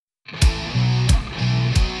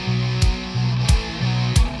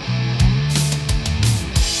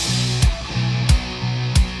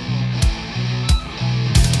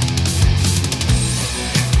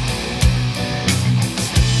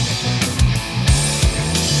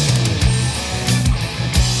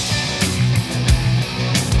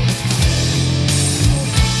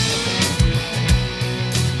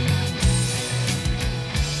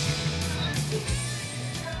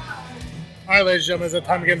Alright, ladies and gentlemen, it's that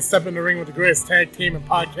time again to step in the ring with the greatest tag team in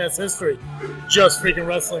podcast history. Just Freaking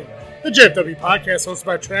Wrestling. The JFW podcast hosted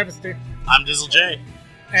by Travesty. I'm Dizzle J.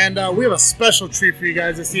 And we have a special treat for you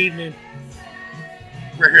guys this evening.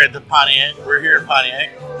 We're here at the Pontiac. We're here in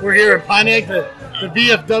Pontiac, the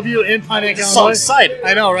VFW in Pontiac, Illinois. So excited.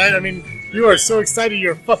 I know, right? I mean, you are so excited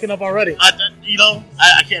you're fucking up already. I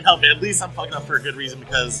can't help it. At least I'm fucking up for a good reason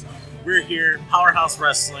because we're here, Powerhouse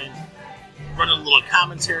Wrestling, running a little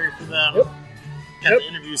commentary for them. Yep. Got to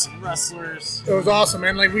interview some wrestlers. It was awesome,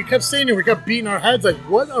 man. Like, we kept saying it, we kept beating our heads, like,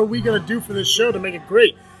 what are we going to do for this show to make it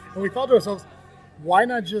great? And we thought to ourselves, why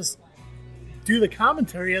not just do the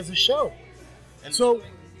commentary as a show? And so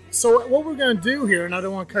what we're going to do here, and I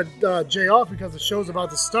don't want to cut Jay off because the show's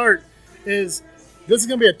about to start, is this is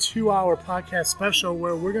going to be a 2-hour podcast special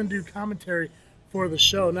where we're going to do commentary for the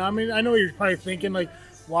show. Now, I mean, I know you're probably thinking, like,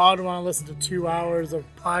 well, I don't want to listen to 2 hours of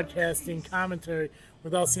podcasting commentary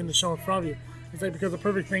without seeing the show in front of you. It's like, because the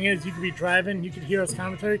perfect thing is you could be driving, you could hear us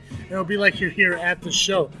commentary, and it'll be like you're here at the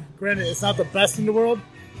show. Granted, it's not the best in the world,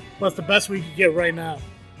 but it's the best we can get right now.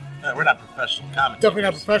 We're not professional commentators. Definitely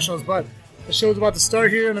not professionals, but the show's about to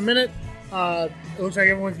start here in a minute. It looks like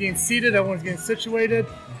everyone's getting seated, everyone's getting situated.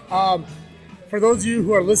 For those of you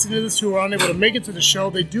who are listening to this who are unable to make it to the show,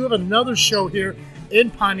 they do have another show here in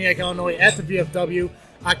Pontiac, Illinois at the VFW.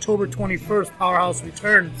 October 21st, Powerhouse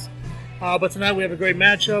returns. But tonight we have a great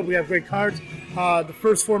matchup. We have great cards. The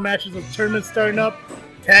first 4 matches of the tournament starting up.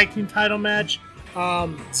 Tag team title match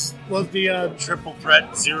was the Triple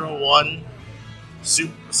Threat 0-1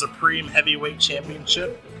 Supreme Heavyweight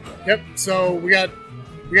Championship. Yep. So we got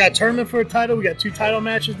a tournament for a title. We got 2 title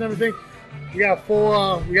matches and everything. We got a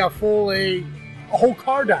whole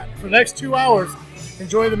card on for the next 2 hours.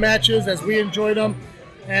 Enjoy the matches as we enjoyed them,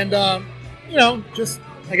 and just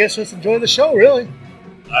enjoy the show. Really.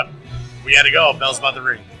 We gotta go. Bell's about to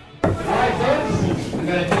ring. All right, folks. We've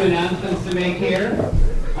got 2 announcements to make here.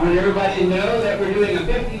 I want everybody to know that we're doing a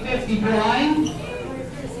 50-50 blind.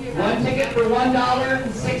 1 ticket for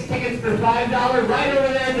 $1, 6 tickets for $5, right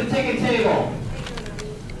over there at the ticket table.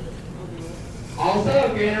 Also,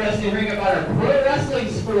 if you're interested in hearing about our pro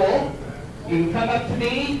wrestling school, you can come up to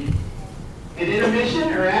me at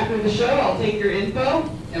intermission or after the show. I'll take your info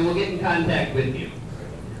and we'll get in contact with you.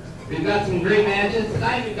 We've got some great matches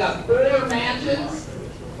tonight. We've got 4 matches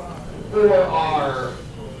for our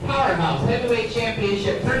Powerhouse Heavyweight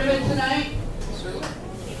Championship Tournament tonight.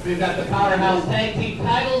 We've got the Powerhouse Tag Team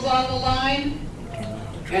titles on the line.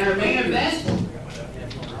 And our main event,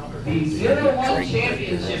 the 0-1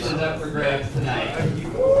 Championship is up for grabs tonight. So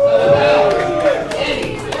without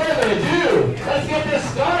any further ado, let's get this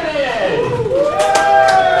started!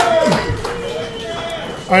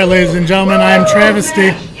 All right, ladies and gentlemen, I am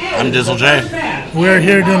Travesty. I'm Dizzle J. We're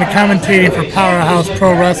here doing the commentating for Powerhouse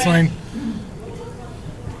Pro Wrestling.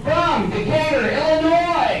 From Decatur,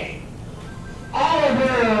 Illinois,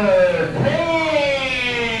 Oliver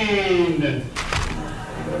Kane.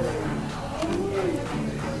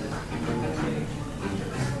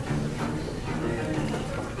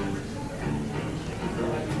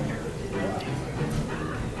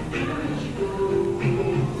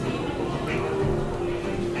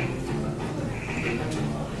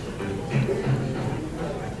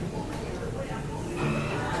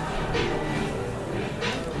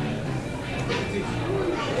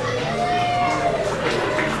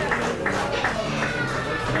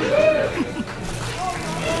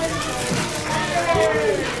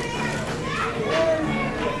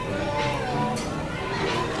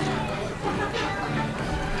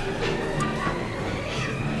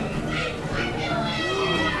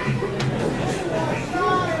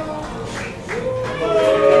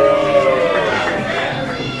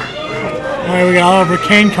 We got Oliver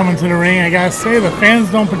Kane coming to the ring. I gotta say, the fans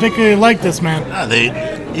don't particularly like this man.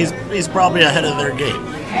 He's probably ahead of their game.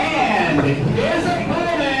 And his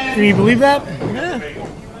opponent. Can you believe that? Yeah.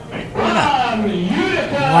 From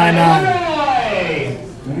Utica, Why not? Illinois,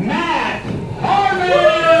 Matt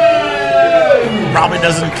Harmon. Probably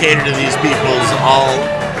doesn't cater to these people's all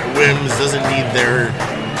whims. Doesn't need their,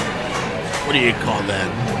 what do you call that?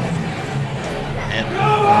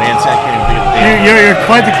 You're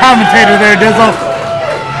quite the commentator there, Dizzle.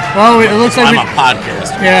 Well, it looks like I'm a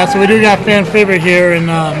podcaster. Yeah, so we do got fan favorite here in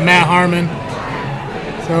Matt Harmon.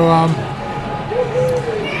 So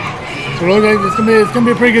it looks like it's gonna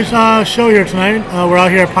be a pretty good show here tonight. We're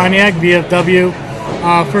out here at Pontiac VFW.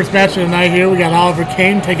 First match of the night here. We got Oliver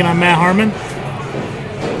Kane taking on Matt Harmon.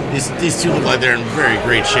 These 2 look like they're in very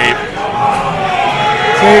great shape.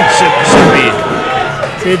 Should be.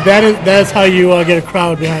 See, that is how you get a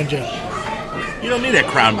crowd behind you. You don't need a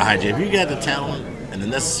crowd behind you. If you got the talent and and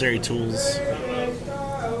the necessary tools.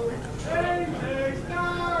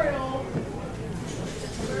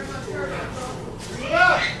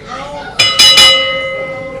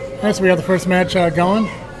 Alright, so we got the first match going.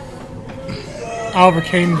 Oliver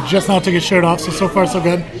Kane just now took his shirt off, so far so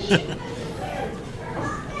good.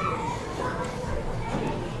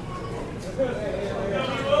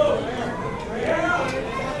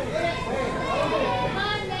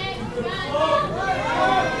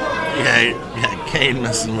 Yeah, Kane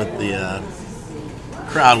messing with the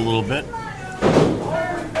crowd a little bit.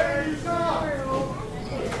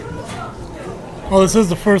 Well, this is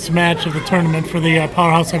the first match of the tournament for the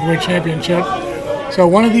Powerhouse Heavyweight Championship. So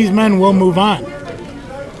one of these men will move on.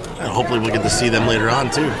 And hopefully we'll get to see them later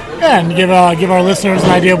on, too. Yeah, and give our listeners an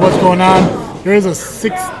idea of what's going on. There is a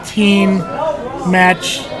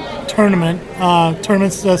 16-match tournament.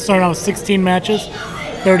 Tournaments starting out with 16 matches,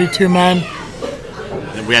 32 men.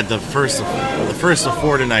 And we had the first of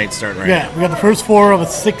 4 tonight starting right now. Yeah, we got the first 4 of a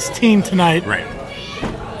 16 tonight. Right.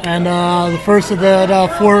 And the first of that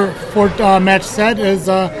four match set is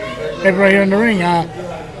right here in the ring. I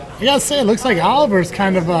gotta say, it looks like Oliver's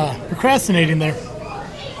kind of procrastinating there.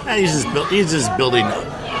 Yeah, he's just building up.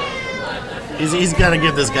 He's got to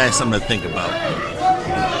give this guy something to think about.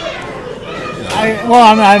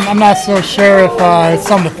 I'm not so sure if it's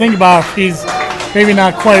something to think about. If he's maybe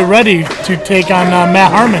not quite ready to take on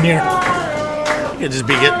Matt Harmon here. He could just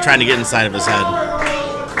be trying to get inside of his head.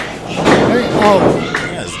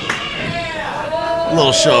 A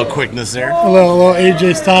little show of quickness there. A little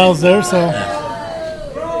AJ Styles there, so. Yeah.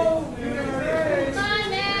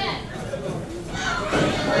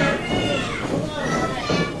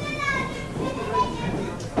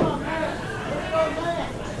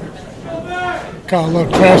 Got a little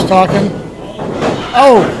trash talking.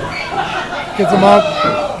 Oh! Gets him up.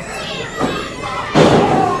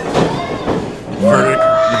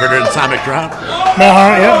 Inverted atomic drop. Matt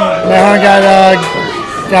Harmon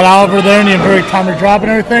got Oliver there in the inverted atomic drop and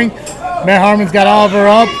everything. Matt Harmon's got Oliver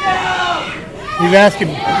up. He's asking.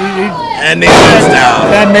 And he goes down.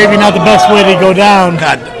 That maybe not the best way to go down.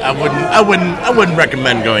 God, I wouldn't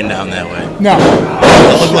recommend going down that way. No.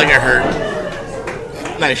 It looked like it hurt.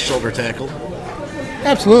 Nice shoulder tackle.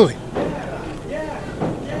 Absolutely.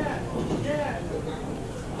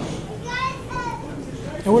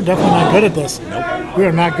 And we're definitely not good at this. Nope. We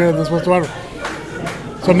are not good at this whatsoever.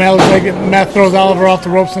 So Matt throws Oliver off the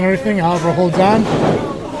ropes and everything. Oliver holds on.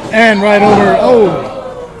 And right over. Oh.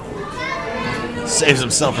 Saves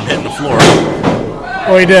himself from hitting the floor.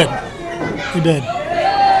 Oh, he did. He did.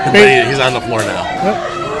 But he's on the floor now. Yep.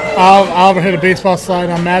 Oliver hit a baseball slide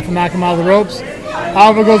on Matt to knock him out of the ropes.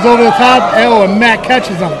 Oliver goes over the top. Oh, and Matt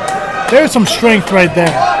catches him. There's some strength right there.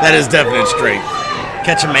 That is definite strength.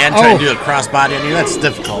 Catch a man trying to do a crossbody on you, that's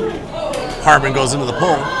difficult. Harmon goes into the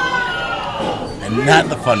pole. And not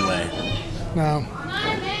the fun way. No.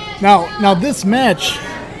 Now this match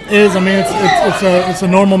is, it's a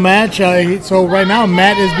normal match. So right now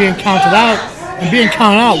Matt is being counted out, and being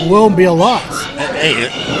counted out will be a loss. Hey,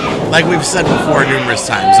 like we've said before numerous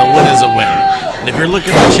times, a win is a win. And if you're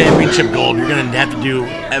looking for championship gold, you're going to have to do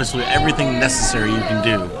absolutely everything necessary you can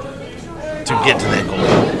do to get to that goal.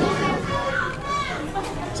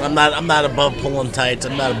 So I'm not above pulling tights.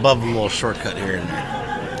 I'm not above a little shortcut here and there.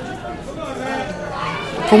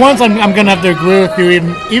 For once, I'm going to have to agree with you,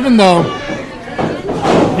 even though,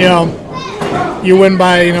 you win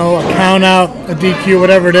by, a count out, a DQ,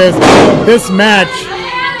 whatever it is. This match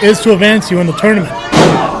is to advance you in the tournament.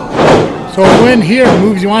 So a win here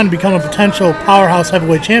moves you on to become a potential powerhouse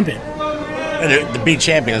heavyweight champion. And to be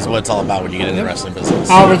champion is what it's all about when you get in the wrestling business.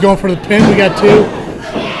 Oliver's going for the pin. We got 2.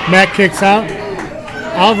 Matt kicks out.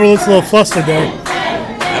 Oliver looks a little flustered there.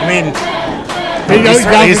 I mean, he's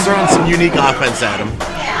throwing some unique offense at him.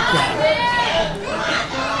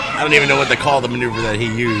 I don't even know what they call the maneuver that he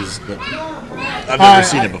used, but I've never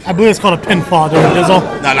seen it before. I believe it's called a pinfall, Dizzle.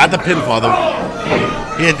 No, not the pinfall.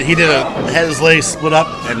 He had his legs split up,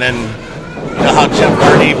 and then you know how Jeff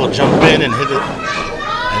Hardy will jump in and hit it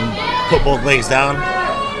and put both legs down.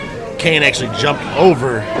 Kane actually jumped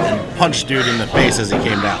over and punched dude in the face as he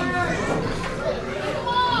came down.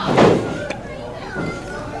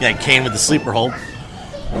 Yeah, Kane with the sleeper hold.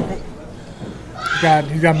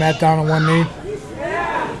 He's got Matt down on one knee.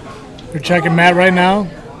 They're checking Matt right now.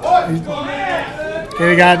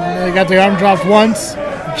 They got the arm dropped once.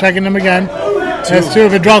 They're checking him again. That's 2.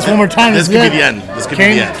 If it drops one more time, this could be the end.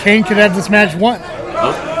 Kane could have this match won.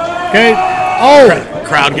 Oh. Okay. Oh.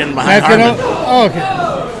 Crowd getting behind Harmon. Oh, okay.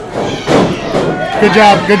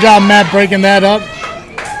 Good job, Matt, breaking that up.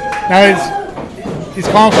 Now he's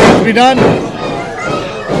calling for it to be done.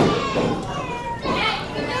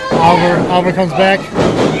 Oliver comes back.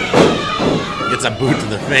 Gets a boot to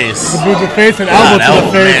the face. The boot to the face and elbow to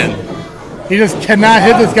the face. Man. He just cannot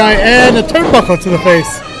hit this guy, and a turnbuckle to the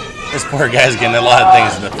face. This poor guy's getting a lot of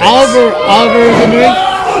things in the face. Oliver is in the ring.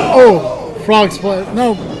 Oh, frog splash.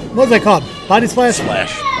 No, what's that called? Body splash?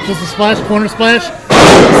 Splash. Just a splash, corner splash.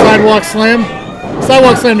 Sidewalk slam.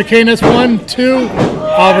 Sidewalk slam to Kane. That's 1, 2.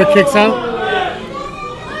 Oliver kicks out.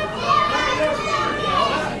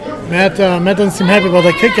 Matt doesn't seem happy about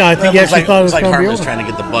that kick out. I think he actually thought it was going to be over. Hartman's trying to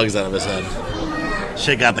get the bugs out of his head.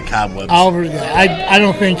 Shake out the cobwebs. Oliver, I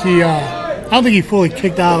don't think he fully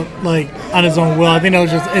kicked out like on his own will. I think that was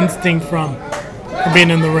just instinct from being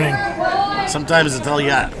in the ring. Sometimes it's all you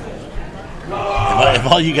got. If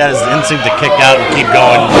all you got is the instinct to kick out and keep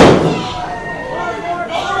going.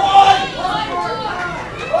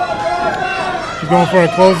 He's going for a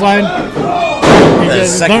clothesline.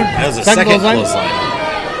 That was a second clothesline.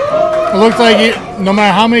 It looks like no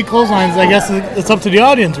matter how many clotheslines, I guess it's up to the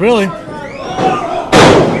audience, really.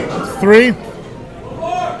 3.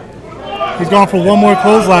 He's going for one more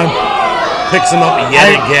clothesline. Picks him up yet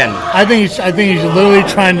again. I think he's literally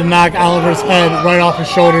trying to knock Oliver's head right off his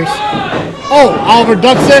shoulders. Oh, Oliver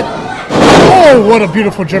ducks it. Oh, what a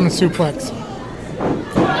beautiful German suplex.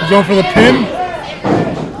 He's going for the pin.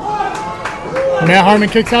 Matt Hartman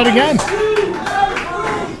kicks out again.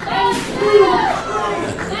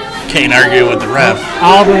 Can't argue with the ref.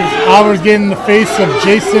 Oliver's getting the face of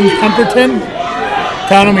Jason Pemberton.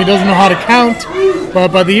 Telling him he doesn't know how to count.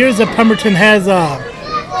 But by the years that Pemberton has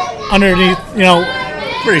underneath,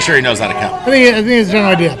 pretty sure he knows how to count. I think it's a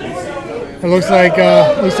general idea. It looks like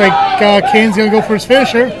Kane's gonna go for his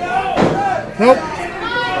finisher. Nope.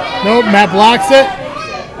 Matt blocks it.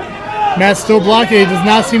 Matt's still blocking. He does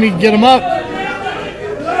not seem to get him up.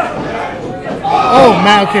 Oh,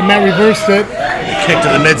 Matt reversed it. The kick to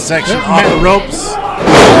the midsection off the ropes.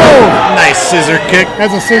 Oh, nice scissor kick.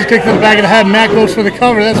 That's a scissor kick to the back of the head. Matt goes for the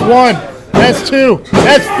cover. That's 1. That's 2.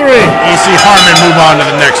 That's 3. You see Hartman move on to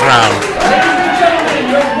the next round.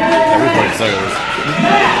 Everybody says.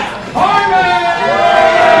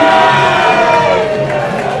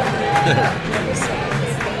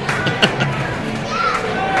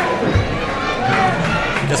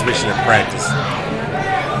 Guess we should have practiced.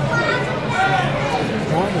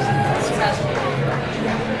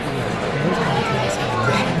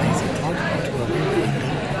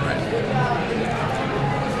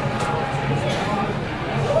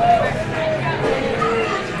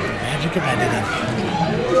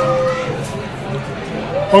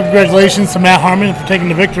 Well, congratulations to Matt Hartman for taking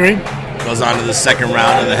the victory. Goes on to the second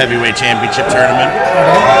round of the Heavyweight Championship tournament.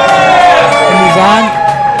 He moves on.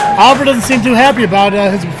 Oliver doesn't seem too happy about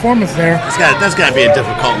his performance there. That's got to be a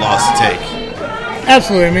difficult loss to take.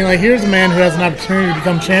 Absolutely. I mean, here's a man who has an opportunity to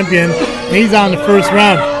become champion, and he's on the first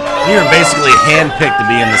round. You were basically handpicked to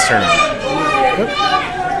be in this tournament. Yep.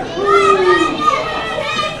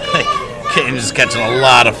 Kane is catching a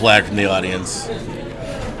lot of flack from the audience.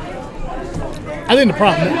 I think the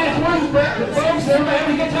problem is... I'd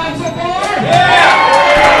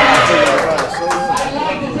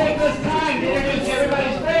like to take this time to introduce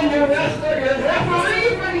everybody's friend, your wrestler, your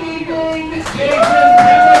referee for the evening, Jason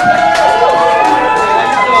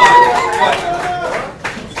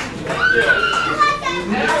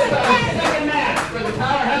Now is our second match for the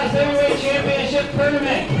Powerhouse Heavyweight Championship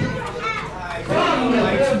Tournament. From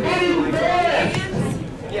the Forbidden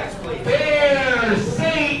Forest, Bear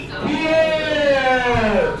St.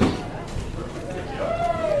 Pierre.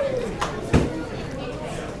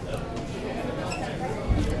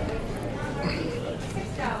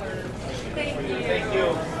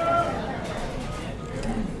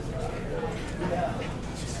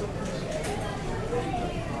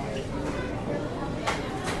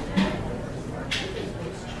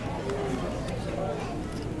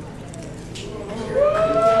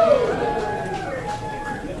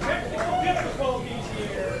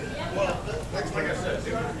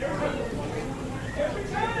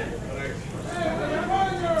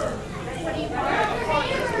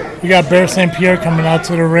 We got Bear St. Pierre coming out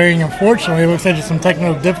to the ring. Unfortunately, it looks like there's some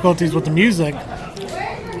technical difficulties with the music.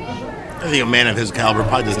 I think a man of his caliber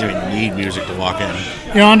probably doesn't even need music to walk in.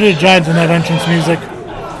 Andre the Giant doesn't have entrance music.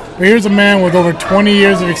 But here's a man with over 20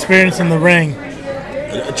 years of experience in the ring.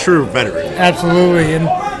 A true veteran. Absolutely. And,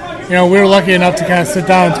 we were lucky enough to kind of sit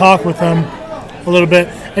down and talk with him a little bit.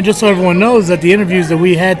 And just so everyone knows that the interviews that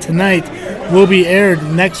we had tonight will be aired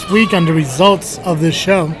next week on the results of this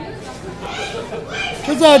show.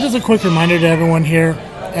 Just a quick reminder to everyone here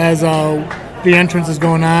as the entrance is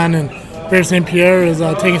going on and Bear St. Pierre is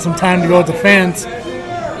taking some time to go with the fans.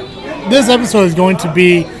 This episode is going to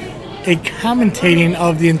be a commentating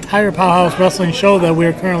of the entire Powerhouse Wrestling show that we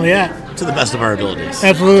are currently at. To the best of our abilities.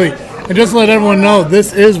 Absolutely. And just to let everyone know,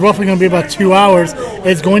 this is roughly going to be about 2 hours.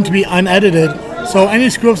 It's going to be unedited. So any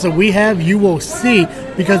screw-ups that we have, you will see,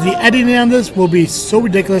 because the editing on this will be so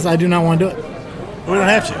ridiculous, I do not want to do it. We don't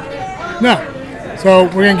have to. No. So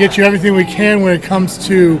we're going to get you everything we can when it comes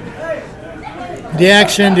to the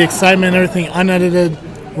action, the excitement, everything unedited.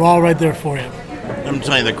 We're all right there for you. I'm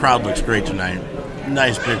telling you, the crowd looks great tonight.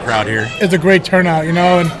 Nice big crowd here. It's a great turnout, and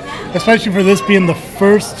especially for this being the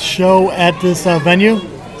first show at this venue,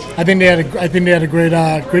 I think they had a great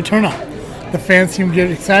turnout. The fans seem to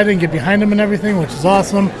get excited and get behind them and everything, which is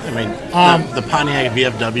awesome. I mean, the Pontiac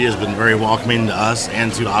VFW has been very welcoming to us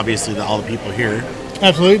and to obviously all the people here.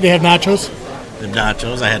 Absolutely, they have nachos. The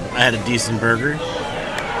nachos. I had a decent burger.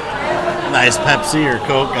 Nice Pepsi or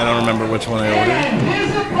Coke. I don't remember which one I ordered.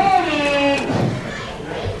 His opponent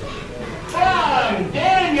from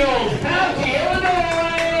Daniels County,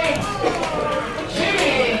 Illinois,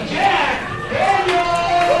 Jimmy Jack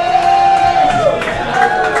Daniels.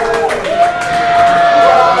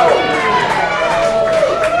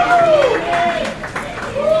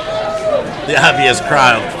 The obvious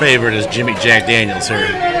crowd favorite is Jimmy Jack Daniels here.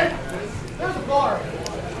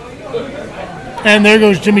 And there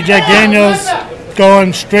goes Jimmy Jack Daniels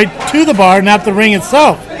going straight to the bar, not the ring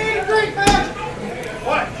itself.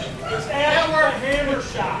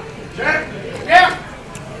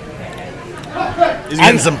 He's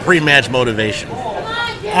getting some pre-match motivation.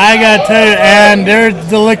 I got to tell you, and there's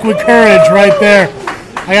the liquid courage right there.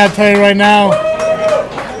 I got to tell you right now,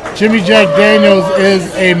 Jimmy Jack Daniels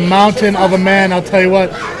is a mountain of a man. I'll tell you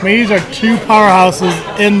what. I mean, these are two powerhouses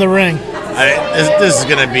in the ring. This is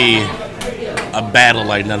going to be a battle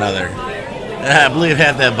like none other. I believe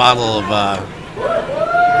half that bottle of,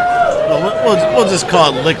 we'll just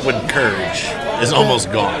call it liquid courage, is almost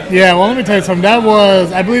gone. Yeah, well, let me tell you something. I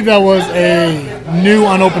believe that was a new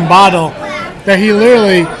unopened bottle that he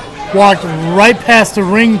literally walked right past the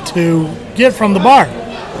ring to get from the bar.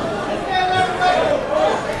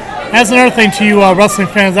 That's another thing to you wrestling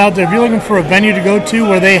fans out there. If you're looking for a venue to go to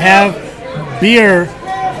where they have beer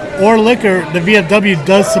or liquor, the VFW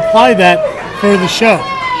does supply that for the show.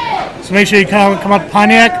 So make sure you come out to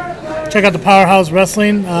Pontiac, check out the Powerhouse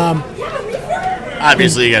Wrestling.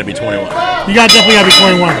 Obviously, you got to be 21. You definitely got to be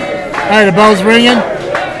 21. All right, the bell's ringing.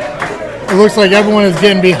 It looks like everyone is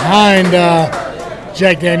getting behind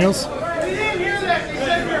Jack Daniels.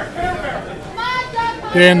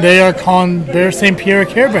 And they are calling Bear St. Pierre a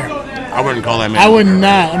Care Bear. I wouldn't call that man. I would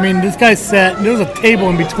not. I mean, this guy sat, there was a table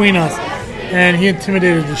in between us, and he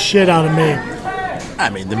intimidated the shit out of me. I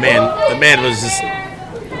mean, the man was just,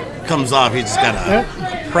 comes off, he just got a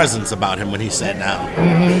presence about him when he sat down.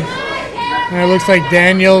 Mm-hmm. And it looks like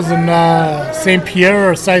Daniels and St.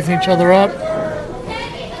 Pierre are sizing each other up.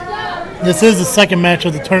 This is the second match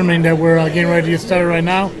of the tournament that we're getting ready to get started right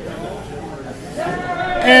now.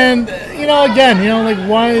 And, again, like,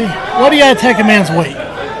 why do you attack a man's weight?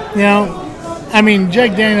 I mean,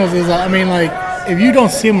 Jack Daniels is, if you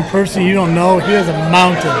don't see him in person, you don't know, he is a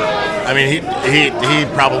mountain. I mean, he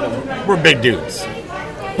probably, we're big dudes.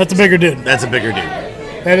 That's a bigger dude. That's a bigger dude.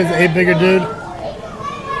 That is a bigger dude.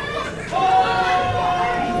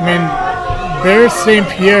 I mean, Bear St.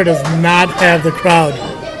 Pierre does not have the crowd.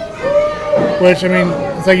 Which, I mean,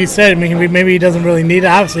 it's like you said, maybe he doesn't really need it.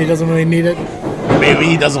 Obviously, he doesn't really need it. Maybe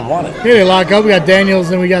he doesn't want it. Here they lock up. We got Daniels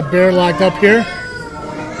and we got Bear locked up here.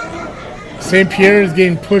 St. Pierre is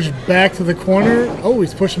getting pushed back to the corner. Oh,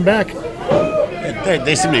 he's pushing back.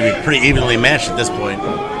 They seem to be pretty evenly matched at this point.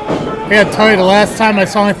 I gotta tell you, the last time I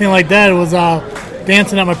saw anything like that, it was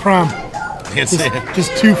dancing at my prom.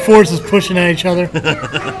 Just two forces pushing at each other.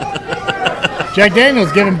 Jack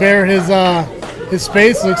Daniels giving Bear his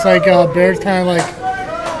space. Looks like Bear's kind of like,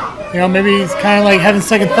 maybe he's kind of like having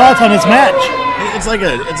second thoughts on his match. It's like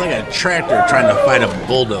a tractor trying to fight a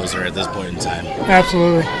bulldozer at this point in time.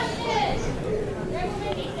 Absolutely.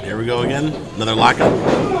 Here we go again. Another lockup.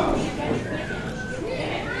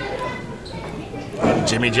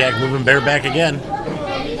 Jimmy Jack moving Bear back again.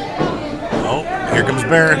 Oh, here comes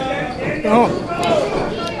Bear. Oh.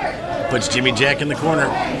 Puts Jimmy Jack in the corner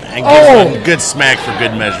and gives him a good smack for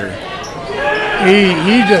good measure.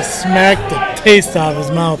 He just smacked the taste out of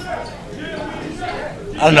his mouth.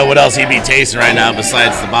 I don't know what else he'd be tasting right now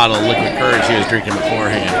besides the bottle of liquid courage he was drinking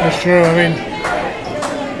beforehand. That's true. I mean,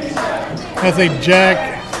 I think Jack.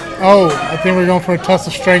 Oh, I think we're going for a test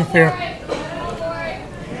of strength here.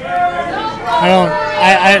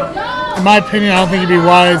 In my opinion, I don't think it'd be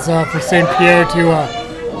wise for St. Pierre to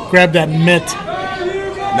grab that mitt.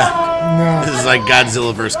 No. This is like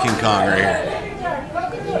Godzilla vs. King Kong right here.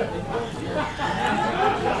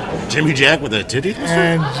 Jimmy Jack with a titty twister?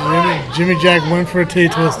 And Jimmy Jack went for a titty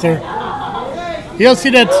twister. You don't see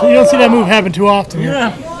that move happen too often.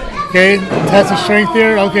 Yeah. Okay, test of strength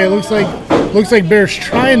there. Okay, it looks like Bear's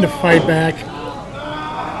trying to fight back.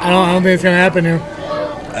 I don't think it's gonna happen here.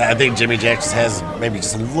 I think Jimmy Jack just has maybe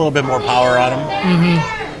just a little bit more power on him.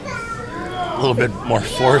 A little bit more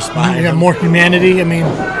force behind You got him. more humanity. I mean,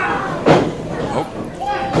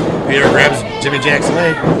 Peter grabs Jimmy Jack's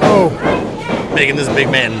leg, oh, making this big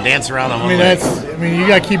man dance around on I mean one leg. you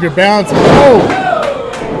gotta keep your balance.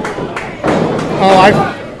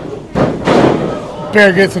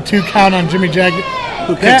 Bear gets a 2 count on Jimmy Jack.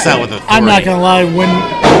 Who kicks out with authority. I'm not gonna lie.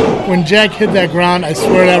 When Jack hit that ground, I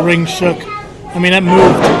swear that ring shook. I mean, that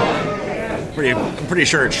moved. I'm pretty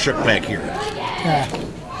sure it shook back here. Yeah.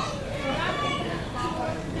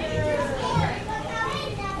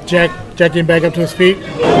 Jack getting back up to his feet.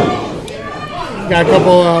 Got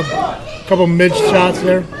a couple mid shots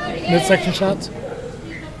there, midsection shots.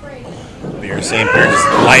 Beer St. Pierre just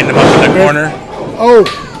lighting him up in the corner. Oh,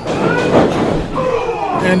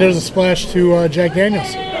 and there's a splash to Jack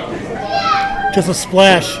Daniels. Just a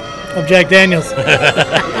splash of Jack Daniels.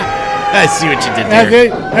 I see what you did That's there.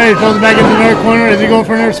 it. Hey, he throws it back into the other corner. Is he going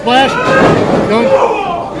for another splash?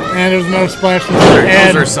 And there's another splash.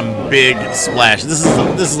 Those are some big splashes. This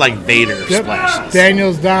is like Vader splashes.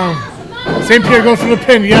 Daniels down. St. Pierre goes for the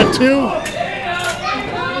pin. You got 2.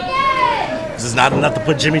 This is not enough to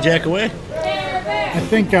put Jimmy Jack away. I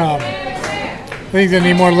think he's gonna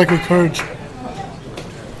need more liquid courage.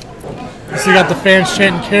 So you got the fans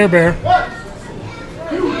chanting Care Bear.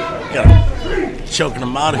 Got him choking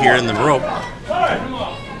him out here in the rope.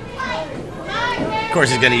 Of course,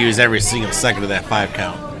 he's going to use every single second of that 5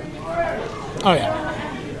 count. Oh yeah.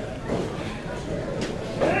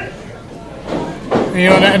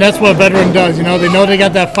 And, and that's what a veteran does. They know they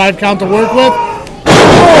got that 5 count to work with.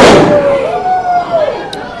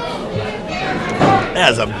 That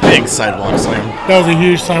was a big sidewalk slam. That was a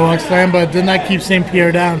huge sidewalk slam, but did not keep St.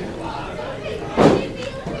 Pierre down.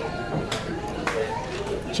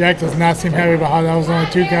 Jack does not seem happy about how that was only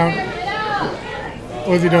 2 count. What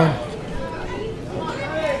was he doing?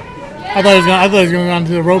 I thought he was going to go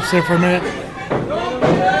onto the ropes there for a minute.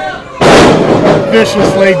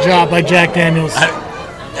 Vicious leg drop by Jack Daniels.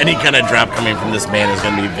 Any kind of drop coming from this man is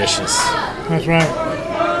going to be vicious. That's right.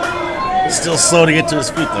 He's still slow to get to his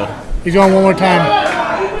feet, though. He's going one more time.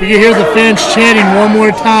 You can hear the fans chanting one more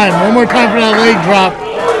time. One more time for that leg drop.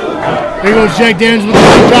 There goes Jack Daniels with the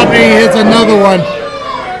leg drop, and he hits another one.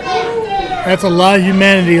 That's a lot of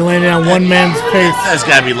humanity landing on one man's face. That's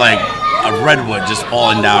got to be like a redwood just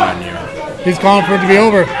falling down on you. He's calling for it to be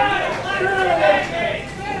over.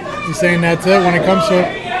 He's saying that's it when it comes to it.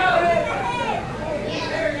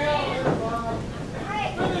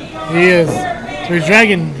 He is. So he's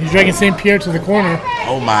dragging St. Pierre to the corner.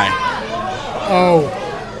 Oh, my. Oh.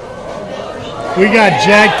 We got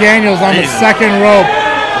Jack Daniels on the second rope.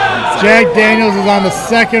 Jack Daniels is on the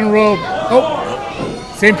second rope. Oh.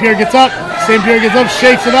 St. Pierre gets up. St. Pierre gets up,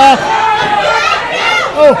 shakes it off.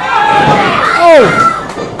 Oh. Oh.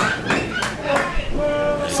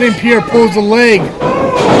 St. Pierre pulls the leg.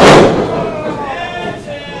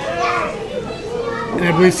 And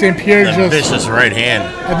I believe St. Pierre That just... vicious right hand.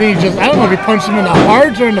 I think he just... I don't know if he punched him in the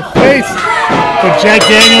heart or in the face. But Jack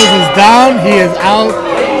Daniels is down. He is out.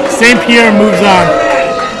 St. Pierre moves on.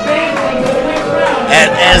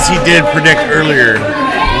 As he did predict earlier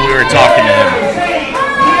when we were talking to him.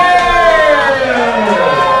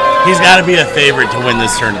 He's got to be a favorite to win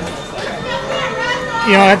this tournament.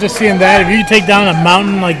 After seeing that, if you take down a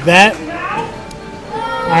mountain like that,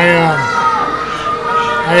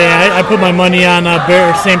 I put my money on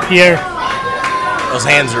Bear St. Pierre. Those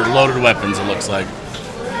hands are loaded weapons, it looks like.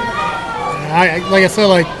 Like I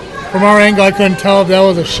said, from our angle, I couldn't tell if that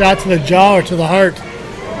was a shot to the jaw or to the heart.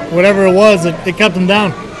 Whatever it was, it kept him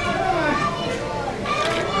down.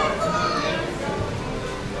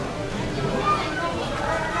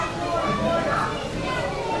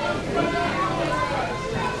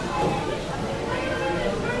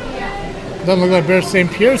 Doesn't look like Bear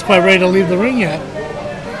St. Pierre's quite ready to leave the ring yet.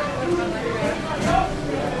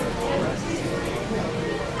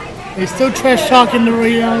 He's still trash talking to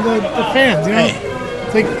the fans. Hey.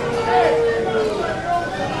 It's like,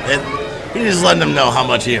 He's just letting them know how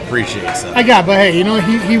much he appreciates them. but hey, he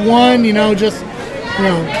won. It's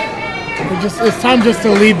time just to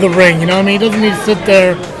leave the ring. He doesn't need to sit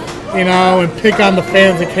there, and pick on the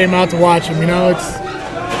fans that came out to watch him. You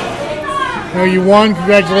won.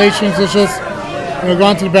 Congratulations. Let's just, go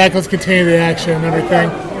on to the back. Let's continue the action and everything.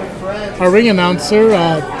 Our ring announcer,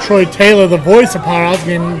 Troy Taylor, the voice of Powerhouse,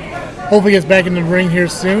 getting hopefully gets back in the ring here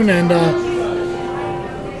soon, and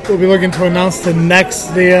we'll be looking to announce the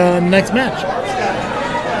next match.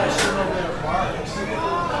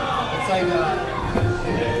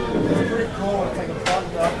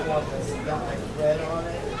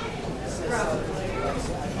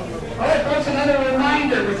 Alright folks, another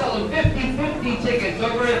reminder, we're selling 50/50 tickets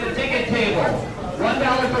over at the ticket table.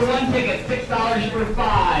 $1 for one ticket, $6 for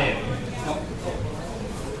 5.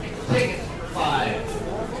 Tickets for 5.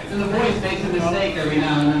 And the voice makes a mistake every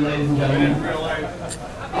now and then, ladies and gentlemen.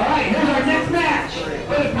 Alright, here's our next match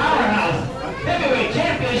for the Powerhouse Heavyweight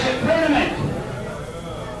Championship Tournament.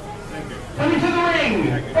 Coming to the ring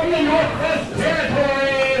from the Northwest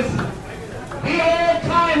Territories, the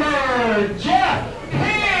old-timer Jeff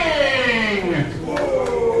King!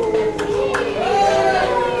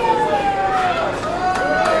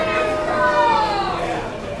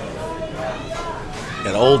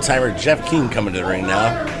 Got old-timer Jeff King coming to the ring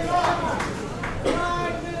now.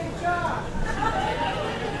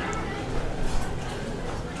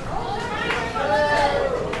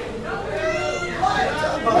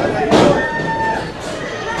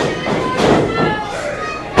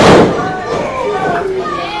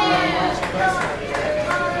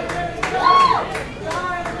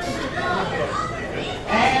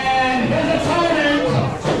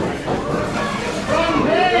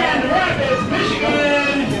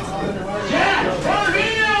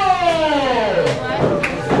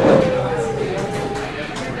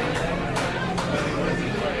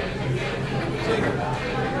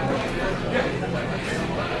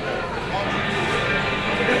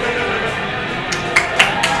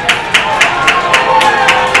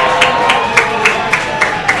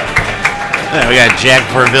 We got Jack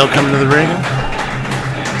Verville coming to the ring.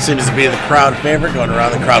 Seems to be the crowd favorite. Going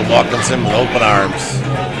around, the crowd welcomes him with open arms.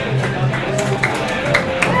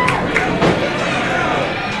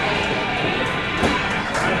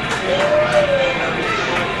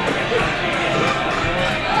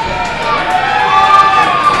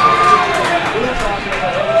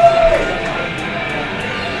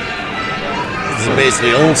 This is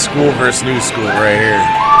basically old school versus new school right here.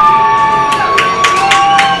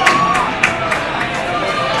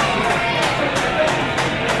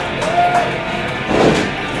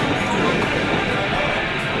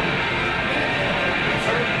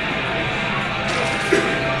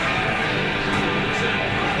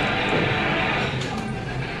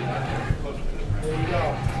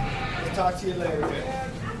 Talk to you later.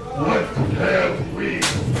 What have we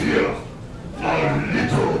here? A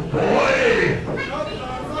little boy?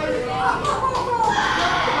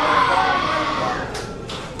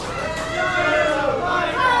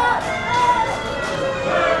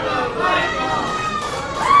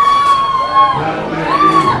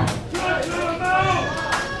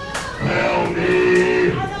 Tell me,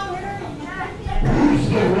 who's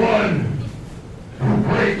the one who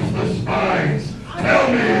breaks the spines? Tell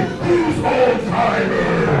me, who's old-timer?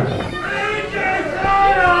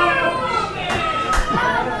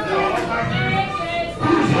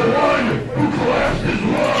 Who's the one who collapsed his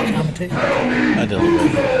lungs? Tell me,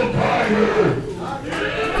 who's old-timer?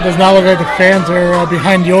 It does not look like the fans are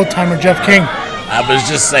behind the old-timer Jeff King. I was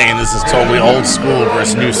just saying, this is totally old school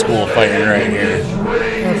versus new school fighting right here.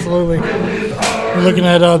 Absolutely. We're looking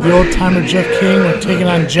at the old-timer Jeff King. We're taking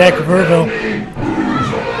on Jack Verville.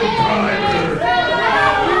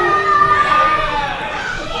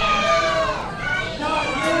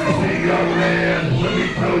 Young man, let me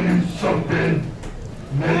tell you something.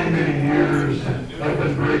 Many, many years I've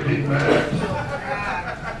been breaking backs,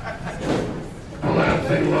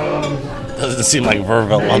 collapsing lungs. Doesn't seem like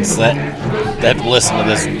Verville wants that to listen to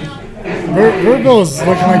this. Verville is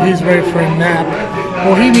looking like he's ready for a nap.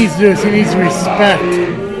 What he needs to do is he needs to respect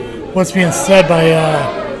what's being said by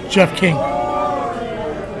Jeff King.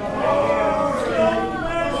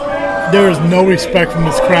 There is no respect from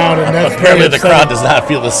this crowd, and that's apparently the crowd does not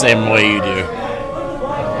feel the same way you do.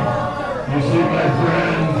 You see, my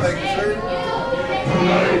friends,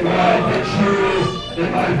 tonight when I get you in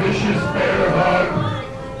my vicious bear hug,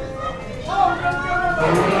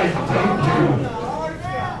 or when I dunk you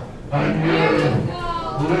on your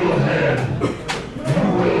little head, you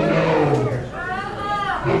will know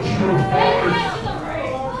the true force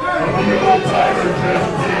of the old-timer Jeff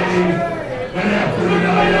King. And after the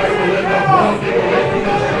night, I will end up walking away from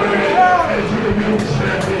this tournament as your new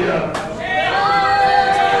champion.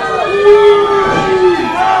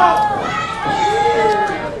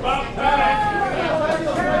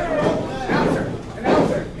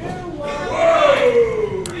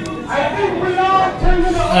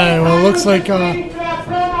 Alright, well, it looks like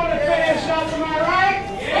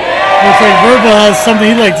like Verbal has something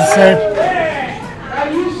he'd like to say. Now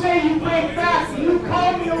you say you play fast and you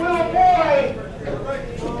call me a little boy.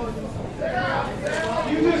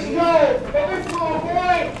 You just know that this little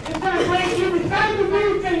boy is going to break you beside the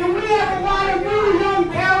boots and we have a lot of new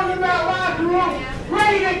young talent in that locker room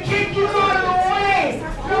ready to kick you out of the way.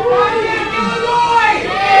 So why do you give a noise?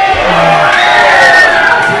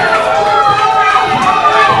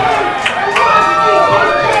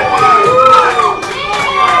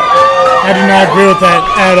 I do not agree with that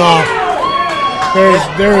at all.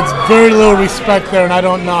 There's very little respect there, and I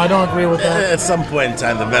don't agree with that. At some point in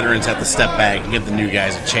time, the veterans have to step back and give the new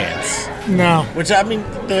guys a chance. No. Which, I mean,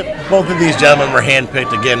 both of these gentlemen were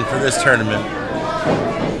handpicked again for this tournament.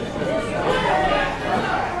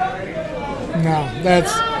 No,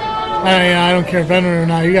 I don't care veteran or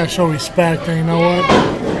not. You gotta show respect, and you know what?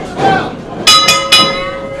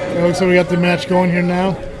 It looks like we got the match going here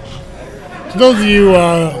now. For those of you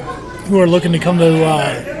who are looking to come to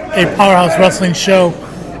a Powerhouse Wrestling show,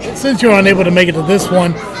 since you're unable to make it to this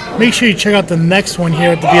one, make sure you check out the next one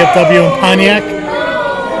here at the VFW in Pontiac.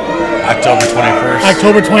 October 21st.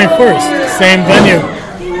 October 21st, same venue.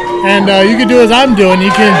 And you can do as I'm doing.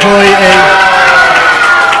 You can enjoy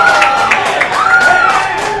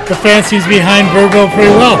the fancies behind Virgo pretty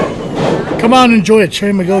well. Come on and enjoy it.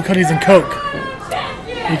 Cherry McGillicuddy's and Coke.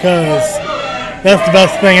 Because that's the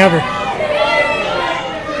best thing ever.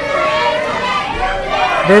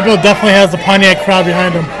 Virgo definitely has the Pontiac crowd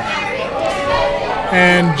behind him.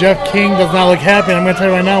 And Jeff King does not look happy. And I'm going to tell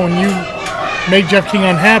you right now, when you make Jeff King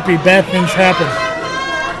unhappy, bad things happen.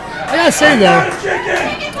 I got to say, though,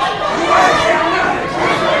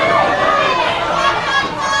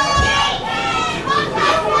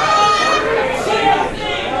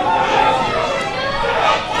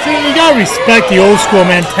 you gotta respect the old school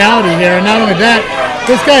mentality here, and not only that,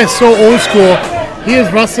 this guy is so old school. He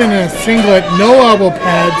is wrestling in a singlet, no elbow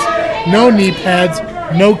pads, no knee pads,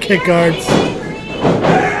 no kick guards.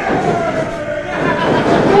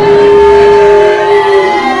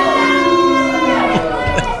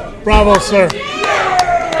 Bravo, sir.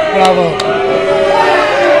 Bravo.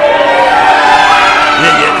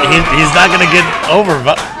 He's not gonna get over.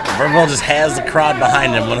 Virgil just has the crowd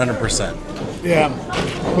behind him 100%. Yeah.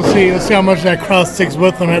 We'll see how much that crowd sticks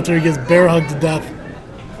with him after he gets bear hugged to death.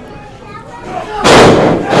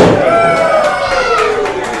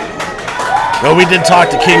 Well, we did talk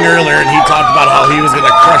to King earlier, and he talked about how he was going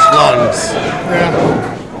to crush lungs. Yeah.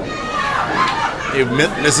 He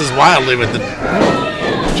misses wildly with the...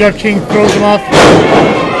 Jeff King throws him off.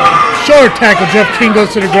 Shoulder tackle. Jeff King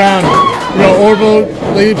goes to the ground. Orville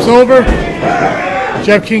leaps over.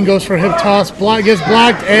 Jeff King goes for a hip toss. Gets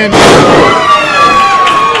blocked, and...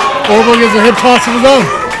 Orville gets a hip toss of his own.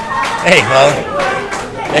 Hey, well,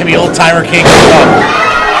 maybe old-timer King is up.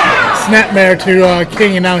 Snapmare to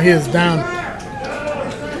King, and now he is down.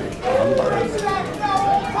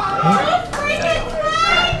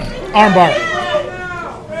 Armbar.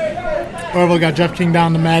 Orville got Jeff King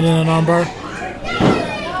down the mat in an armbar.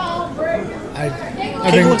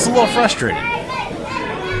 I King looks a little frustrated.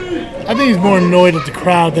 I think he's more annoyed at the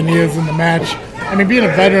crowd than he is in the match. I mean, being a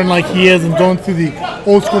veteran like he is and going through the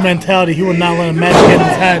old school mentality, he would not let a match get in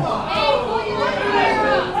his head.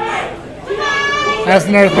 That's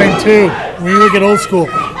another thing, too. When you look at old school,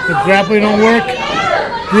 if grappling don't work,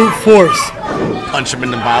 brute force. Punch him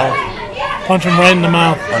in the mouth. Punch him right in the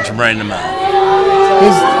mouth. Punch him right in the mouth.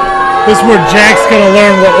 This is where Jack's going to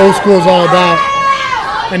learn what old school is all about.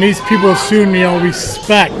 And these people soon,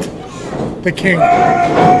 respect the King.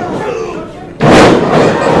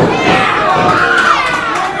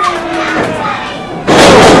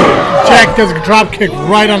 Jack does a drop kick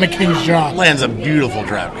right on the King's jaw. Lands a beautiful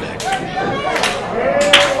drop kick.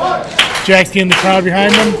 Jack's getting the crowd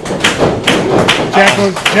behind him. Jack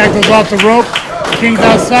goes off the rope. King's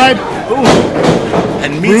outside. Ooh.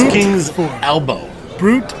 And meets Brute King's force. elbow.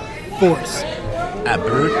 Brute force. A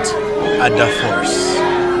brute, a de force.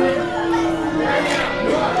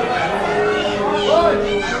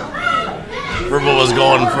 Verbal was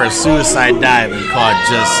going for a suicide dive and caught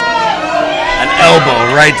just an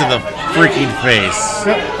elbow right to the freaking face.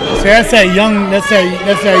 See, that's that young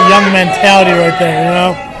mentality right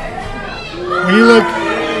there,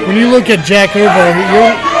 When you look at Jack Irvo,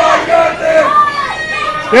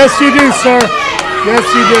 yes you do, sir. Yes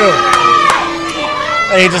you do.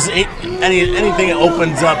 Anything that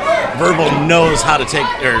opens up, Verbal knows how to take,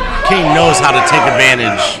 or King knows how to take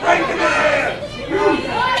advantage.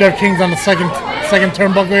 Jeff King's on the second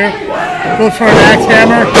turnbuckle here. Goes for an axe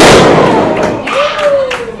hammer.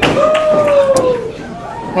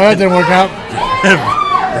 Well, that didn't work out.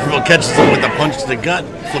 Riverboat catches him with a punch to the gut,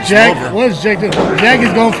 flips Jack, him over. what is Jack doing? Jack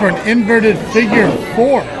is going for an inverted figure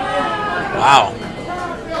 4. Wow.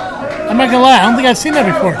 I'm not gonna lie, I don't think I've seen that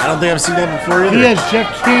before. I don't think I've seen that before either. He has Jeff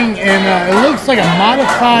King, and it looks like a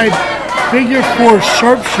modified figure 4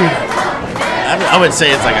 sharpshooter. I would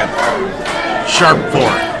say it's like a sharp 4.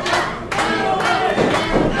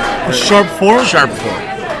 A sharp 4? Sharp 4.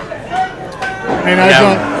 And I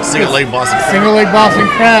got Single leg Boston Crab. single leg Boston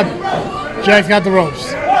Crab. Jack's got the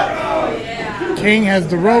ropes. King has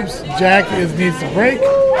the ropes. Jack needs to break.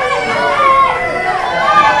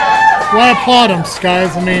 Well, I applaud him,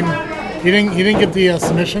 guys. I mean, he didn't get the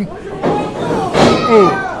submission.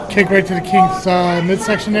 Oh, kick right to the King's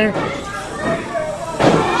midsection there.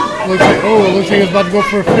 It looks like he's about to go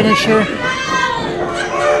for a finisher.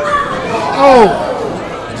 Oh,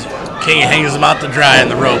 King hangs him out to dry in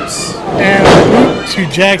the ropes. and a boot to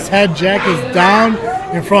Jack's head. Jack is down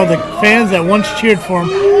in front of the fans that once cheered for him.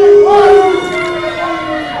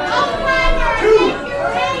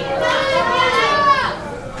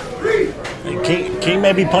 King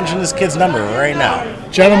may be punching this kid's number right now.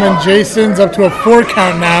 Gentlemen, Jason's up to a 4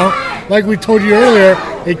 count now. Like we told you earlier,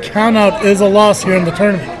 a count out is a loss here in the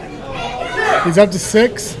tournament. He's up to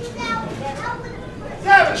 6.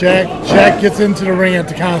 Jack gets into the ring at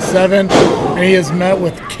the count of 7, and he is met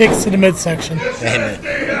with kicks to the midsection. You should have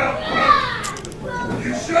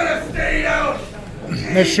stayed out.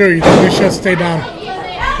 That's true. You think we should stay down.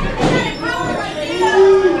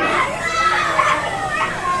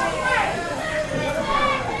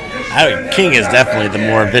 King is definitely the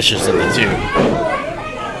more vicious of the two.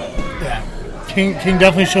 Yeah, King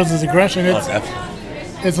definitely shows his aggression.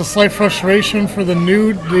 It's a slight frustration for the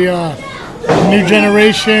new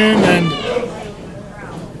generation, and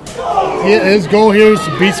his goal here is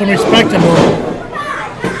to beat some respect into him.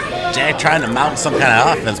 Jack trying to mount some kind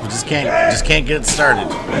of offense, but just can't get it started.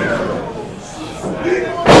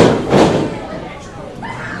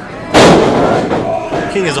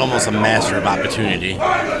 King is almost a master of opportunity.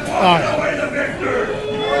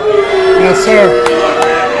 Yes, sir.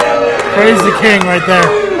 Praise the King right there.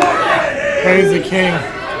 Praise the King.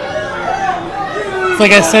 It's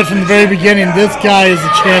like I said from the very beginning, this guy is the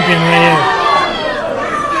champion right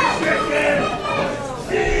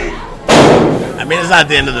here. I mean, it's not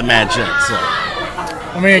the end of the match yet, so.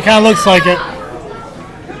 I mean, it kind of looks like it.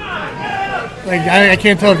 Like I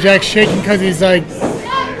can't tell if Jack's shaking because he's like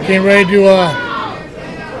getting ready to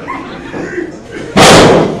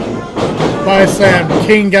body slam.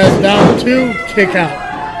 King goes down 2, kick out.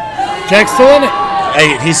 Jack's still in it.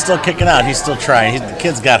 Hey, he's still kicking out. He's still trying. The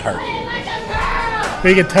kid's got hurt. But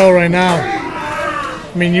you can tell right now.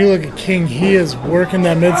 I mean, you look at King. He is working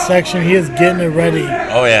that midsection. He is getting it ready.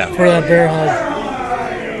 Oh yeah. For that bear hug.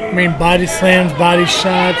 I mean, body slams, body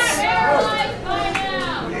shots.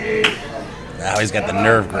 Now he's got the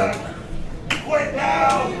nerve grip. Quit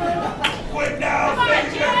now. Quit now.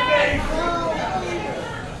 Face your face.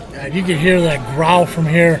 God, you can hear that growl from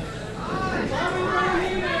here.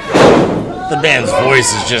 The man's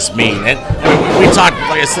voice is just mean. And we talked,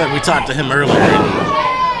 like I said, we talked to him earlier,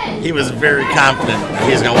 and he was very confident that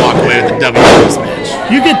he's going to walk away with the W in this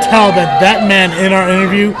match. You could tell that man in our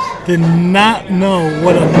interview did not know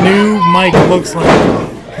what a new mic looks like.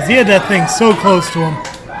 Because he had that thing so close to him.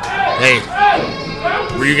 Hey,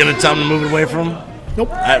 were you going to tell him to move it away from him?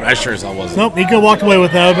 Nope. I sure as hell wasn't. Nope, he could have walked away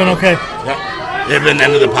with that. It would have been okay. Yep. It had been the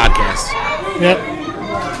end of the podcast. Yep.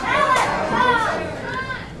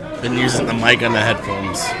 Been using the mic on the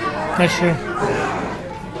headphones. That's true.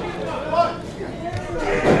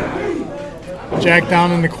 Jack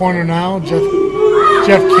down in the corner now. Jeff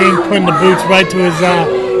King putting the boots right to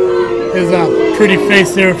his pretty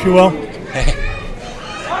face there, if you will.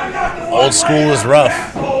 Old school is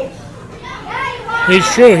rough. He's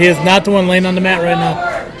true. He is not the one laying on the mat right now.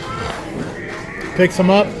 Picks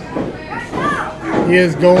him up. He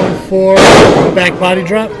is going for a back body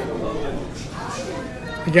drop.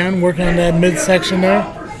 Again, working on that midsection there.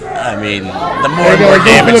 I mean, the more There and more we go,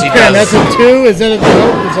 damage for the he pin. does. That's a 2. Is that a 2?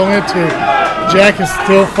 Nope, it's only a 2. Jack is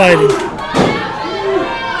still fighting.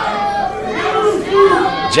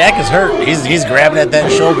 Jack is hurt. He's grabbing at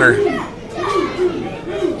that shoulder.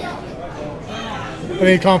 I think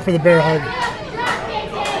he's calling for the bear hug.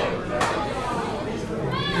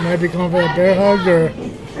 He might be calling for that bear hug, or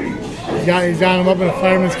he's got him up in a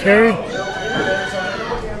fireman's carry.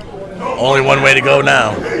 Only one way to go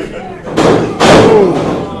now.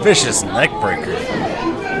 Vicious neck breaker.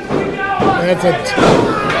 That's a.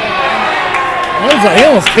 He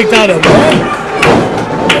almost kicked out at 1.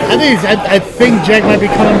 I think Jack might be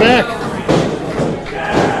coming back.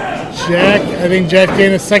 I think Jack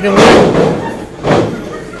gained a second leg.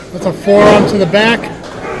 That's a forearm to the back.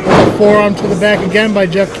 That's a forearm to the back again by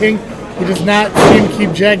Jeff King. He does not seem to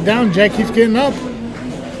keep Jack down. Jack keeps getting up.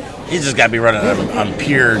 He's just got to be running on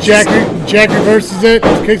pure. Jack reverses it,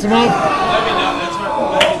 kicks him off.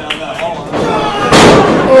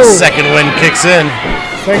 Oh. Second win kicks in.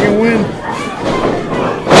 Second win.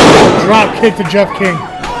 Drop kick to Jeff King.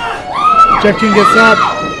 Jeff King gets up.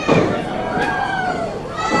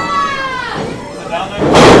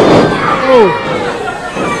 Oh.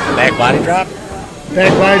 Back body drop.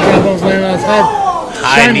 Back body drop. Almost landing on his head.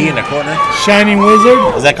 High knee in the corner. Shining Wizard.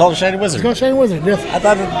 Is that called a Shining Wizard? It's called Shining Wizard, yes. I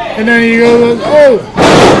thought And then he goes, oh.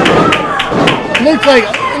 It looked like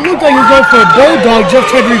he was going for a bulldog. Jeff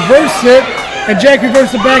tried to reverse it, and Jack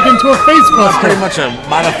reversed it back into a face buster. pretty much a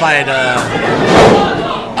modified.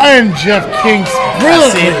 And Jeff King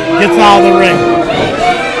brilliantly gets out of the ring.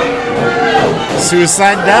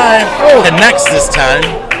 Suicide dive. Oh. Connects this time.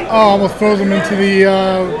 Oh, almost throws him into the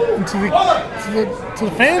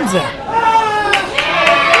fans there.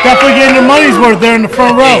 Definitely getting your money's worth there in the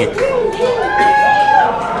front row.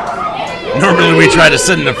 Normally we try to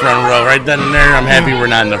sit in the front row. Right then and there, I'm happy we're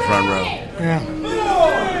not in the front row. Yeah.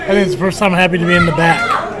 I think it's the first time I'm happy to be in the back.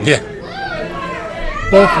 Yeah.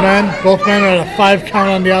 Both men are at a 5 count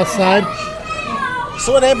on the outside.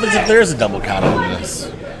 So what happens if there is a double count on this?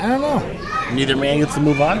 I don't know. Neither man gets to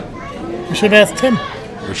move on? We should have asked Tim.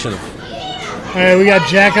 We should have. All right, we got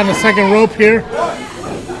Jack on the second rope here.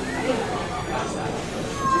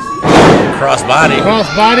 Cross body.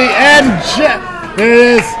 Cross body and Jack. There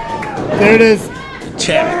it is.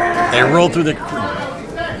 Check. They roll through the.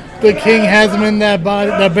 The King has him in that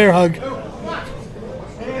bear hug.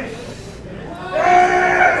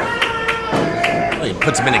 Well, he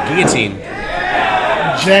puts him in a guillotine.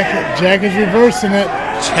 Jack is reversing it.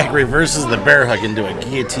 Jack reverses the bear hug into a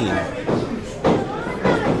guillotine.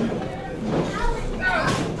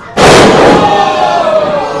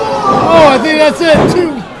 Oh, I think that's it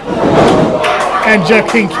too. And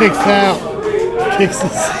Jeff King kicks out. Kicks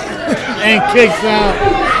out.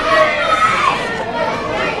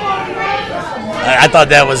 I thought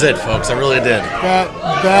that was it, folks. I really did.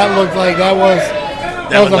 That looked like that was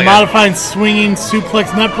a like modified swinging suplex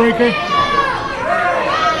nutbreaker.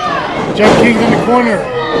 Jeff King's in the corner.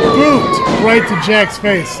 Boot right to Jack's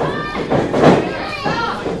face.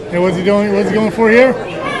 Hey, what's he doing? What's he going for here?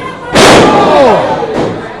 Oh!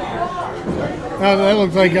 That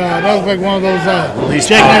looks like one of those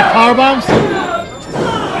jackknife power bombs.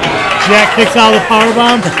 Jack kicks out of the power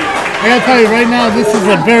bomb. I gotta tell you right now, this is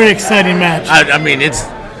a very exciting match. I mean, it's.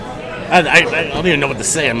 I don't even know what to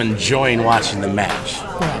say. I'm enjoying watching the match.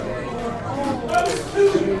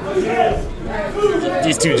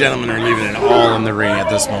 These two gentlemen are leaving it all in the ring at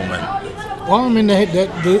this moment. Well, I mean,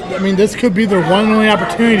 this could be their one and only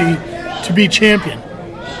opportunity to be champion.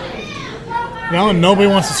 You know, and nobody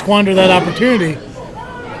wants to squander that opportunity.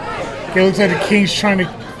 Okay, it looks like the King's trying to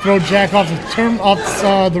throw Jack off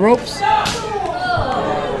the ropes.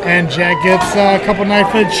 And Jack gets a couple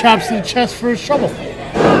knife-edge chops to the chest for his trouble.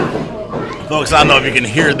 Folks, I don't know if you can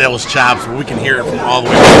hear those chops, but we can hear it from all the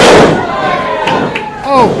way.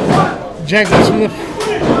 Oh, Jack goes for the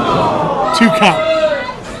 2 count.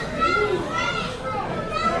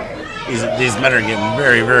 These men are getting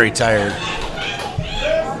very, very tired.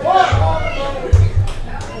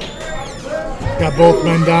 Got both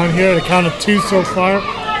men down here at a count of 2 so far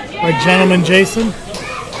by Gentleman Jason.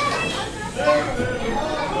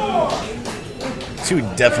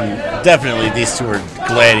 Definitely these two are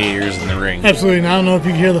gladiators in the ring. Absolutely. And I don't know if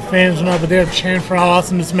you can hear the fans or not, but they're cheering for how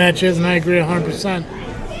awesome this match is, and I agree 100%.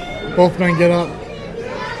 Both men get up.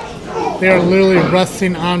 They are literally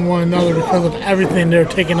resting on one another because of everything they're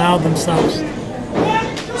taking out of themselves.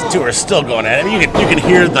 These two are still going at it. You can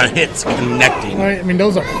hear the hits connecting. Right? I mean,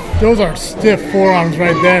 those are stiff forearms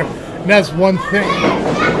right there. And that's one thing.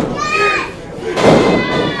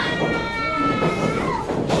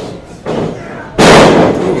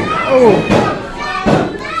 Oh.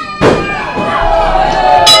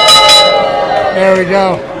 There we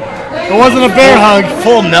go. It wasn't a bear hug.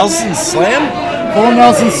 Full Nelson slam? Full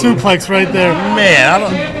Nelson suplex right there. Man, I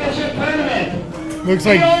don't. Looks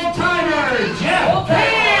like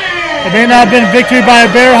it may not have been victory by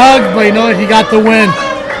a bear hug, but you know what? He got the win.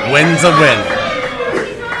 Win's a win.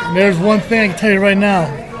 And there's one thing I can tell you right now.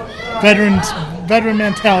 Veteran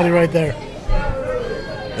mentality right there.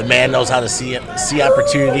 The man knows how to see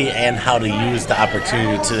opportunity and how to use the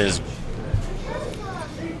opportunity to his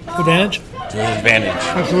advantage.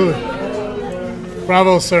 Absolutely.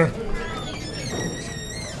 Bravo, sir.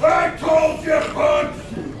 I told you, punk!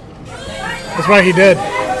 That's right, he did.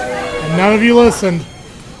 And none of you listened.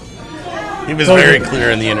 He was very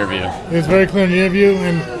clear in the interview. He was very clear in the interview,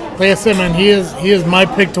 and like I said, man, he is my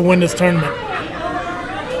pick to win this tournament.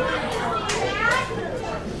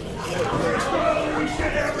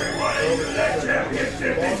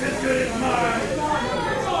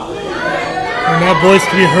 And that voice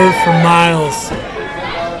can be heard for miles.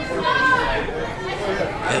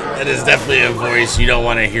 It is definitely a voice you don't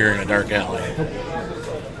want to hear in a dark alley.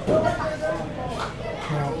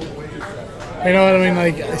 You know what I mean?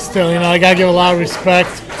 Like, still, I gotta give a lot of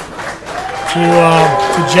respect to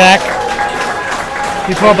Jack.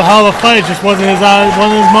 He put up a hell of a fight. It just wasn't his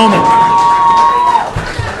moment.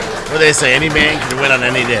 Well, they say any man can win on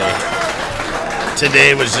any day.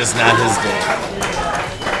 Today was just not his day.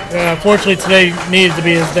 Yeah, unfortunately, today needed to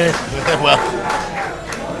be his day. Well,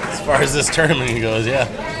 as far as this tournament goes, yeah.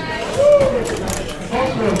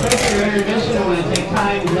 Also, thank you, intermission. I want to take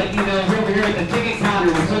time to let you know over here at the ticket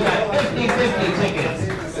counter, we still got 50-50 tickets.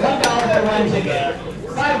 $1 for one ticket.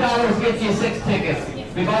 $5 gets you 6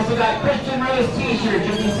 tickets. We've also got Christian Rose t-shirts.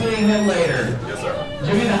 You'll be seeing him later.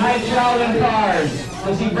 Jimmy the Hype Child and cards.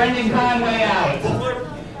 We'll see Brendan Conway out.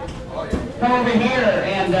 Come over here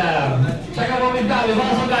and check out what we've got. We've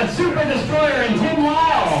also got Super Destroyer and Tim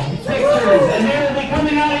Lyle pictures. And they will be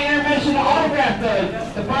coming out of intermission to autograph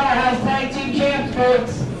the Powerhouse Tag Team Champs,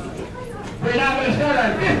 folks. We're now going to start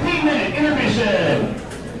our 15-minute intermission.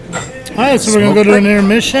 All right, so we're going to go to an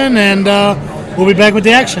intermission, and we'll be back with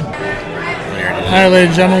the action. All right, ladies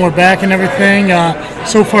and gentlemen, we're back and everything.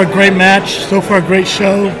 So far, great match. So far, great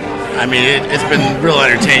show. I mean, it's been real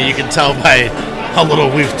entertaining. You can tell by how little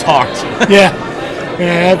we've talked. Yeah,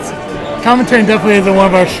 that's commentating definitely isn't one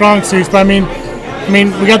of our strong suits. But I mean,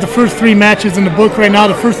 we got the first 3 matches in the book right now.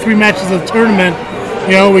 The first 3 matches of the tournament.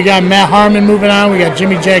 We got Matt Harmon moving on. We got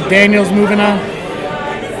Jimmy Jack Daniels moving on.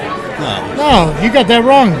 No, you got that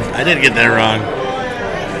wrong. I did get that wrong.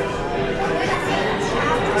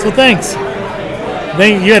 So thanks.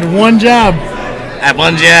 You had one job. At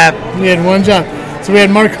one jab. You had one job. So we had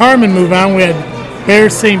Mark Harmon move on. We had Bear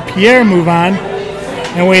St. Pierre move on.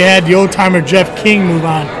 And we had the old-timer Jeff King move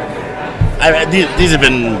on. These have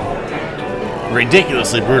been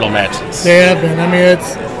ridiculously brutal matches. They have been. I mean,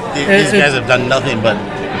 These guys have done nothing but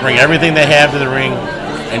bring everything they have to the ring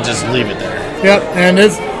and just leave it there. Yep, and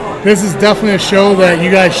this is definitely a show that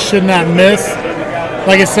you guys should not miss.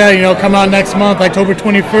 Like I said, come out next month, October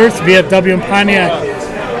 21st, VFW in Pontiac.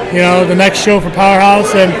 The next show for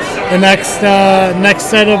Powerhouse, and the next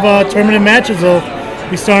set of tournament matches will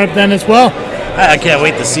be starting up then as well. I can't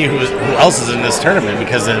wait to see who else is in this tournament,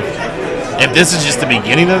 because if this is just the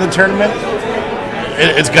beginning of the tournament,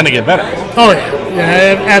 it's going to get better. Oh,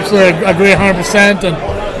 yeah, I absolutely agree 100%. And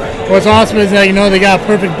what's awesome is that, they got a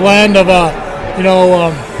perfect blend of,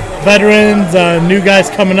 veterans, new guys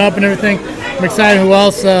coming up and everything. I'm excited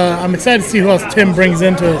I'm excited to see who else Tim brings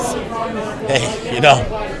into this. Hey,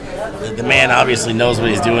 the man obviously knows what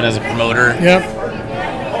he's doing as a promoter. Yep.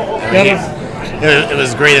 It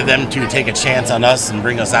was great of them to take a chance on us and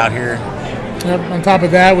bring us out here. Yep. On top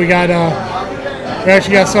of that, we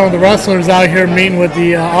actually got some of the wrestlers out here meeting with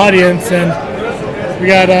the audience, and we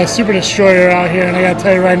got Super Destroyer out here, and I got to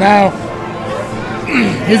tell you right now,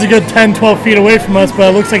 he's a good 10, 12 feet away from us, but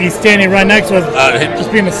it looks like he's standing right next to us,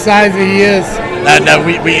 just being the size that he is.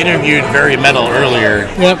 We interviewed Very Metal earlier,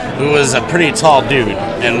 who was a pretty tall dude,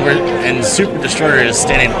 and Super Destroyer is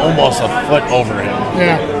standing almost a foot over him.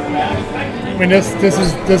 Yeah. I mean, this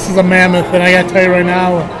is a mammoth, and I got to tell you right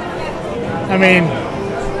now, I mean,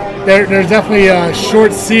 there's definitely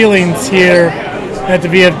short ceilings here at the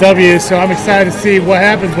VFW, so I'm excited to see what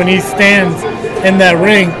happens when he stands in that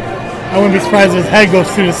ring. I wouldn't be surprised if his head goes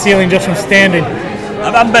through the ceiling just from standing.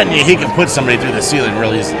 I'm betting you he can put somebody through the ceiling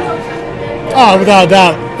real easily. Oh, without a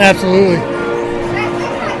doubt. Absolutely.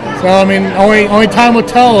 So, I mean, only time will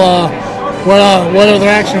tell what other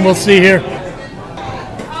action we'll see here.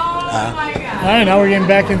 All right, now we're getting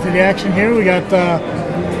back into the action here. We got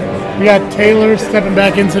Taylor stepping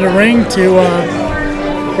back into the ring to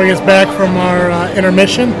bring us back from our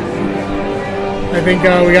intermission. I think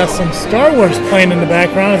we got some Star Wars playing in the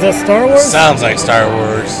background. Is that Star Wars? Sounds like Star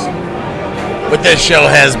Wars. But this show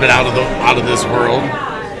has been out of this world.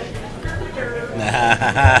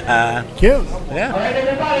 Cute. Yeah. All right,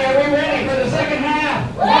 everybody, are we ready for the second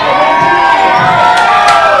half?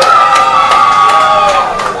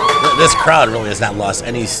 This crowd really has not lost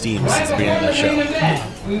any steam since the beginning of the show.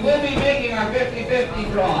 We will be making our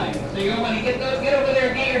 50-50 drawing. So you're going to want to get over there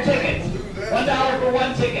and get your tickets. $1 for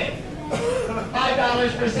one ticket.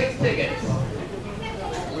 $5 for 6 tickets.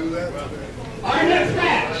 Our next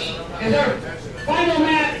match is our final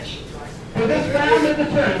match for this round of the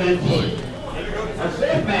tournament. Our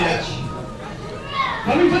fifth match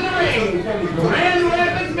Coming to the ring from Grand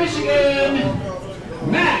Rapids, Michigan,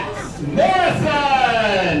 Max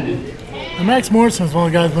Morrison. And Max Morrison is one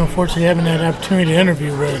of the guys we unfortunately haven't had an opportunity to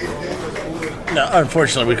interview with. No,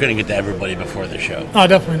 unfortunately, we couldn't get to everybody before the show. Oh,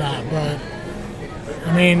 definitely not. But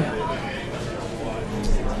I mean,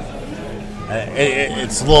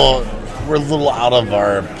 it's a little. We're a little out of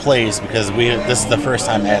our place because this is the first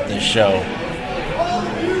time at this show.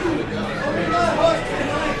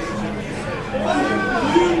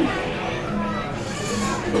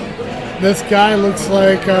 this guy looks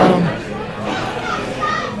like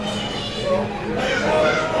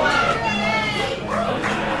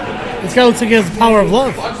this guy looks like he has the power of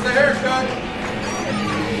love. Watch the haircut.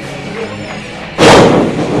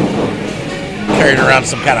 Carrying around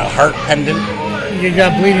some kind of heart pendant. He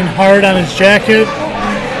got bleeding heart on his jacket.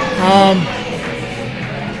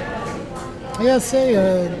 I gotta say,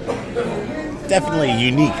 Definitely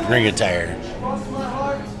unique ring attire.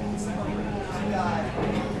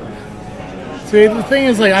 see, the thing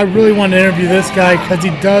is, like, I really want to interview this guy because he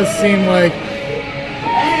does seem like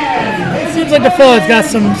the fella's got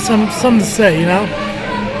something to say, you know?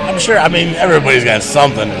 I'm sure. I mean, everybody's got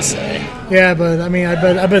something to say. Yeah, but I mean, I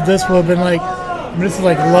bet this would have been like, this is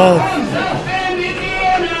like love.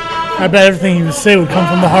 I bet everything he would say would come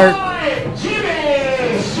from the heart.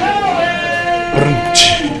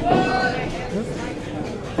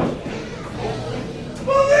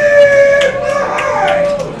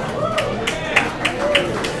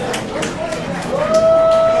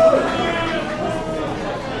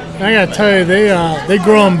 I gotta tell you, they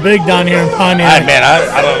grow them big down here in Pontiac. Man,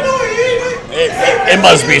 I don't. It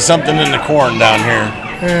must be something in the corn down here.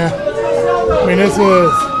 Yeah, I mean that's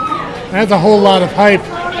a whole lot of hype.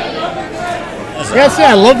 I gotta say,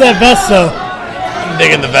 I love that vest though. I'm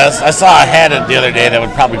digging the vest. I saw I had it the other day that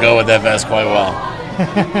would probably go with that vest quite well.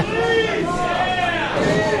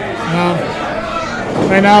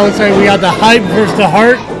 Right now, it looks like we got the hype versus the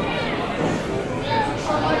heart.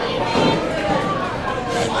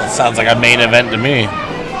 That sounds like a main event to me.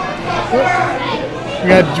 We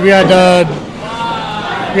got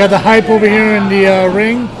the hype over here in the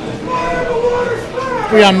ring.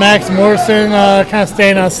 We got Max Morrison kind of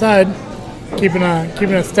staying outside, keeping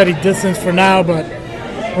a steady distance for now. But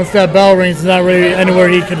once that bell rings, there's not really anywhere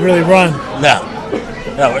he could really run. No.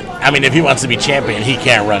 I mean, if he wants to be champion, he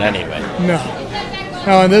can't run anyway. No,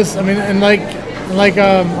 and this, I mean, and like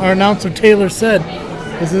our announcer Taylor said,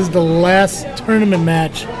 this is the last tournament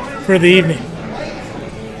match for the evening.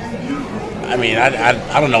 I mean,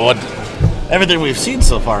 I don't know what everything we've seen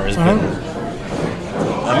so far has been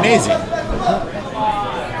amazing.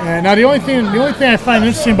 Now the only thing I find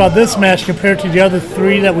interesting about this match compared to the other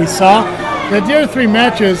three that we saw, that the other three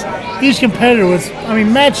matches, each competitor was, I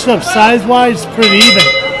mean, matched up size-wise pretty even.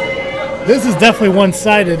 This is definitely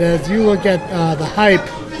one-sided. As you look at the hype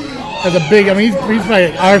as a big, I mean, he's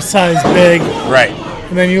like our size big. Right.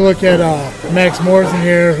 And then you look at Max Morrison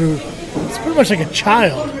here, who is pretty much like a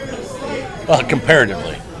child. Well,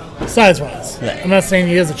 comparatively. Size-wise. Yeah. I'm not saying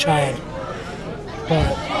he is a child,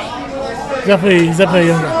 but he's definitely a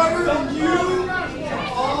young guy.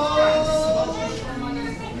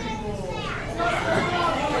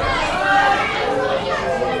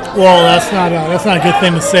 Well, that's not a good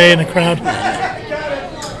thing to say in a crowd.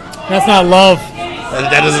 That's not love.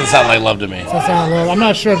 That doesn't sound like love to me. That's not love. I'm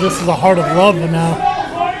not sure if this is a heart of love now.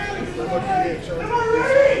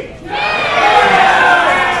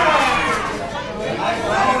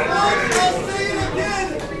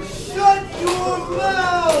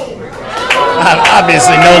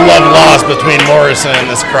 Obviously, no love lost between Morrison and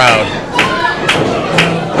this crowd.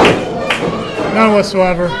 None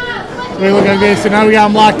whatsoever. We look at this, so now we got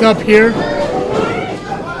him locked up here.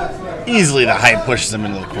 Easily, the hype pushes him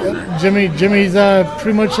into the corner. Jimmy's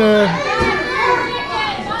pretty much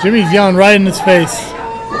Jimmy's yelling right in his face.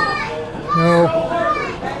 No.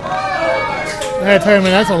 I gotta tell you,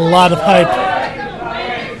 man, that's a lot of hype.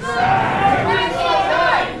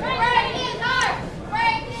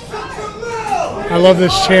 I love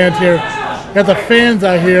this chant here. Got the fans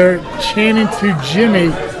out here chanting to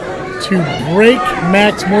Jimmy to break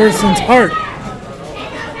Max Morrison's heart.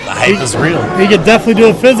 The hype is real. He could definitely do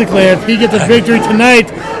it physically. If he gets a victory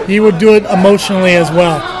tonight, he would do it emotionally as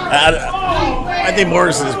well. I think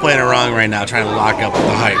Morrison is playing it wrong right now, trying to lock up with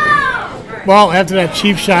the hype. Well, after that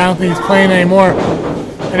cheap shot, I don't think he's playing anymore.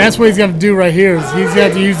 And that's what he's got to do right here. Is he's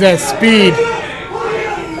got to use that speed.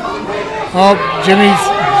 Oh, Jimmy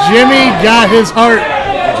got his heart. Good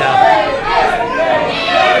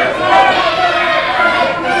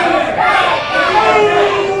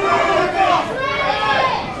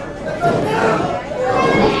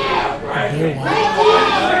job.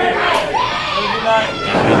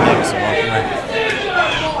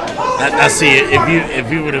 see, if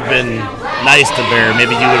you would have been nice to Bear,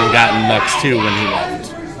 maybe you would have gotten Nux too when he left.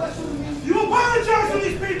 You apologize to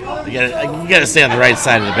these people. You gotta stay on the right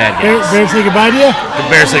side of the bad Bear, guys. Bear say goodbye to you? The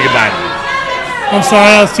Bear say goodbye to you. I'm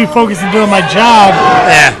sorry, I was too focused on doing my job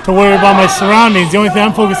Yeah. to worry about my surroundings. The only thing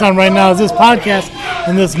I'm focused on right now is this podcast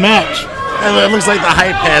and this match. And it looks like the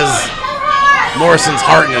Hype has Morrison's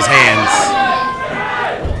heart in his hands.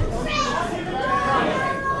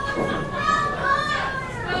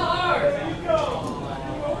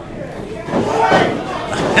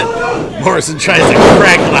 Morrison tries to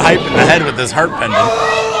crack the Hype in the head with his heart pendant.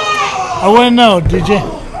 I wouldn't know, did you?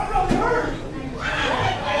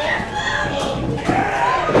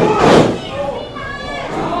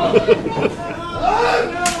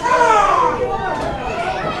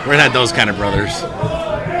 We're not those kind of brothers.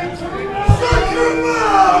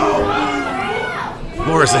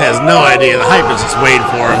 Morrison has no idea. The Hype is just waiting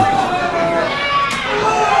for him.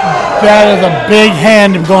 That is a big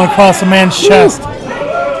hand going across a man's chest.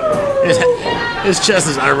 His chest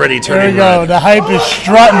is already There turning you go. red. The Hype is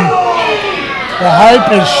strutting. The Hype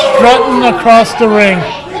is strutting across the ring.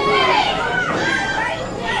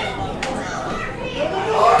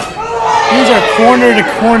 These are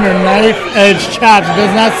corner-to-corner knife-edge chops. It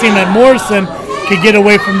does not seem that Morrison could get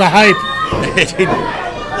away from the Hype.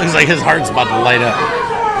 Looks like his heart's about to light up.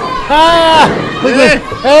 Ah! Look at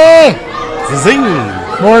hey! Zing!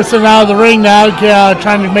 Morrison out of the ring now,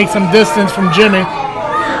 trying to make some distance from Jimmy. I'm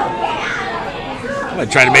gonna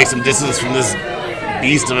try to make some distance from this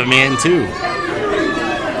beast of a man too.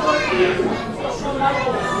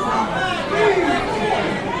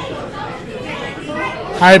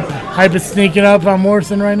 Hype is sneaking up on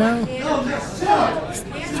Morrison right now.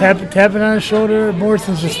 Tapping on his shoulder.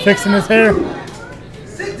 Morrison's just fixing his hair.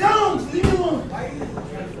 Sit down. Leave me alone.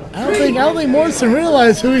 I don't think Morrison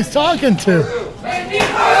realized who he's talking to.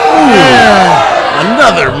 Yeah,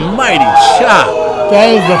 Another mighty chop. that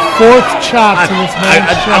is the fourth chop to this man's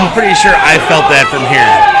I'm chest. pretty sure I felt that from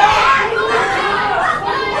here.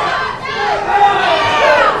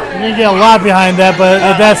 You're gonna get a lot behind that, but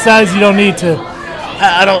at that size, you don't need to.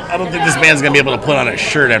 I don't think this man's gonna be able to put on a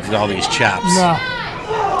shirt after all these chops. No.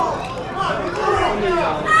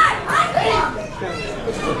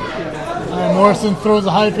 Morrison throws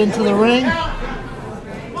the Hype into the ring.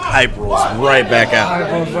 Hype rolls right back out. Hype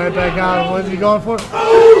goes right back out. What is he going for?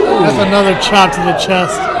 That's another chop to the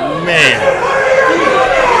chest. Man,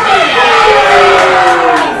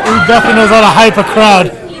 He definitely knows how to hype a crowd.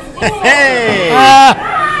 hey! Ah,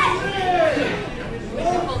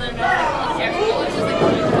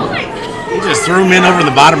 He just threw him in over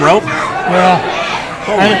the bottom rope. yeah.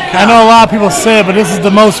 I know a lot of people say it, but this is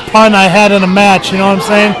the most fun I had in a match. You know what I'm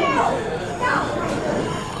saying?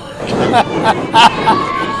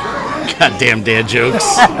 Goddamn dad jokes.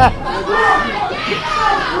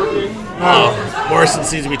 Oh, Morrison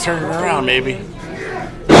seems to be turning around, maybe.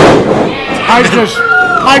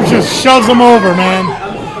 Hype just shoves him over, man.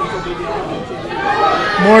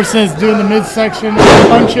 Morrison's doing the midsection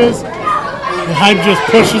punches, and Hype just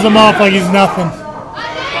pushes him off like he's nothing.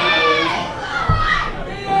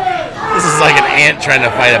 This is like an ant trying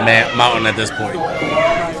to fight a mountain at this point.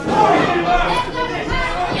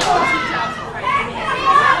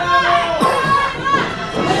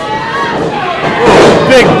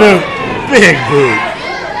 Big boot. Big boot.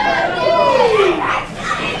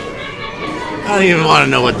 I don't even want to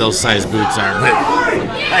know what those size boots are, but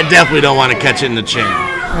I definitely don't want to catch it in the chin.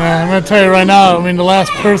 Yeah, I'm gonna tell you right now. I mean, the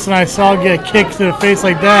last person I saw get kicked to the face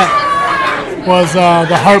like that was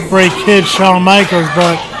the Heartbreak Kid, Shawn Michaels.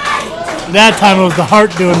 But that time it was the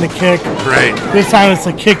heart doing the kick. Right. This time it's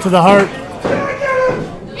a kick to the heart.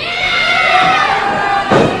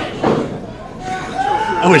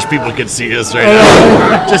 I wish people could see this right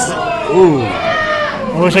now. Just, ooh.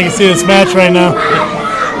 I wish I could see this match right now.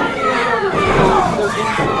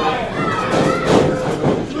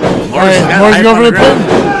 Morrison go for the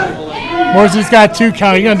pin. Morrison's got 2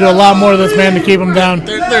 count. You're gonna do a lot more of this, man, to keep him down.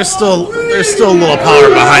 There's still a little power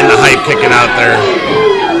behind the Hype kicking out there.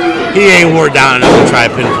 He ain't wore down enough to try a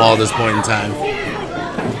pinfall at this point in time.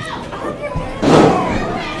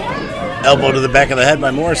 Elbow to the back of the head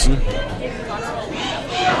by Morrison.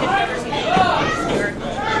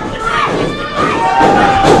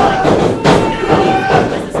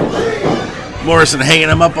 Morrison hanging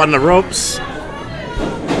him up on the ropes.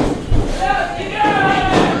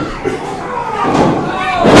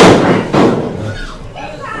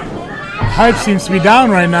 Hype seems to be down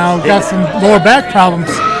right now. Got some lower back problems.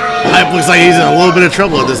 Hype looks like he's in a little bit of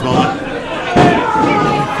trouble at this moment.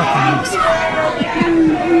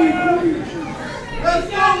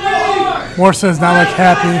 Morrison's not like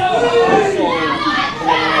happy.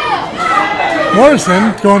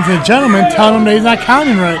 Morrison going to the gentleman, telling him that he's not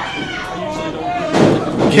counting right.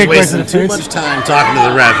 He's Kick right to wasting the too face. much time talking to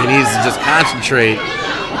the ref. He needs to just concentrate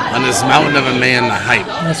on this mountain of a man, the hype.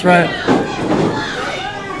 That's right.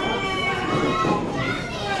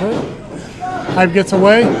 Hype gets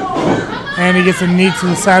away, and he gets a knee to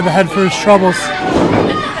the side of the head for his troubles.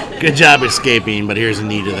 Good job escaping, but here's a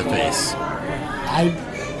knee to the face.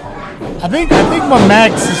 I think what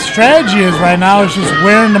Max's strategy is right now is just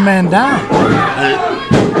wearing the man down.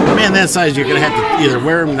 A man that size, you're going to have to either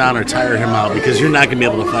wear him down or tire him out because you're not going to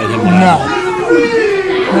be able to fight him. No,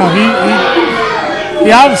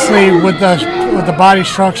 he obviously with the body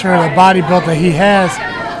structure, the body build that he has,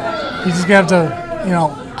 he's just going to have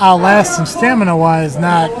to, outlast him stamina-wise,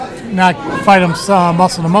 not fight him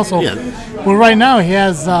muscle to muscle. Yeah. But right now he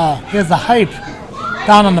has the hype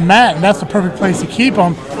down on the mat, and that's the perfect place to keep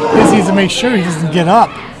him. He needs to make sure he doesn't get up.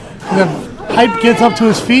 If hype gets up to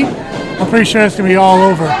his feet, I'm pretty sure it's going to be all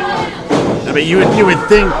over. I mean, you would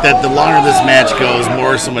think that the longer this match goes,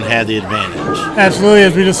 Morrison would have the advantage. Absolutely,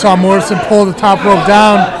 as we just saw Morrison pull the top rope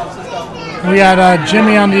down. We got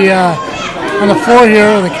Jimmy on the floor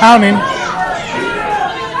here, the counting.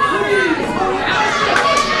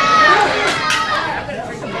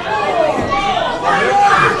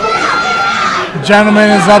 The gentleman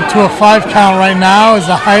is up to a 5 count right now as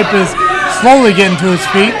the hype is slowly getting to his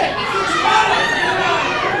feet.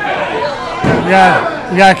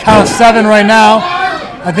 We got a count of 7 right now.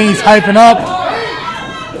 I think he's hyping up.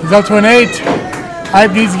 He's up to an 8.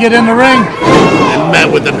 Hype needs to get in the ring. And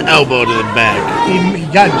met with an elbow to the back. He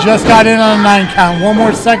just got in on a 9 count. One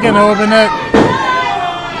more second, it'll open it.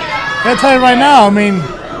 I gotta tell you right now, I mean,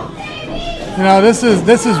 this is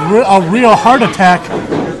a real heart attack.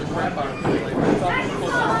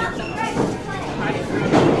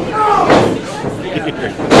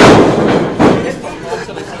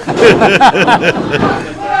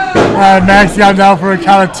 Max got down for a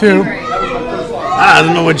count of 2. I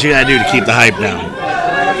don't know what you gotta do to keep the hype down.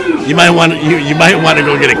 You might want to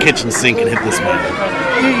go get a kitchen sink and hit this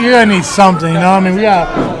man. You're gonna need something, I mean, we got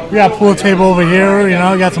a pool table over here. We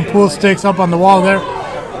got some pool sticks up on the wall there.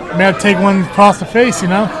 May have to take one across the face.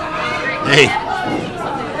 Hey,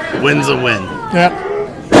 win's a win. Yep.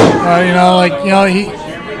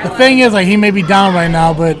 The thing is, he may be down right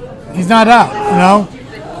now, but he's not out.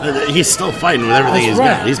 He's still fighting with everything he's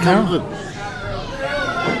got. He's coming.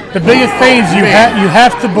 The biggest thing is you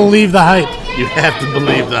have to believe the hype. You have to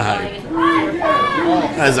believe the hype.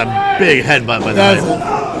 That's a big headbutt by the hype.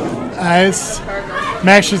 Nice.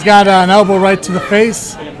 Max just got an elbow right to the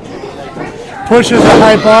face. Pushes the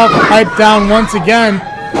hype off. Hype down once again.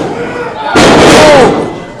 Oh!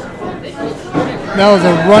 That was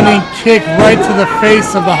a running kick right to the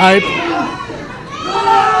face of the hype.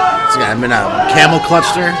 This guy been a camel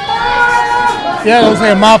clutched her. Yeah, it looks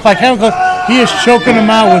like a modified camel clutch. He is choking him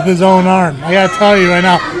out with his own arm. I gotta tell you right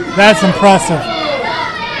now, that's impressive.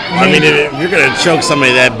 I mean, if you're gonna choke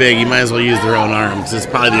somebody that big, you might as well use their own arm because it's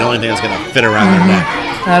probably the only thing that's gonna fit around their neck.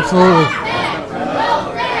 Absolutely.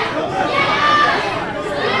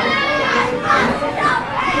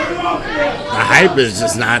 The hype is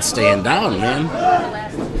just not staying down, man.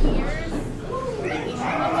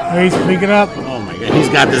 He's picking up. Oh my God, he's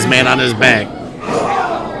got this man on his back.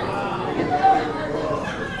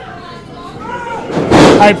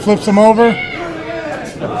 Hype flips him over.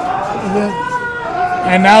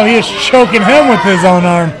 And now he is choking him with his own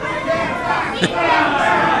arm.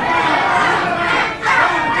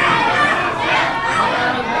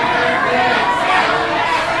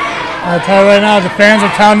 I'll tell you right now, the fans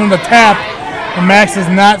are telling him to tap, and Max does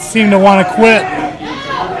not seem to want to quit.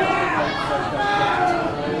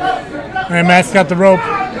 And Max got the rope.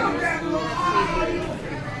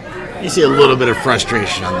 You see a little bit of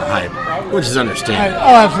frustration on the hype, which is understandable.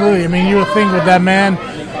 Oh, absolutely. I mean, you would think with that man,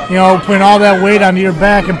 putting all that weight onto your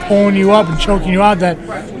back and pulling you up and choking you out, that,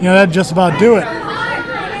 that'd just about do it.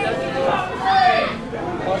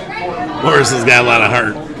 Morrison's got a lot of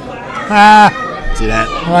heart. See that?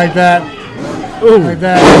 I like that. Ooh. Like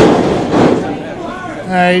that.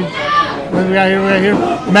 All right. What do we got here?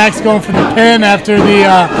 Max going for the pin after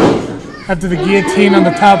the guillotine on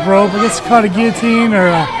the top rope. I guess it's called a guillotine or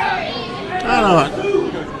I don't know.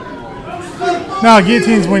 No,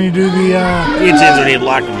 guillotine's when you do the Guillotine's when you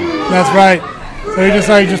lock him. That's right.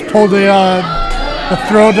 So he just pulled the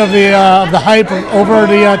throat of the hype over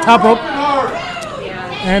the top rope.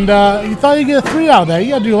 And you thought you'd get a 3 out of that. You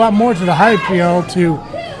got to do a lot more to the hype,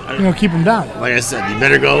 to keep him down. Like I said, you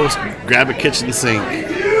better go grab a kitchen sink.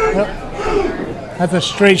 Yep. That's a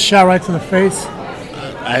straight shot right to the face.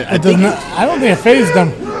 I don't think it phased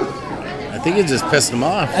him. I think he just pissed him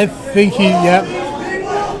off. I think yep.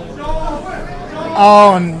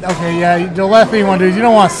 Oh, and okay, yeah. The last thing you want to do is you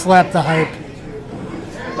don't want to slap the Hype.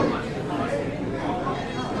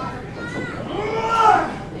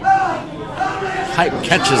 Hype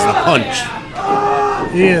catches the punch.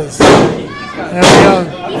 He is. There we go.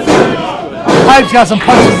 Hype's got some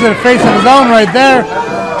punches to the face of his own right there.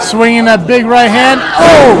 Swinging that big right hand.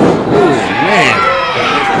 Oh! Man.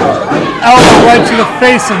 Elbow right to the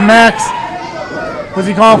face of Max. What's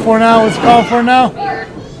he calling for now? What's he calling for now?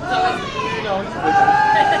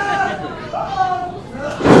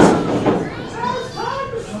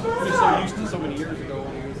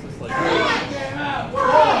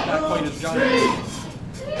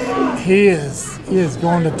 He is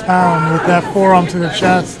going to town with that forearm to the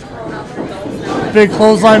chest. Big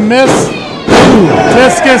clothesline miss.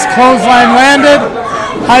 Discus clothesline landed.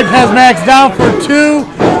 Hype has Max down for 2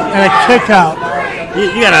 and a kick out.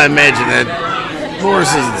 You gotta imagine that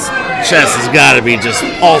Morrison's chest has got to be just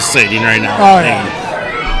pulsating right now. Oh yeah.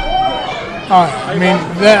 Oh,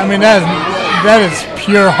 that is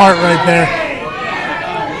pure heart right there.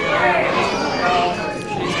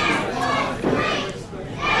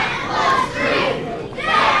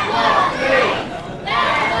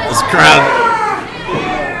 This crowd.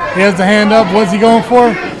 He has the hand up. What's he going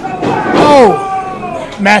for? Oh!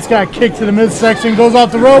 Max got a kick to the midsection. Goes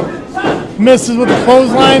off the rope. Misses with the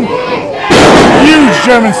clothesline. Huge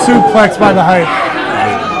German suplex by the Hype.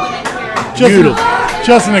 Beautiful.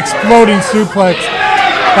 Just an exploding suplex.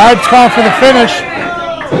 The Hype's calling for the finish.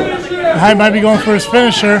 The Hype might be going for his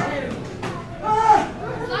finisher.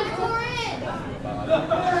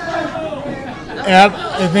 Yep,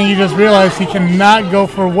 I think he just realized he cannot go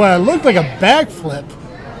for what looked like a backflip.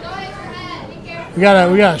 We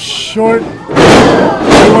got a short. He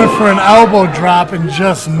went for an elbow drop and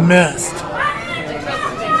just missed.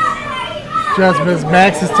 Just missed.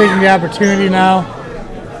 Max is taking the opportunity now.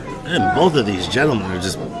 And both of these gentlemen are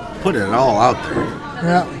just putting it all out there.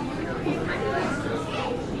 Yeah.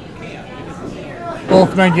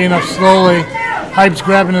 Both men getting up slowly. Hype's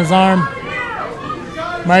grabbing his arm.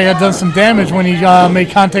 Might have done some damage when he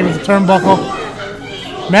made contact with the turnbuckle.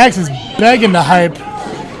 Max is begging the Hype.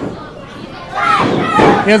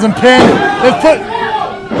 He has him pinned. His foot.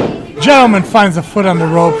 Gentleman finds a foot on the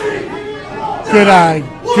rope. Good eye.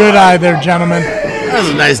 Good eye there, gentlemen. That was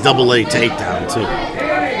a nice double leg takedown, too.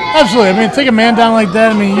 Absolutely. I mean, take a man down like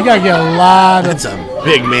that, I mean, you got to get a lot of... That's a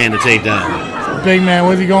big man to take down. Big man.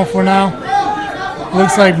 What's he going for now?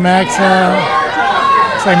 Looks like Max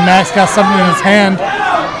got something in his hand.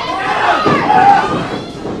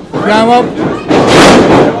 Got him up.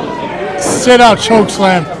 Sit out choke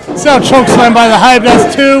slam. Sit out choke slam by the Hype.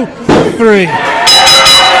 That's 2, 3.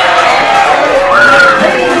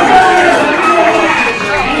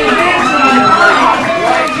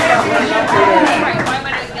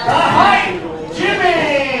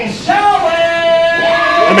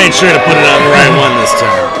 I made sure to put it on the right one this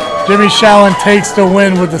time. Jimmy Shallon takes the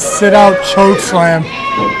win with the sit out choke slam.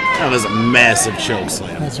 That was a massive choke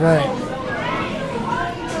slam. That's right.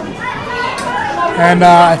 And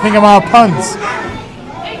I think I'm out of puns.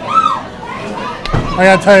 I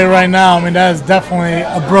gotta tell you right now, I mean, that is definitely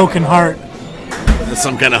a broken heart. That's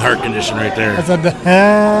some kind of heart condition right there. That's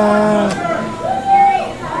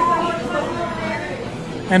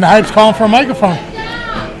and the Hype's calling for a microphone.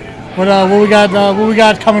 What we got? What we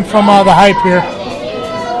got coming from the Hype here?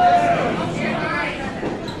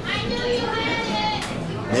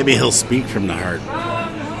 Maybe he'll speak from the heart.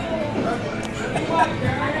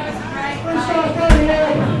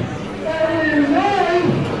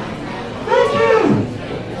 Thank you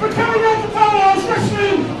for coming out to Powerhouse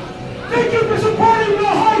Wrestling. Thank you for supporting the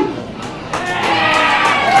Hype.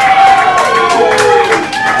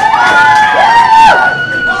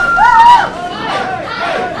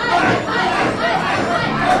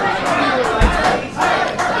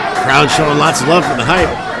 Crowd showing lots of love for the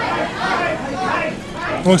Hype.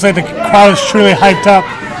 Looks like the crowd is truly hyped up.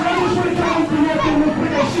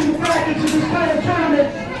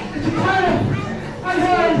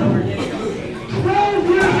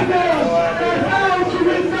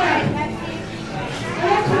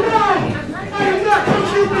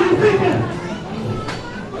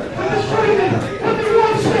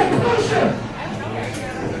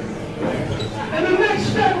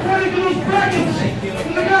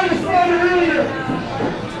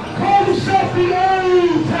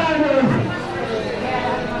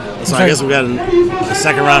 So I guess we got a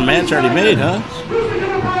second round match already made, huh?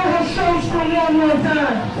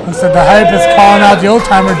 Looks like the Hype is calling out the old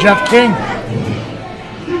timer Jeff King.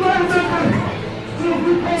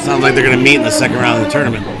 Sounds like they're going to meet in the second round of the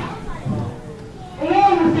tournament.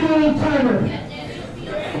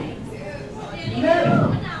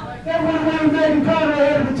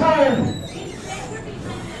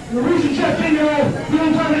 you know, he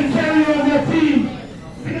was trying to carry on that team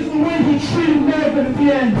because the way he treated Melvin at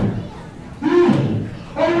the end. You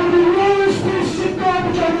are one of the lowest pieces of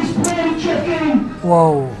garbage on this planet, Jeff King.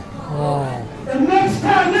 Whoa. Whoa. And next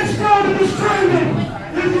round of this tournament,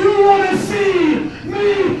 if you want to see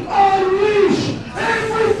me unleash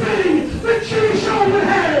everything that Jimmy Sheldon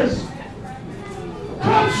has,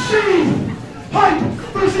 come see Hype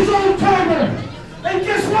versus Old Timer. And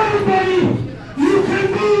guess what, everybody? You can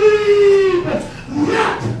believe that.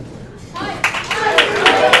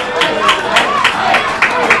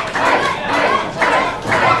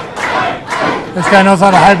 This guy knows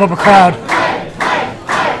how to hype up a crowd.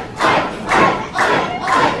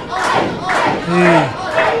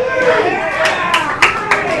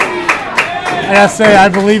 I gotta say, I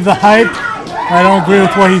believe the hype. I don't agree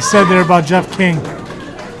with what he said there about Jeff King.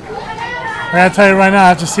 I gotta tell you right now,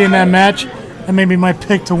 after seeing that match, that made me my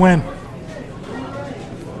pick to win.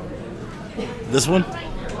 This one?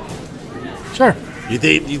 Sure. You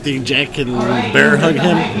think Jack can bear hug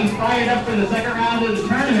him? He's fired up for the second round of the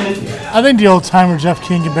tournament. I think the old timer Jeff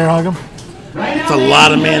King can bear hug him. It's a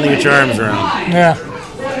lot of man to get your arms around. Yeah.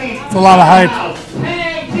 It's a lot of hype.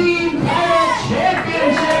 Tag team title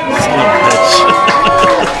championship. Son of a bitch.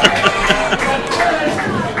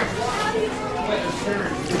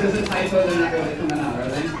 This is a typo, they're not really coming out, are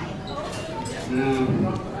they? No.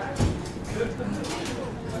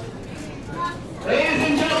 Ladies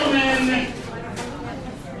and gentlemen,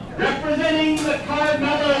 representing the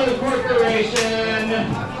Carmelo Corporation,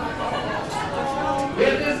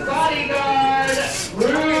 with his bodyguard,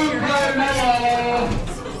 Drew Carmelo,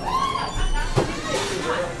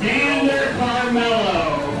 Xander Carmelo.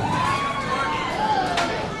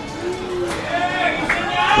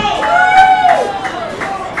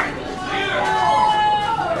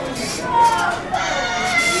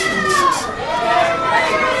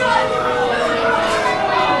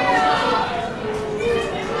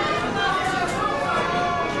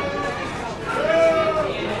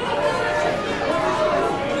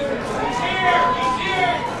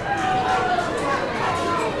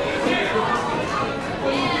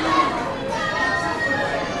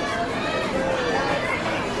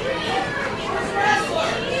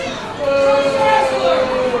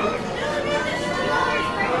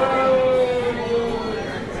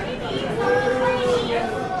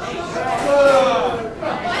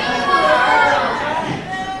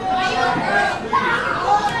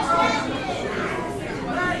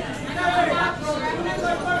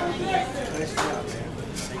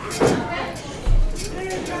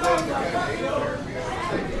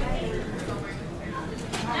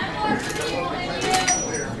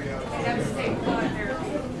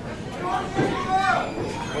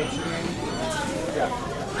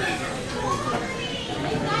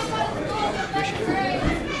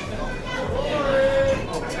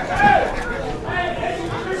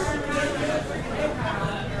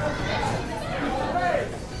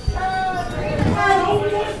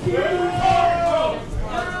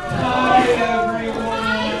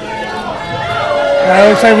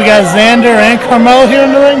 It looks like we got Xander and Carmelo here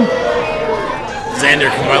in the ring. Xander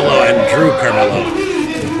Carmelo and Drew Carmelo.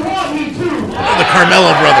 The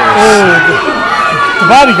Carmelo brothers. Oh, the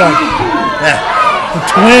bodyguard. Yeah. The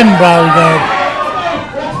twin bodyguard.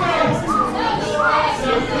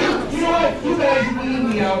 You know what? You guys need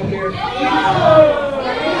me out here. You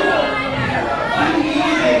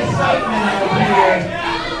need the excitement out here.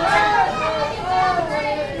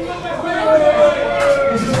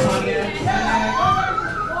 This is Pontiac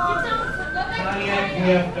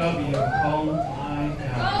VFW. Oh my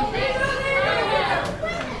God.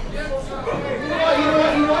 You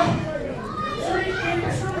know what?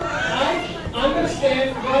 I'm going to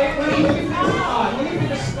stand right where you pick a spot. Let me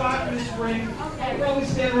pick a spot in this ring. I'll probably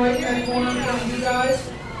stand right in that corner in front of you guys.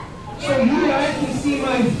 So you guys can see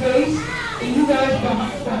my face, and you guys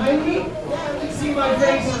behind me can see my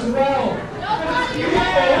face as well. It's beautiful.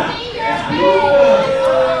 It's beautiful.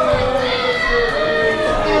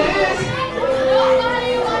 It is.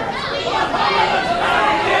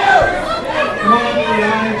 What did I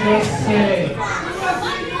just say?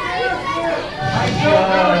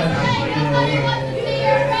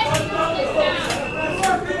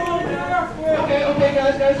 Okay,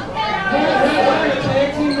 guys. We're going to tag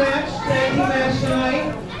team match tonight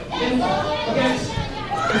against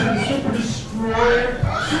the Super Destroyer. I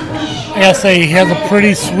gotta say, he has a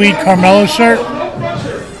pretty sweet Carmelo shirt. I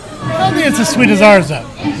don't think it's as sweet as ours, though.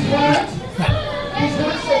 He's I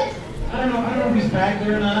don't know if he's back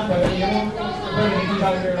there or not, but you know, he's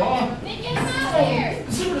out there at all.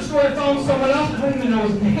 The Super Destroyer found someone else. I don't even know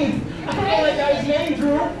his name. I don't know that guy's name,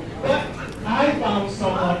 Drew. But I found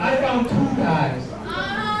someone. I found two guys.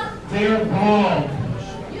 They're bald.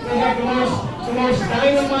 They have the most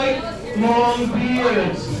dynamite long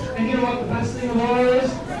beards. And you know what the best thing of all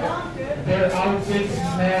is? Their outfits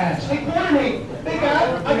match. They coordinate. I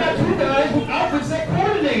got two guys with outfits that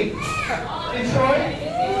coordinate. And Troy,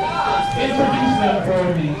 introduce them for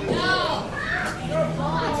me.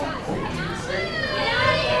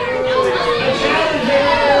 The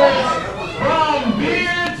challengers from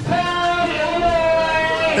Beardstown,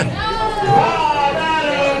 Illinois, Bob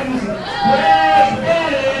Adams, Brad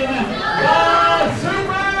Benton, the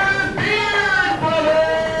Super Beard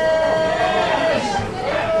Brothers.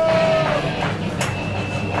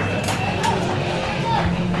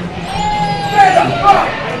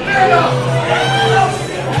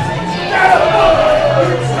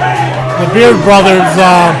 The Beard Brothers,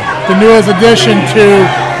 the newest addition to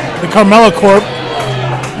the Carmella Corp,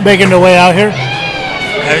 making their way out here.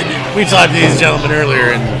 We talked to these gentlemen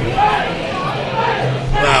earlier, and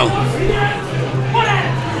well,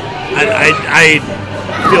 I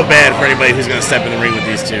feel bad for anybody who's going to step in the ring with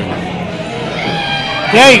these two.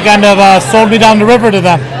 Yeah, you kind of sold me down the river to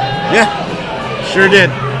them. Yeah, sure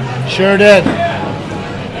did. Sure did.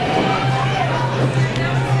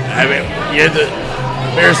 I mean, you had the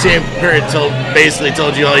Bear Sam Period basically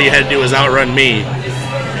told you all you had to do was outrun me,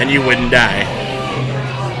 and you wouldn't die.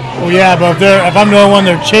 Well, yeah, but if I'm the only one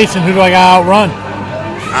they're chasing, who do I got to outrun?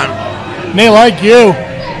 They like you.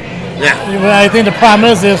 Yeah. But I think the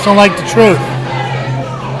problem is they just don't like the truth.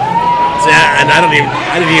 See, and I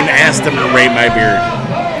didn't even ask them to rate my beard,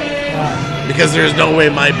 because there's no way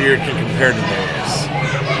my beard can compare to theirs.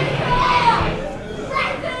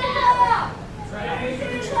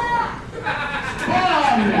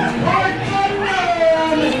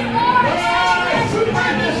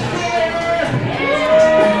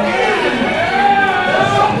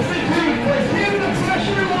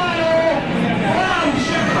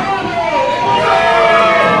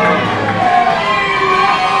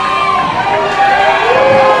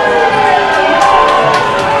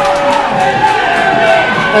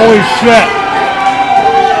 Holy shit.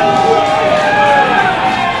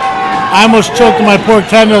 I almost choked on my pork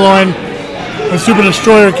tenderloin when Super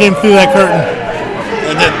Destroyer came through that curtain.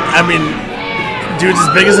 And then, I mean, dude's as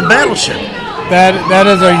big as a battleship. That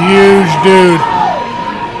is a huge dude.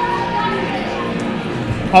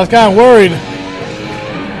 I was kind of worried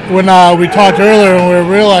when we talked earlier and we were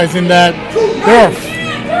realizing that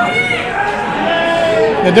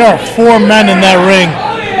there are 4 men in that ring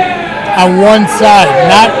on one side,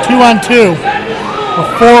 not 2 on 2, or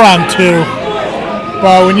 4 on 2.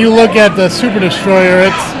 But when you look at the Super Destroyer,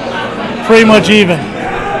 it's pretty much even.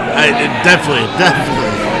 Definitely.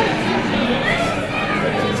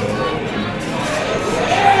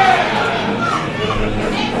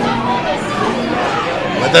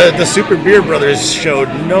 But the Super Beard Brothers showed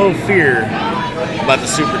no fear about the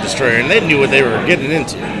Super Destroyer, and they knew what they were getting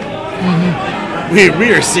into. Mm-hmm.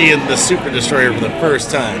 We are seeing the Super Destroyer for the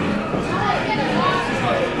first time.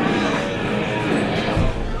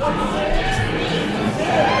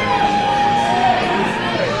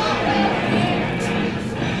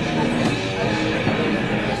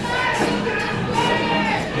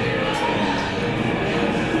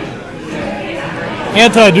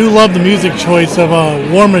 And I do love the music choice of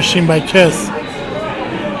War Machine by Kiss.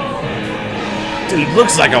 Dude,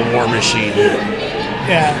 looks like a war machine.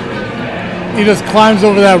 Yeah. He just climbs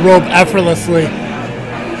over that rope effortlessly.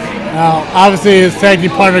 Now, obviously his tag team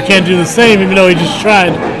partner can't do the same, even though he just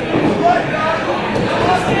tried.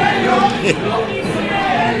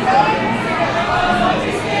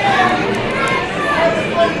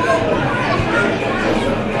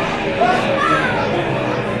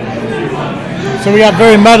 So we got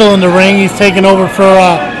Very Metal in the ring. He's taking over for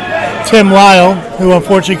Tim Lyle, who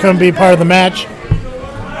unfortunately couldn't be part of the match.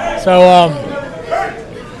 So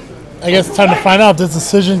I guess it's time to find out if this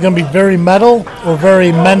decision is going to be very metal or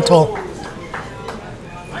very mental.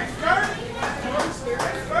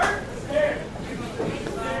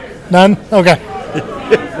 None? Okay.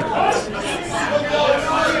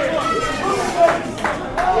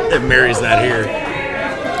 If Mary's not here.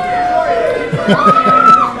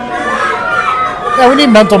 Yeah, we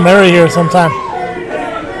need Mental Mary here sometime.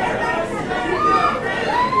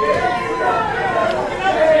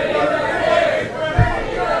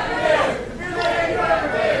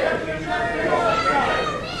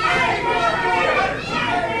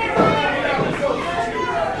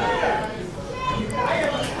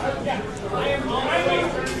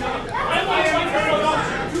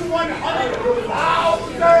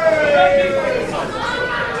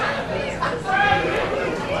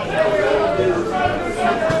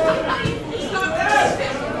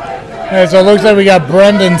 And so it looks like we got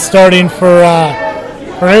Brendan starting for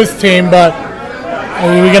his team, but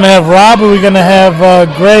are we going to have Rob or are we going to have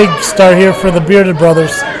Greg start here for the Bearded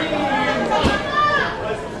Brothers?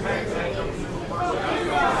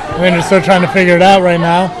 I mean, they're still trying to figure it out right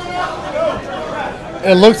now.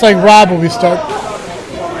 It looks like Rob will be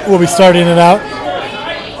starting it out.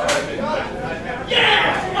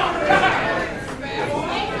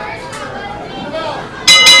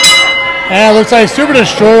 And it looks like Super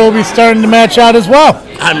Destroyer will be starting the match out as well.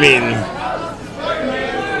 I mean,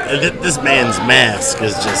 this man's mask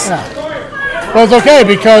is just... Yeah. Well, it's okay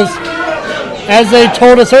because, as they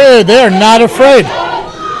told us earlier, they are not afraid.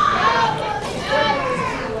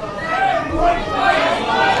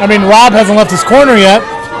 I mean, Rob hasn't left his corner yet,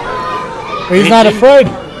 but he's not afraid.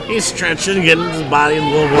 He's stretching, getting his body a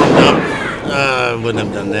little warmed up. Wouldn't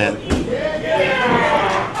have done that.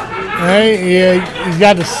 Hey, he's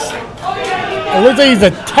got this... It looks like he's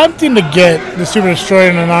attempting to get the Super Destroyer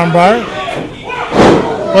in an armbar.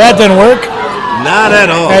 Well, that didn't work. Not at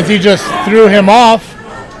all. As he just threw him off.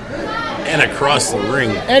 And across the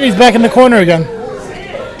ring. And he's back in the corner again.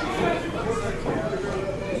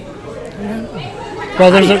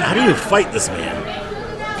 Brothers, how do you fight this man?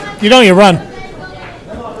 You run.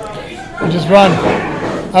 You just run.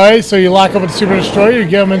 All right, so you lock up with the Super Destroyer. You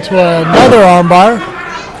get him into another armbar.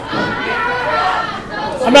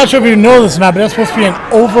 I'm not sure if you know this or not, but that's supposed to be an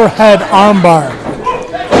overhead armbar.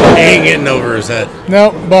 He ain't getting over his head.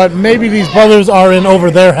 No, but maybe these brothers are in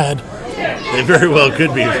over their head. They very well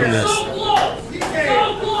could be from this.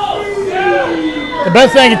 The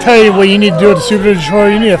best thing I can tell you what you need to do with the Super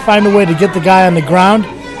Destroyer, you need to find a way to get the guy on the ground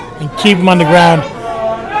and keep him on the ground.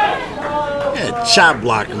 Yeah, chop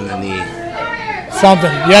block him in the knee.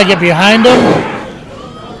 Something. You gotta get behind him.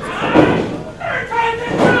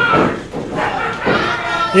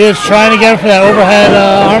 He is trying to get him for that overhead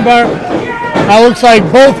armbar. Now it looks like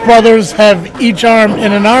both brothers have each arm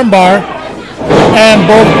in an armbar, and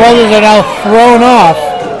both brothers are now thrown off.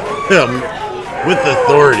 With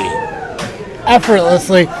authority.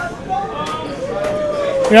 Effortlessly.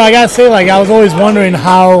 I gotta say, I was always wondering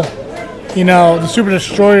how, the Super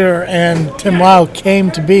Destroyer and Tim Lyle came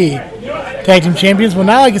to be tag team champions. Well,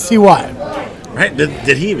 now I can see why. Right?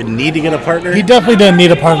 Did he even need to get a partner? He definitely didn't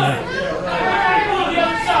need a partner.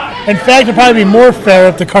 In fact, it'd probably be more fair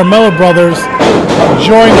if the Carmella brothers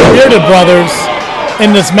joined the Bearded brothers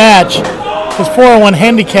in this match, because 4-on-1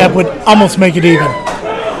 handicap would almost make it even.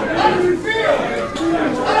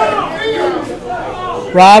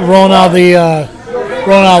 Rob rolling out of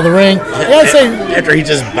the ring. Yeah, after he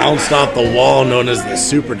just bounced off the wall known as the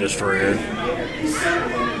Super Destroyer.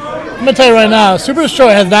 I'm gonna tell you right now, Super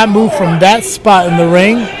Destroyer has not moved from that spot in the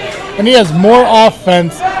ring, and he has more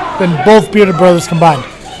offense than both Bearded brothers combined.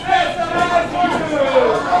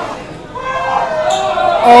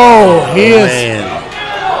 Oh, he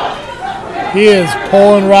is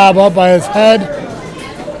pulling Rob up by his head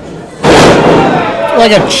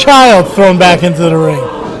like a child thrown back into the ring.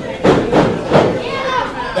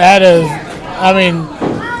 That is,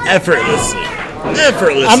 effortlessly.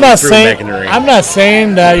 I'm not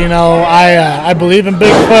saying that I believe in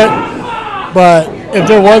Bigfoot, but if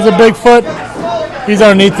there was a Bigfoot, he's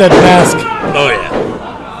underneath that mask. Oh yeah.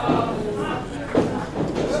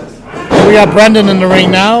 We got Brendan in the ring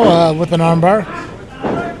now with an armbar.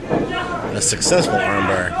 A successful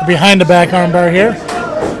armbar. Behind the back armbar here.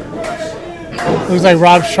 Looks like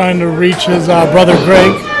Rob's trying to reach his brother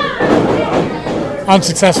Greg.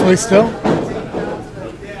 Unsuccessfully still.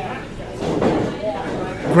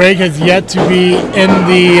 Greg has yet to be in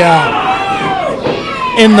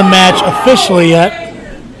the match officially yet.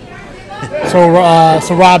 So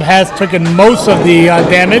Rob has taken most of the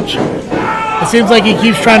damage. It seems like he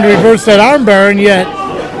keeps trying to reverse that armbar, and yet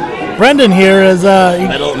Brendan here is...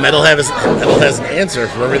 Metal has an answer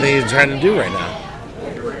for everything he's trying to do right now.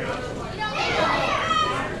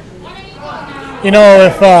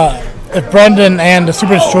 If Brendan and the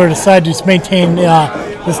Super Destroyer decide to maintain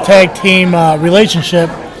this tag team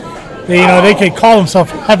relationship, they could call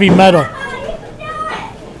themselves Heavy Metal.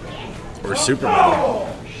 Or Super Metal.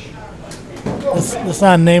 That's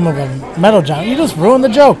not a name of a metal giant. You just ruined the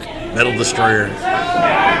joke. Metal Destroyer.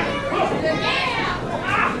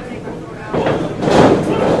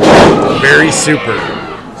 Very super.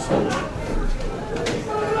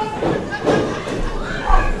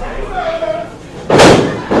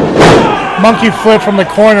 Monkey flip from the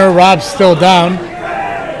corner. Rob's still down.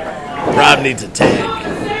 Rob needs a tag.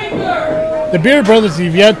 The Bearded brothers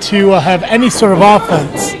have yet to have any sort of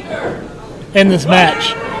offense in this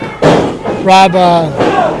match. Rob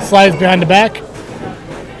slides behind the back.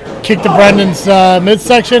 Kick to Brendan's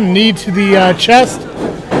midsection, knee to the chest.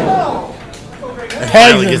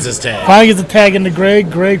 Finally gets his tag. Finally gets a tag into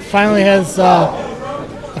Greg. Greg finally has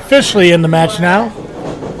officially in the match now.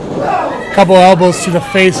 A couple elbows to the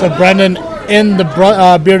face of Brendan in the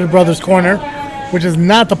Bearded Brothers corner, which is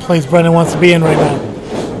not the place Brendan wants to be in right now.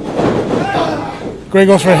 Greg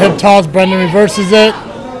goes for a hip toss. Brendan reverses it.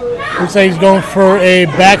 Looks like he's going for a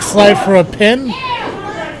backslide for a pin.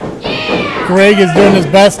 Greg is doing his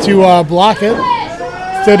best to block it.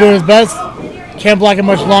 Still doing his best. Can't block it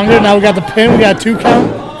much longer. Now we got the pin. We got a 2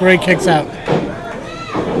 count. Greg kicks out.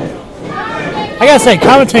 I gotta say,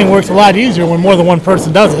 commentating works a lot easier when more than one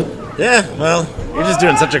person does it. Yeah, well, you're just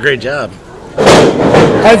doing such a great job.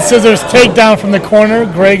 Head scissors takedown from the corner.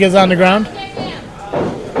 Greg is on the ground.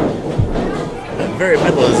 Barry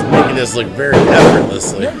Metal is making this look very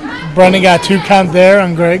effortlessly. Brendan got a 2 count there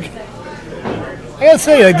on Greg. I gotta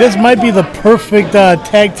say, like, this might be the perfect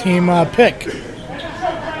tag team pick.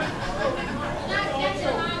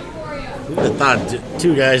 Who would have thought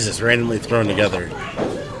 2 guys just randomly thrown together?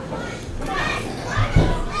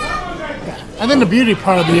 I think the beauty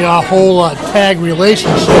part of the whole tag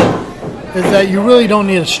relationship is that you really don't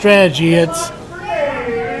need a strategy. It's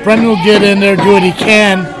Brendan will get in there, do what he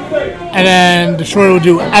can, and then Destroyer will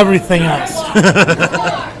do everything else.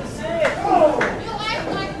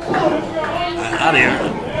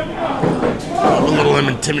 I'm a little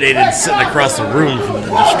intimidated sitting across the room from the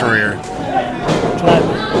Destroyer.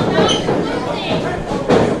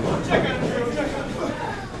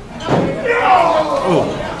 Ooh.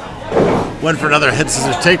 Went for another head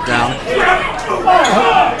scissors takedown.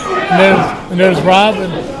 And there's Rob.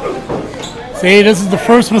 And see, this is the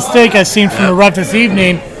first mistake I've seen from the ref this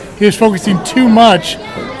evening. He was focusing too much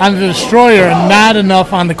on the Destroyer and not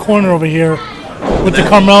enough on the corner over here with the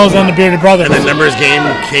Carmelos and the Bearded Brothers. And the numbers game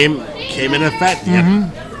came in effect. Mm-hmm.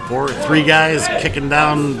 3 guys kicking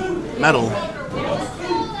down Metal.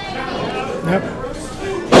 Yep.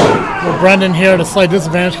 Well, Brendan here at a slight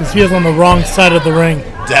disadvantage because he is on the wrong side of the ring.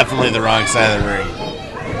 Definitely the wrong side of the ring.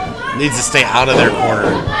 Needs to stay out of their corner.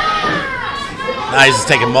 Now he's just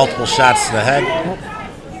taking multiple shots to the head.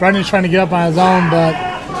 Brendan's trying to get up on his own, but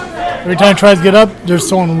every time he tries to get up, there's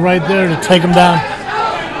someone right there to take him down.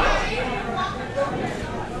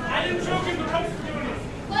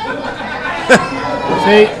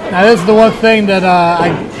 See, now this is the one thing that I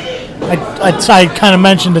kind of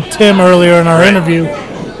mentioned to Tim earlier in our interview,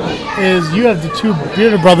 is you have the 2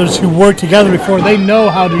 Bearded Brothers who work together before. They know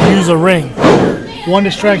how to use a ring. One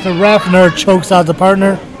distracts the ref, and another chokes out the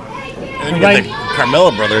partner. And you got the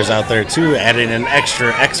Carmella brothers out there, too, adding an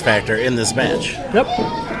extra X factor in this match. Yep.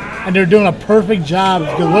 And they're doing a perfect job,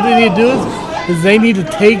 because what they need to do is they need to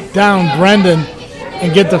take down Brendan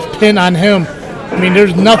and get the pin on him. I mean,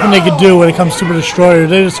 there's nothing they could do when it comes to Super Destroyer.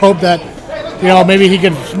 They just hope that, maybe he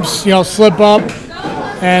could, slip up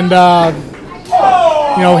and,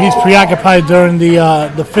 he's preoccupied during the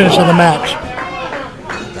finish of the match.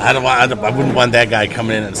 I wouldn't want that guy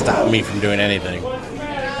coming in and stopping me from doing anything.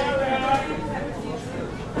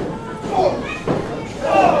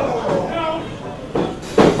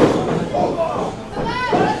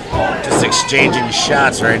 Just exchanging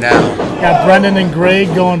shots right now. Got Brendan and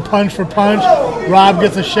Greg going punch for punch. Rob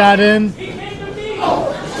gets a shot in.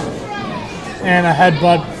 And a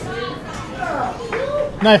headbutt.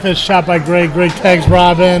 Knife is shot by Greg. Greg tags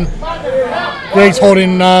Rob in. Greg's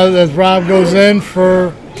holding as Rob goes in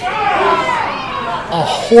for a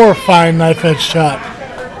horrifying knife edge shot.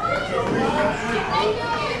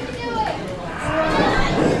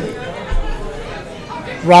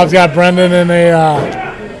 Rob's got Brendan in a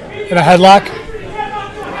headlock.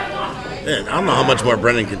 Man, I don't know how much more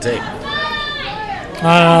Brendan can take.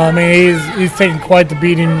 I mean, he's taking quite the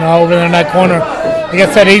beating over there in that corner. Like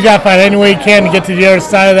I said, he's got to find any way he can to get to the other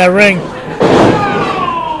side of that ring.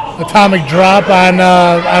 Atomic drop on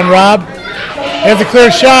Rob. He has a clear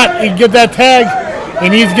shot. He can get that tag. He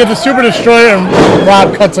needs to get the Super Destroyer, and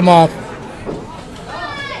Rob cuts him off.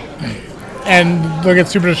 And look at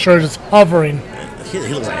Super Destroyer just hovering. He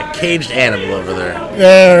looks like a caged animal over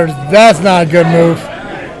there. That's not a good move.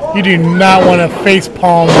 You do not want to face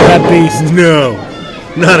palm that beast. No,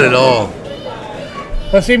 not at all.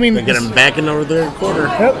 Let's see, I mean, get him back in over their corner.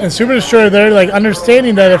 Yep, and Super Destroyer there,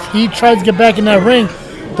 understanding that if he tries to get back in that ring,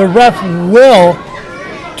 the ref will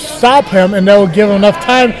stop him, and that will give him enough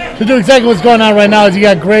time to do exactly what's going on right now. As you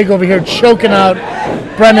got Greg over here choking out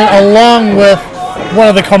Brendan along with one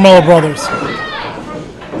of the Carmella brothers.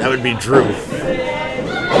 That would be Drew.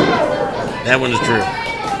 That one is Drew.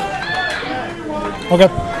 Okay.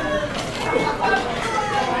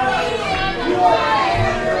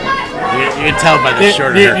 You You can tell by the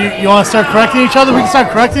shorter haircut. You want to start correcting each other? We can start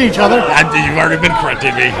correcting each other. You've already been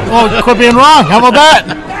correcting me. Oh, quit being wrong. How about that?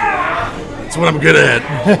 That's what I'm good at.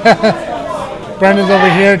 Brendan's over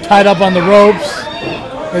here tied up on the ropes.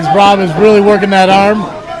 As Rob is really working that arm.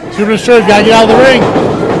 Super Destroyer's got to get out of the ring.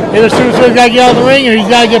 Either Super Destroyer's got to get out of the ring or he's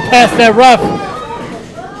got to get past that ref.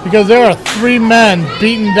 Because there are 3 men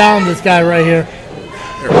beating down this guy right here.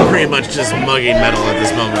 They're pretty much just mugging Metal at this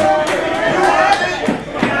moment.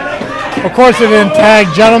 Of course it didn't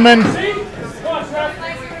tag, gentlemen.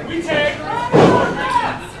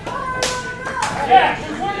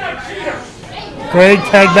 Greg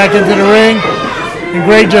tagged back into the ring. And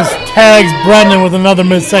Greg just tags Brendan with another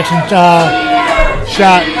midsection shot.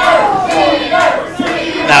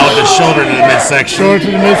 Now with the shoulder to the midsection. Shoulder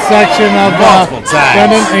to the midsection of Brendan.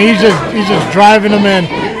 And he's just driving him in.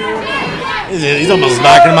 He's almost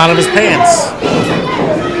knocking him out of his pants.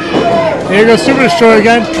 Here goes Super Destroyer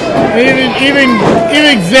again. Even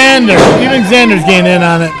Xander's getting in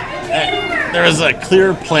on it. There is a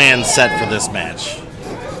clear plan set for this match.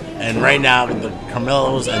 And right now, the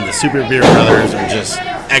Carmelos and the Super Beer Brothers are just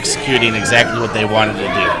executing exactly what they wanted to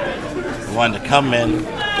do. They wanted to come in,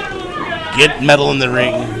 get Metal in the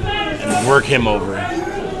ring, and work him over.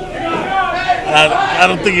 I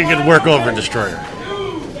don't think you can work over Destroyer.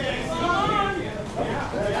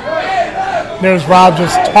 There's Rob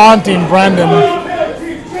just taunting Brendan.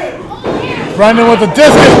 Brendan with the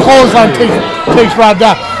discus clothesline takes Rob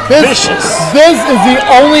down. This is the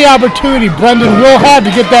only opportunity Brendan will have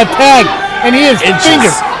to get that tag, and he is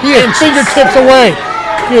fingertips away.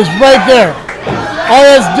 He is right there. All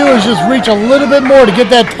he has to do is just reach a little bit more to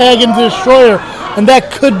get that tag into Destroyer, and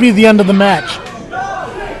that could be the end of the match.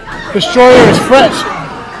 Destroyer is fresh.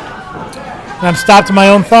 And I'm stopped in my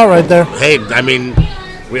own thought right there. Hey, I mean,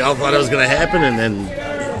 we all thought it was going to happen, and then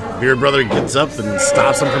Beer Brother gets up and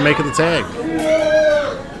stops him from making the tag.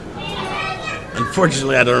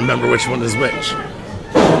 Unfortunately, I don't remember which one is which.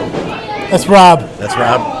 That's Rob. That's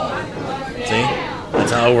Rob. See?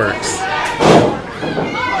 That's how it works.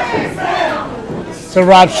 So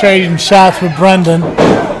Rob's trading shots with Brendan.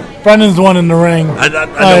 Brendan's the one in the ring. I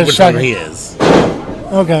know which one he is.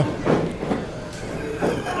 Okay.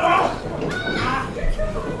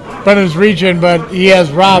 Brendan's reaching, but he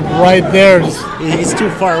has Rob right there. He's too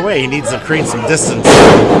far away. He needs to create some distance.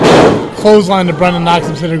 Clothesline to Brendan, knocks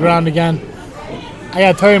him to the ground again. I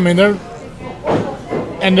gotta tell you, man,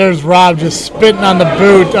 and there's Rob just spitting on the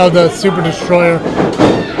boot of the Super Destroyer.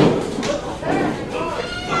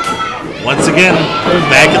 Once again,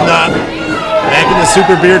 back in the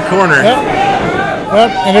Super Beard corner.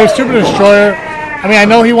 Yep. And there's Super Destroyer. I mean, I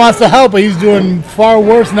know he wants to help, but he's doing far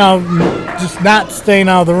worse now, just not staying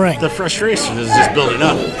out of the ring. The frustration is just building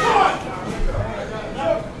up.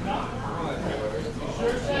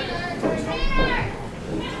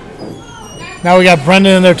 Now we got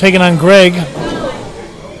Brendan in there taking on Greg.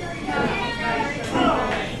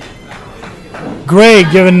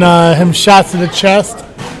 Greg giving him shots to the chest.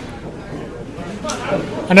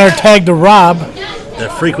 Another tag to Rob. The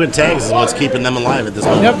frequent tags is what's keeping them alive at this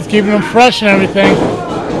moment. Yep, it's keeping them fresh and everything.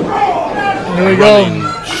 And here we go.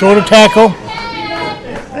 Shoulder tackle.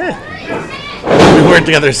 We weren't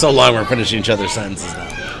together so long, we're finishing each other's sentences now.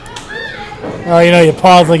 Oh, you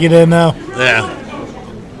pause like you did now. Yeah.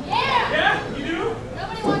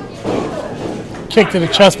 Kick to the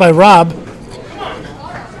chest by Rob.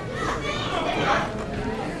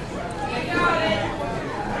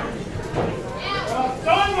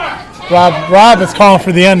 Rob is calling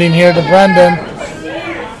for the ending here to Brendan.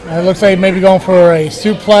 It looks like maybe going for a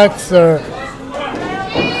suplex or.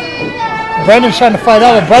 Brendan's trying to fight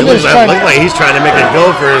out. Looks like he's trying to make a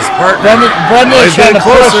go for his partner. Brendan's trying to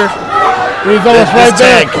closer. He's almost right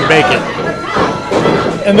there. Tag can make it.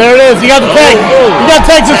 And there it is. He got the tag. He got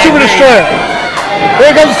tags to Super Destroyer.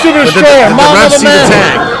 Here comes the Super Destroyer. Did the ref see the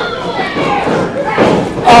tag?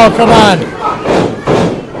 Oh, come on.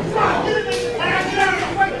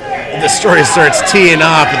 The Destroyer starts teeing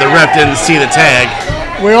off, but the ref didn't see the tag.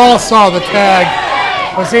 We all saw the tag.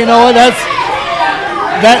 But see, you know what? That's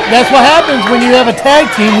what happens when you have a tag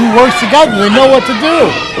team who works together. They know what to do.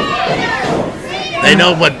 They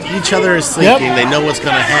know what each other is thinking. Yep. They know what's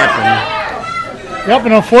going to happen. Yep,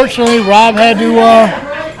 and unfortunately, Rob had to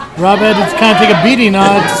kind of take a beating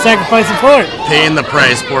to sacrifice his heart. Paying the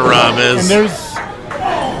price, poor Rob is.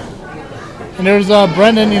 And there's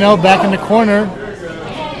Brendan, back in the corner,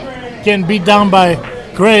 getting beat down by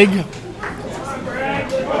Greg.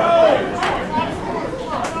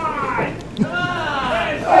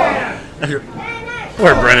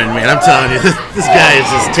 Poor Brendan, man. I'm telling you, this guy is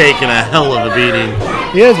just taking a hell of a beating.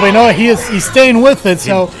 He is, but you know what? He's staying with it.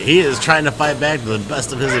 So He is trying to fight back to the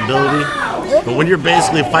best of his ability. But when you're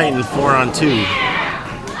basically fighting 4-on-2,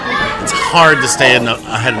 it's hard to stay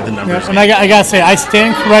ahead of the numbers. and I gotta say, I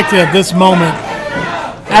stand corrected at this moment.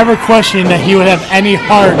 Ever questioning that he would have any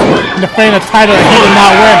heart in defending a title that he did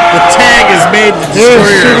not win. The tag is made. The It is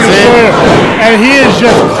Destroyer Super is in. Destroyer. And he is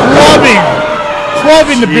just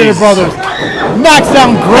clubbing the Bearded Jeez. Brothers. Knocks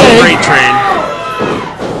down Greg, Freight train.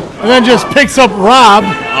 and then just picks up Rob.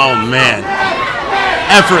 Oh man,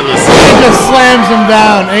 effortless. He just slams him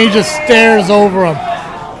down, and he just stares over him.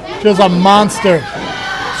 Just a monster.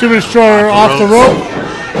 Super Destroyer off the rope.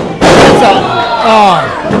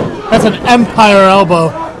 That's an Empire elbow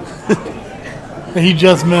that he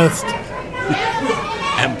just missed.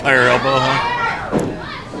 Empire elbow, huh?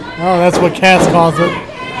 Oh, that's what Cass calls it.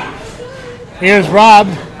 Here's Rob.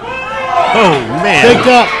 Oh man.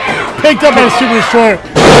 Picked up by the Super Destroyer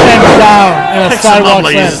and down in a Picks him up sidewalk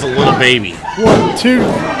like he's just a slam. little baby.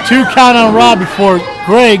 Two count on Rob before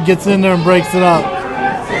Greg gets in there and breaks it up.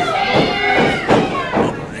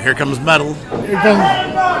 Here comes Metal. Here comes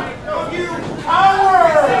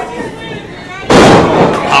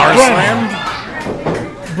Power Brendan.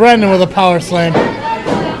 slammed. Brendan with a power slam.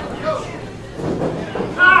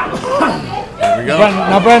 There we go.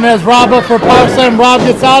 Now Brendan has Rob up for a power slam. Rob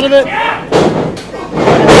gets out of it.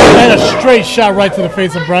 And a straight shot right to the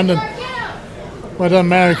face of Brendan. But it doesn't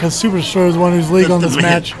matter because Super Destroyer is the one who's legal in this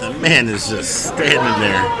match. The man is just standing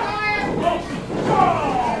there.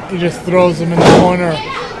 He just throws him in the corner.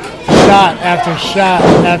 Shot after shot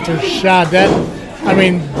after shot.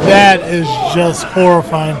 That is just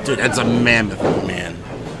horrifying. Dude, that's a mammoth man.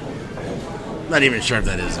 Not even sure if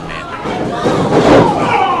that is a man.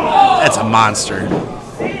 That's a monster.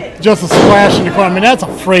 Just a splash in the corner. I mean, that's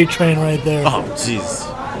a freight train right there. Oh, jeez.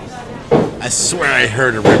 I swear I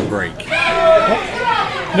heard a rib break.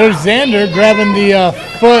 There's Xander grabbing the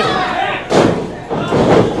foot.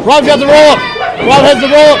 Rob got the roll up. Rob has the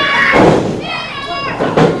roll up.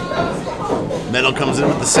 Metal comes in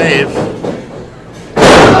with the save.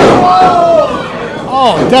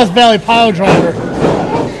 Oh, Death Valley pile driver.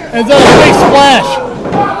 And then a big splash.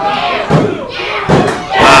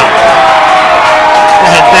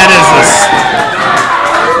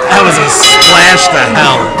 That was a splash to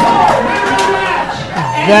hell.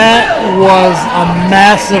 That was a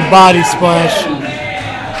massive body splash.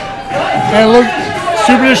 And look,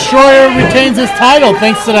 Super Destroyer retains his title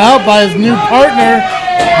thanks to the help by his new partner,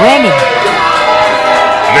 Brendan.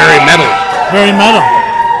 Very metal. Very metal.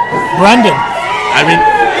 Brendan. I mean,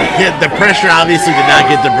 the pressure obviously did not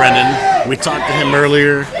get to Brendan. We talked to him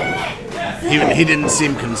earlier. He didn't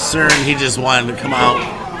seem concerned. He just wanted to come out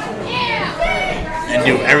and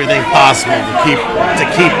do everything possible to keep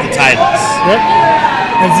the titles. Yep.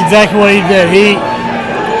 That's exactly what he did.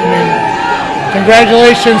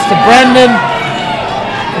 Congratulations to Brendan.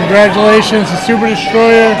 Congratulations to Super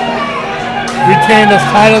Destroyer. Retained his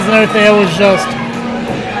titles and everything. It was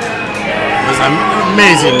an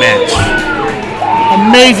amazing match.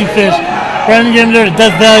 Amazing finish. Brendan gave him there to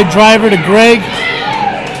Death Valley driver to Greg.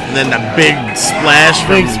 And then the big splash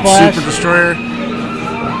from Super Destroyer.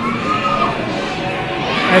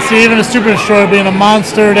 I see even a Super Destroyer being a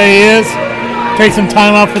monster that he is. Take some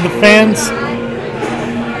time out for the fans.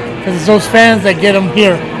 Because it's those fans that get him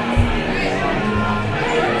here.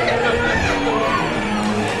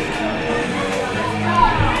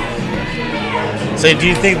 So do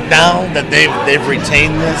you think now that they've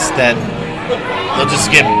retained this, that they'll just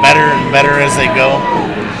get better and better as they go?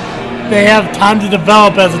 They have time to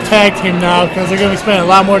develop as a tag team now because they're going to be spending a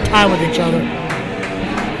lot more time with each other.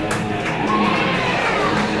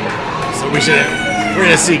 So we're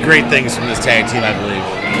going to see great things from this tag team, I believe.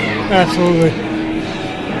 Absolutely.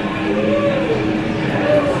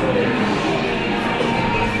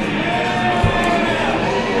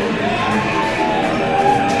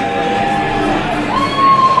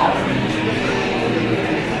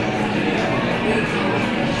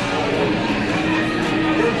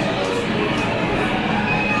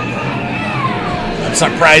 I'm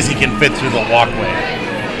surprised he can fit through the walkway.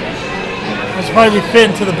 I'm surprised he fit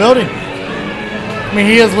into the building. I mean,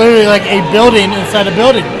 he is literally like a building inside a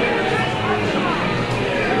building.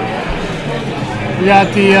 We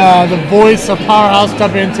got the voice of Powerhouse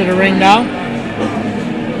stepping into the ring now.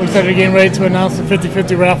 Looks like they're getting ready to announce the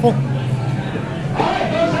 50-50 raffle.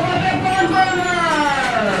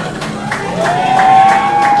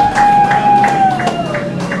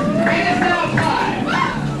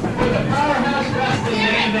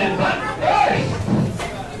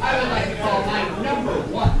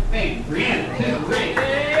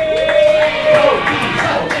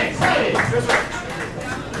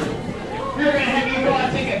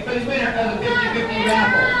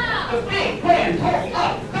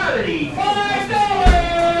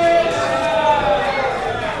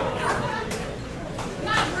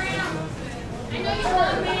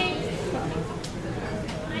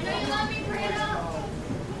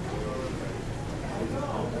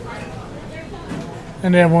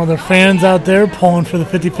 And they have one of their fans out there pulling for the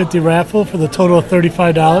 50-50 raffle for the total of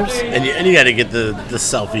 $35. And you got to get the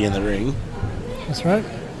selfie in the ring. That's right.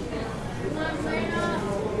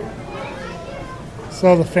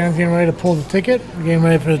 So the fans getting ready to pull the ticket. We're getting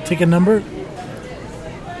ready for the ticket number.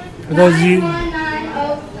 For those of you...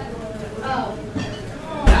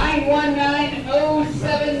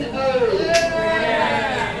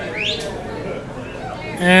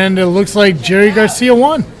 919070. And it looks like Jerry Garcia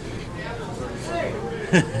won.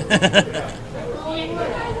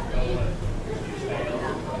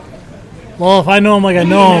 Well, if I know him like I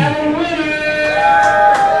know him,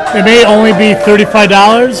 it may only be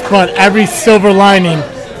 $35, but every silver lining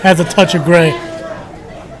has a touch of gray.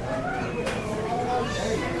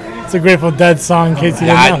 It's a Grateful Dead song, in case you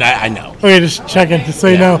didn't know. I know. Okay, just checking, just so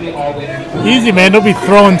you know. Easy, man. Don't be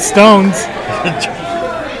throwing stones.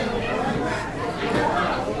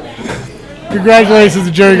 Congratulations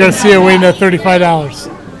to Jerry Garcia winning that $35.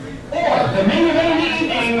 The main event of the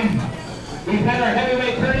evening, we've had our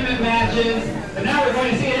heavyweight tournament matches, but now we're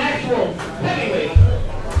going to see an actual heavyweight.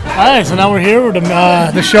 All right, so now we're here.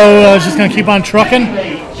 The show is just going to keep on trucking.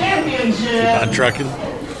 Championship. On trucking.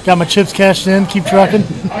 Got my chips cashed in. Keep trucking.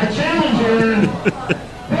 Our challenger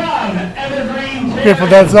from Evergreen. Grateful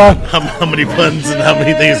Dead song. How many puns and how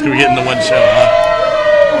many things can we get into one show, huh?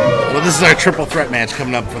 Well, this is our triple threat match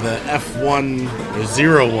coming up for the F1 or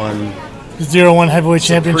 01 0-1 heavyweight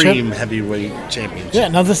championship. Supreme Heavyweight Championship. Yeah,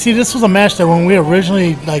 now this was a match that when we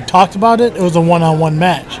originally talked about it, it was a one-on-one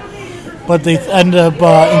match. But they ended up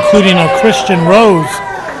including a Christian Rose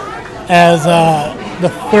as the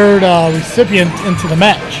third recipient into the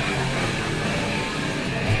match.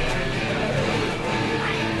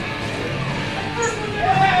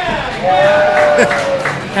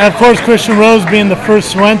 And of course, Christian Rose being the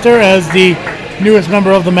first to enter as the newest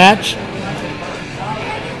member of the match.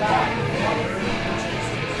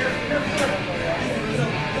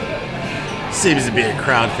 Seems to be a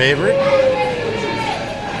crowd favorite.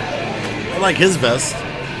 I like his vest.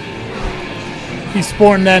 He's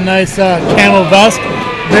sporting that nice camel vest.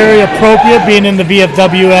 Very appropriate being in the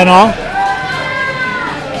VFW and all.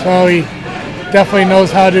 So he definitely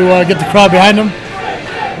knows how to get the crowd behind him.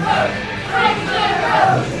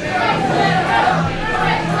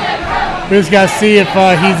 We just got to see if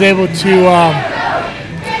he's able to,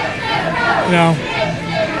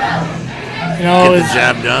 Get the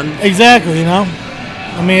job done. Exactly,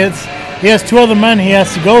 I mean, he has two other men he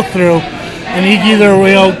has to go through, and he can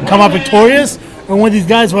either come out victorious, or one of these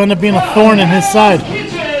guys will end up being a thorn in his side.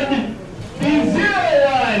 Kitchen, the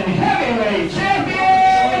 0-1 heavyweight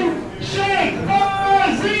champion, Sheikh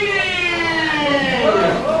Barzini.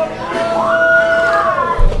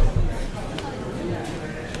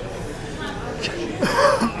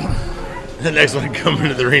 The next one coming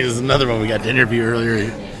to the ring is another one we got to interview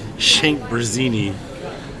earlier, Shank Barzini,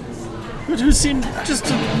 who seemed just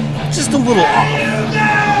a little off.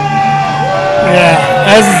 Yeah,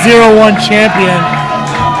 as a 0-1 champion,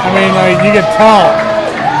 I mean, you can tell.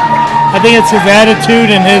 I think it's his attitude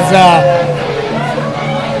and his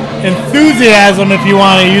enthusiasm, if you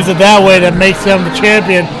want to use it that way, that makes him the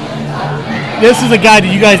champion. This is a guy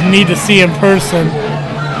that you guys need to see in person.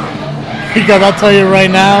 Because I'll tell you right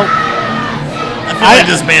now, I feel like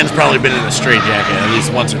this man's probably been in a straitjacket at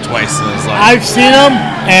least once or twice in his life. I've seen him,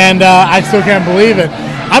 and I still can't believe it.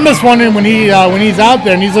 I'm just wondering when he's out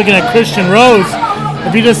there and he's looking at Christian Rose,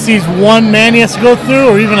 if he just sees one man he has to go through,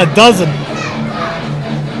 or even a dozen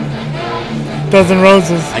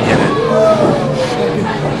roses. I get it.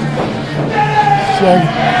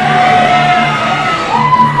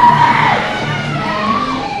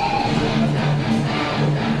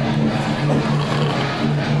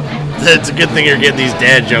 It's a good thing you're getting these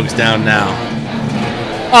dad jokes down now.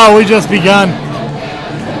 Oh, we just begun.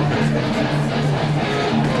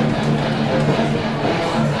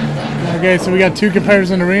 Okay, so we got two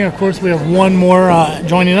competitors in the ring. Of course, we have one more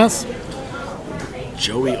joining us.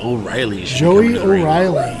 Joey O'Reilly. Joey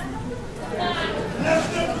O'Reilly.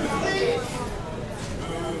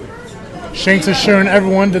 Shank's assuring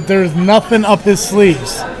everyone that there is nothing up his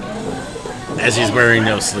sleeves. As he's wearing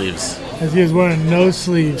no sleeves. As he is wearing no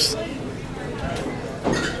sleeves.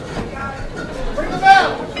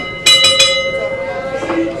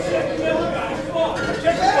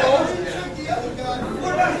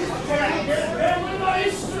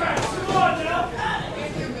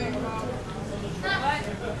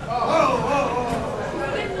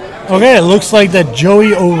 Okay, it looks like that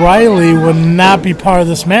Joey O'Reilly will not be part of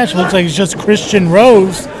this match. It looks like it's just Christian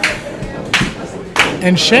Rose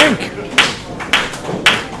and Shank.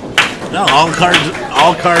 No, all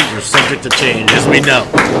cards are subject to change, as we know.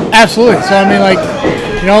 Absolutely. So I mean, like,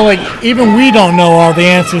 you know, like even we don't know all the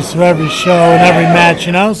answers to every show and every match,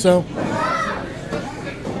 you know. So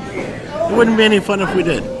It wouldn't be any fun if we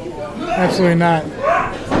did. absolutely not.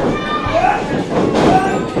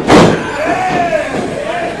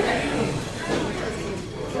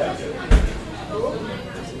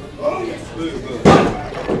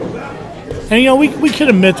 And you know, we could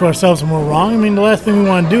admit to ourselves when we're wrong. I mean, the last thing we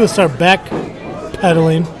want to do is start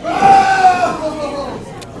backpedaling.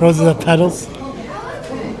 Roses have pedals.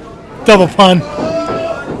 Double pun.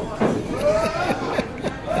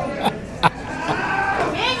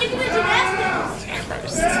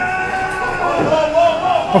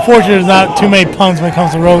 Unfortunately, there's not too many puns when it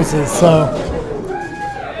comes to roses, so.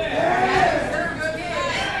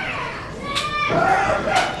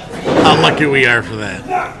 How lucky we are for that.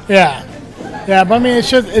 Yeah. Yeah, but I mean, it's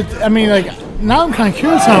just, I mean, like, now I'm kind of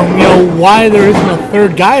curious on, you know, why there isn't a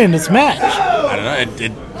third guy in this match. I don't know.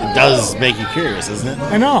 It does make you curious, doesn't it?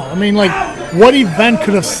 I know. I mean, like, what event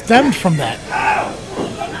could have stemmed from that?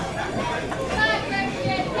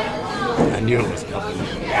 I knew it was coming.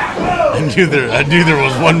 I knew there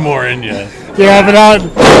was one more in you. Yeah, but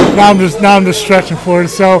now I'm just stretching for it.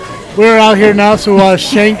 So we're out here now. So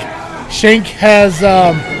Shank has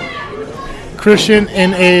Christian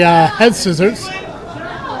in a head scissors,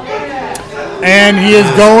 and he is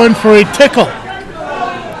going for a tickle.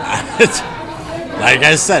 Like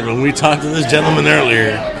I said, when we talked to this gentleman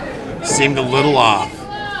earlier, seemed a little off.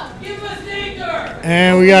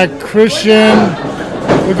 And we got Christian.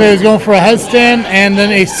 Looks like he's going for a headstand and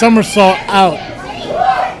then a somersault out.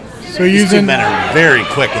 So These using two men are very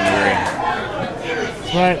quick in the ring.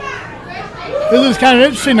 right. This is kind of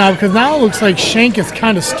interesting now because now it looks like Shank is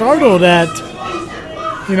kind of startled at,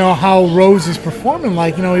 you know, how Rose is performing.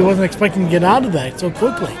 Like, you know, he wasn't expecting to get out of that so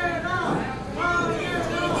quickly.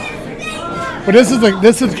 But this is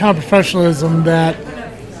the kind of professionalism that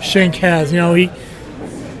Shank has. You know, he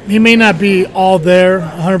may not be all there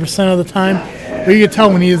 100% of the time, but you can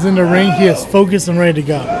tell when he is in the ring, he is focused and ready to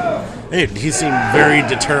go. He seemed very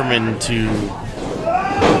determined to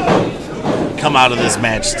come out of this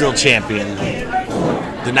match still champion.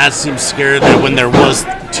 Did not seem scared that when there was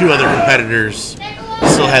two other competitors,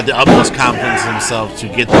 still had the utmost confidence in himself to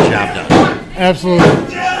get the job done. Absolutely.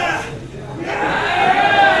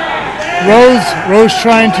 Rose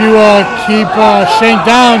trying to keep Shank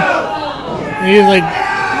down. He's like,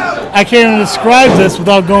 I can't even describe this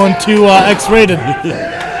without going too X-rated.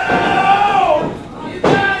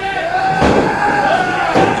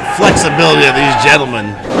 Flexibility of these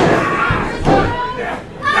gentlemen.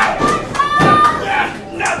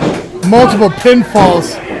 Multiple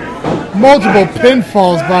pinfalls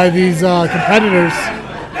by these competitors.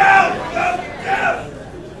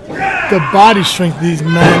 The body strength of these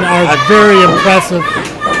men are very impressive.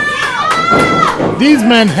 These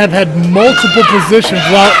men have had multiple positions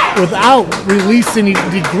without releasing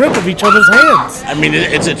the grip of each other's hands. I mean,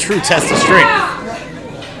 it's a true test of strength.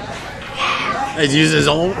 He uses his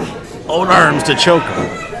own arms to choke him.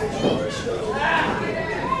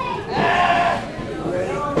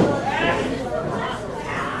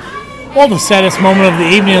 Well, the saddest moment of the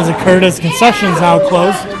evening has occurred as concessions now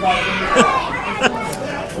closed.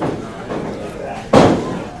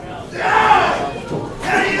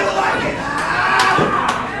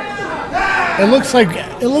 It looks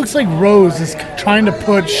like Rose is trying to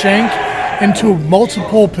put Shank into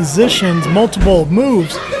multiple positions, multiple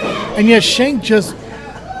moves, and yet Shank just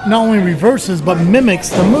not only reverses but mimics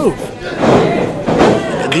the move.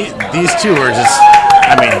 These two are just,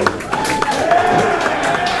 I mean,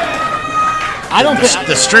 I don't think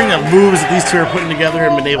the string of moves that these two are putting together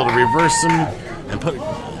and been able to reverse them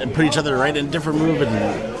and put each other right in a different move, and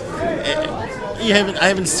I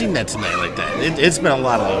haven't seen that tonight like that. It's been a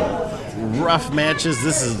lot of rough matches.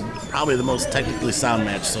 This is probably the most technically sound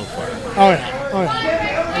match so far. Oh yeah.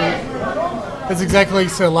 That's exactly like you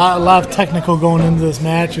said. A lot of technical going into this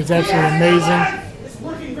match. It's absolutely amazing.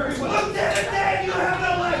 Working very well. Look, Dad, you have no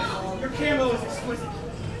legs. Your camo is exquisite.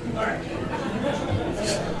 All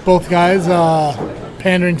right. Both guys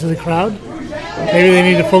pandering to the crowd. Maybe they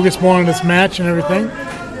need to focus more on this match and everything.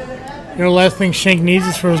 You know, the last thing Shank needs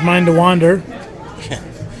is for his mind to wander.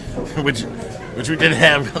 which we did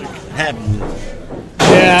have happen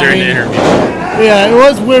during the interview. Yeah, it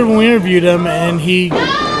was weird when we interviewed him, and he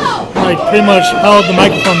pretty much held the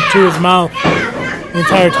microphone to his mouth the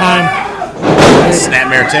entire time.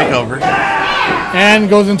 Snapmare takeover. And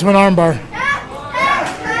goes into an armbar.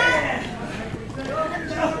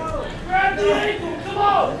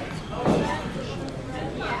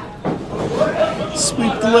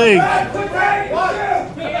 Sweep the leg.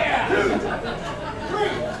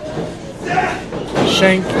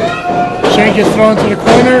 Shank is thrown to the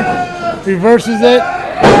corner, reverses it.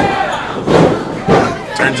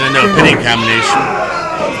 Turns into a pinning combination.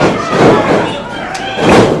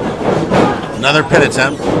 Another pin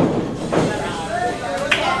attempt.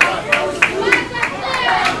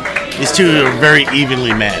 These two are very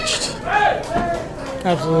evenly matched.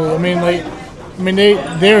 Absolutely.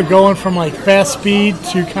 They're going from like fast speed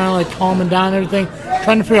to kind of like calming down and everything,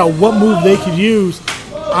 trying to figure out what move they could use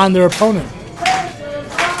on their opponent.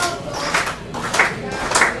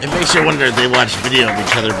 It makes you wonder if they watch video of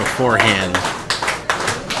each other beforehand.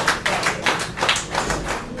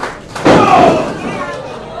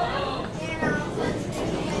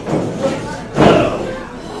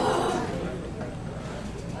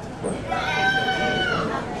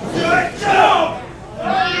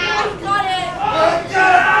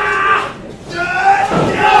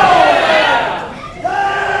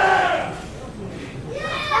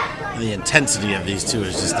 The intensity of these two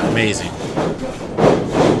is just amazing.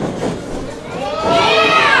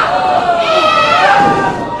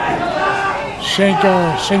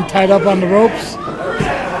 Shank tied up on the ropes,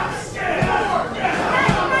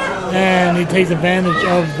 and he takes advantage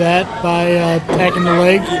of that by attacking the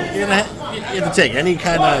leg. You have to take any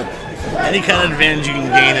kind of advantage you can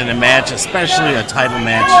gain in a match, especially a title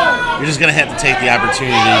match. You're just gonna have to take the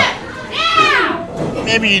opportunity.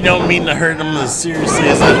 Maybe you don't mean to hurt them as seriously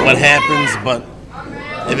as what happens, but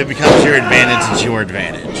if it becomes your advantage, it's your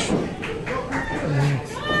advantage.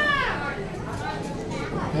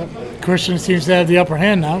 Christian seems to have the upper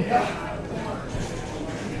hand now.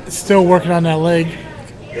 Still working on that leg.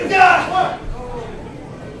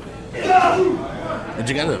 But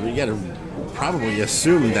you gotta probably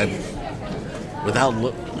assume that without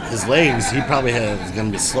his legs, he probably is gonna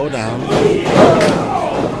be slowed down.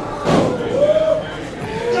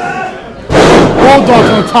 Bulldog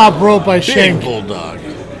on the top rope by Big Shank. bulldog.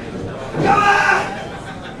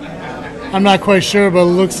 I'm not quite sure, but it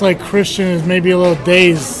looks like Christian is maybe a little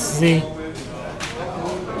dazed. See?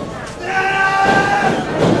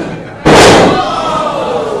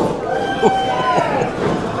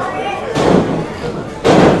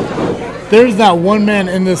 There's not one man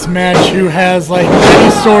in this match who has like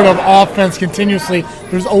any sort of offense continuously.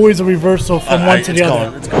 There's always a reversal from one to the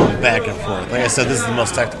other. It's going back and forth. Like I said, this is the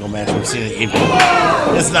most technical match we've seen in evening.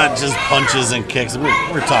 It's not just punches and kicks.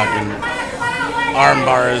 We're talking arm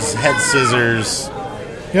bars, head scissors.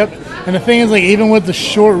 Yep. And the thing is, like, even with the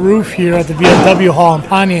short roof here at the VFW Hall in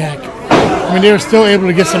Pontiac, they were still able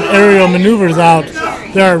to get some aerial maneuvers out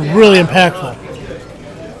that are really impactful.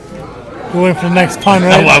 We're waiting for the next pun,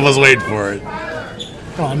 right? I was waiting for it.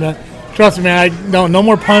 Come on, man. Trust me, man. No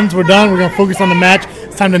more puns. We're done. We're going to focus on the match.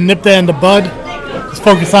 It's time to nip that in the bud. Let's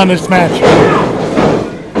focus on this match.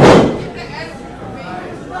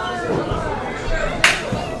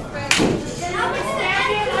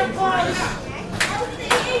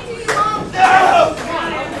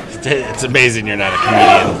 It's amazing you're not a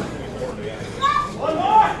comedian.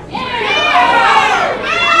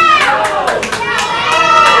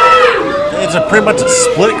 It's pretty much a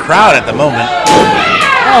split crowd at the moment.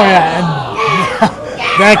 Oh, yeah. And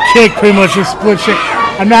that kick pretty much just split shit.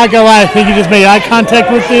 I'm not going to lie. I think he just made eye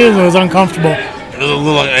contact with it, and it was uncomfortable. It was a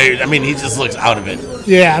little, he just looks out of it.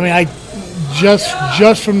 Yeah, I just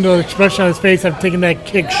from the expression on his face, I've taken that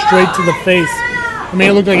kick straight to the face.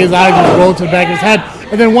 It looked like his eyes just rolled to the back of his head.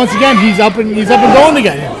 And then once again, he's up and going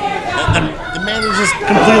again. The man is just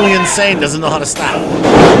completely insane, doesn't know how to stop.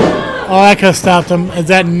 Oh, that could have stopped him as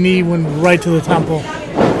that knee went right to the temple.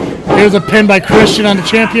 Here's a pin by Christian on the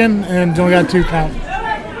champion, and only got 2 count.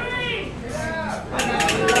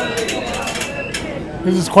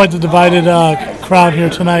 This is quite the divided crowd here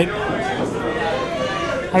tonight.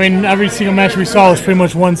 Every single match we saw was pretty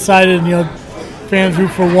much one-sided. Fans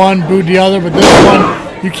root for one, booed the other, but this one,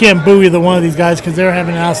 you can't boo either one of these guys because they're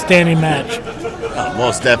having an outstanding match.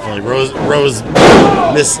 Most definitely. Rose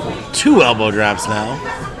missed 2 elbow drops now.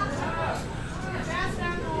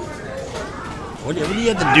 What do you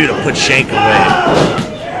have to do to put Shank away?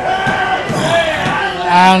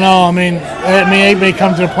 I don't know. It may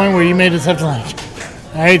come to the point where you may just have to,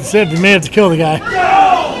 I hate to say it, you may have to kill the guy.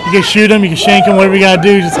 You can shoot him, you can shank him, whatever you got to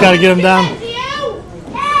do, you just got to get him down.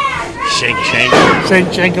 Shank him.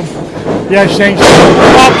 Shank him. Yeah, Shank.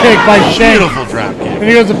 Drop kick by Shank. Beautiful drop kick. And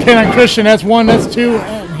here's a pin on Christian. That's 1, that's 2,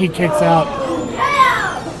 and he kicks out.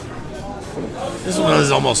 This one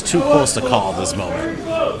is almost too close to call at this moment.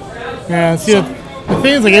 Yeah, see, the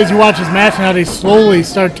thing is, as you watch this match now, they slowly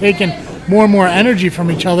start taking more and more energy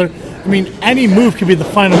from each other. Any move could be the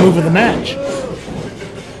final move of the match.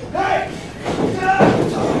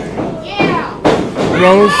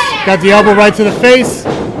 Rose got the elbow right to the face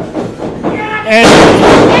and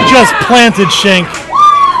just planted Shank.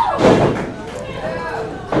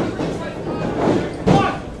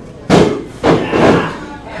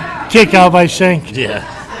 Kick out by Shank. Yeah,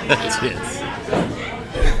 that's it.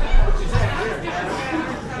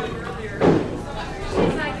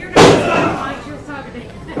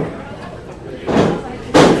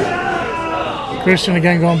 Christian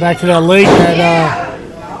again going back to that leg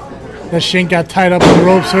that Shank got tied up in the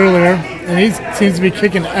ropes earlier. And he seems to be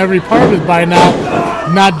kicking every part of his body now,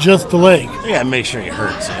 not just the leg. You gotta make sure he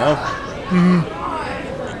hurts, you know?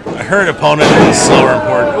 Mm-hmm. A hurt opponent is slower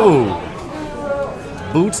important.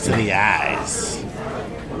 Ooh. Boots to the eyes.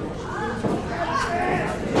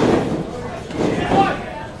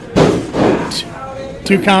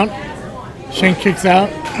 2 count. Shank kicks out.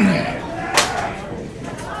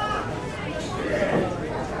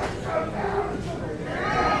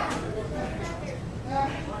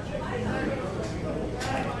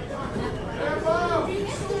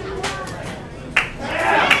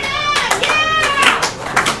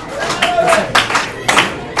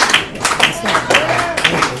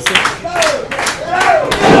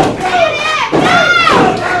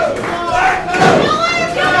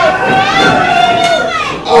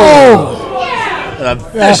 A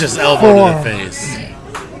vicious elbow to the face.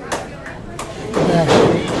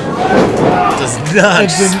 Does not.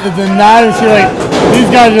 It's the not see like these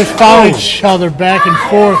guys just follow each other back and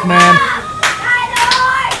forth, man.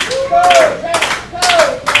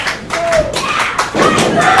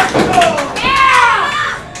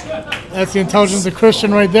 That's the intelligence of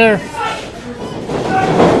Christian right there.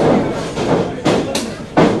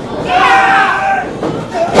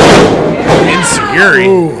 Insecurity.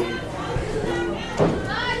 Ooh.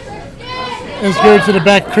 It's good to the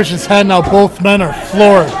back of Christian's head. Now both men are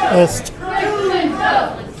floored.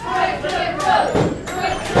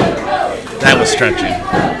 That was stretching.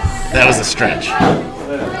 That was a stretch.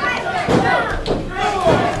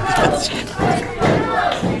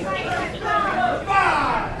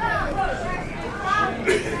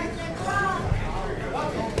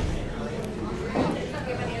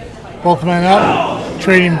 Both men up,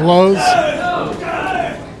 trading blows.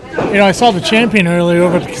 You know, I saw the champion earlier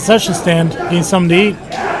over at the concession stand getting something to eat.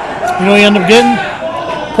 You know what he ended up getting?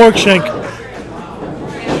 Pork shank.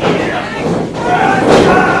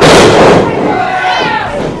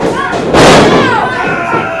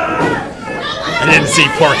 I didn't see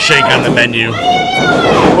pork shank on the menu.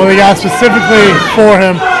 Well, they got specifically for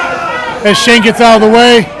him. As Shank gets out of the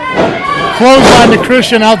way, clothesline to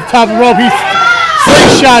Christian out the top of the rope. He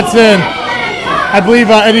slingshots in. I believe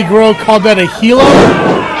Eddie Guerrero called that a helo.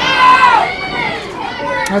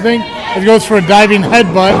 I think it goes for a diving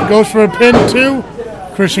headbutt. Goes for a pin too.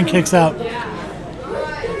 Christian kicks out.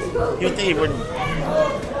 You think he would?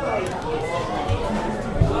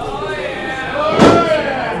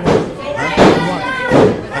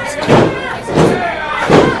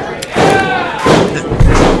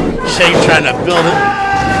 Shane trying to build it,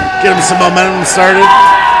 get him some momentum started.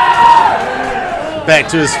 Back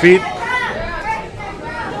to his feet.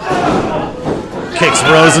 Kicks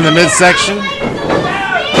Rose in the midsection.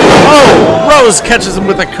 Oh, Rose catches him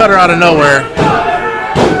with a cutter out of nowhere.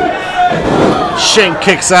 Shank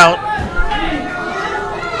kicks out.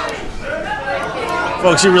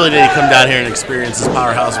 Folks, you really need to come down here and experience this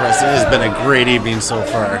Powerhouse Wrestling. It has been a great evening so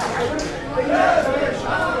far.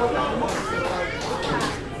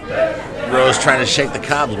 Rose trying to shake the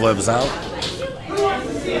cobwebs out.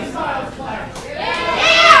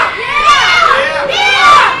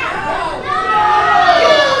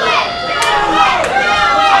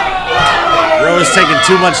 Rose taking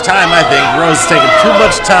too much time, I think. Rose is taking too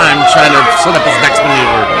much time trying to set up his next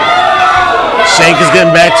maneuver. Shank is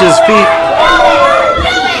getting back to his feet.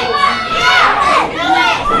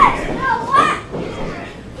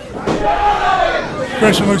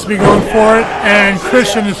 Christian looks to be going for it, and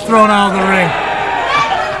Christian is thrown out of the ring.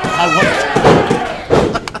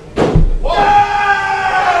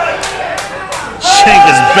 Shank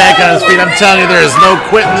is back on his feet. I'm telling you, there is no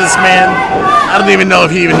quitting this man. I don't even know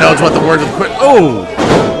if he even knows what the word of quit. Oh!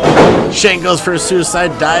 Shank goes for a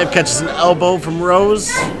suicide dive, catches an elbow from Rose.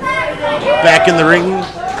 Back in the ring.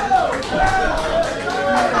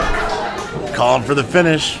 Calling for the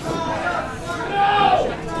finish.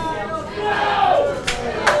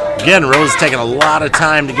 Again, Rose is taking a lot of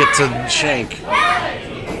time to get to Shank.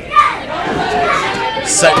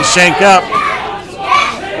 Setting Shank up.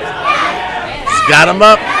 He's got him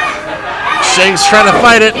up. Shank's trying to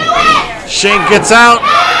fight it. Shank gets out.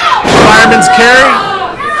 Fireman's carry.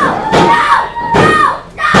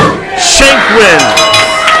 Shank wins.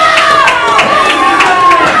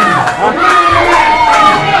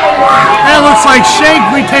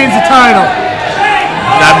 Shank retains the title.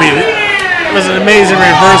 I mean, it was an amazing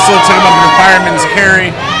reversal. Took him up in the fireman's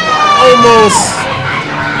carry. Almost.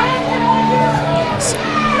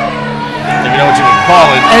 I don't even know what you would call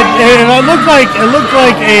it. And it looked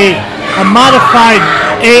like a modified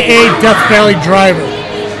AA Death Valley driver.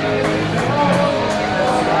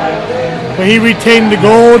 But he retained the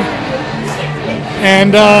gold,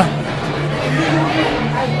 and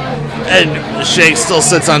Shank still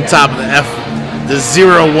sits on top of the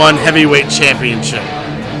 0-1 heavyweight championship.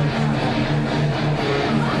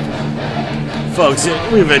 Folks,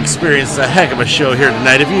 we've experienced a heck of a show here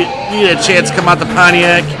tonight. If you need a chance to come out to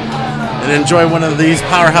Pontiac and enjoy one of these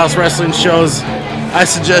Powerhouse Wrestling shows, I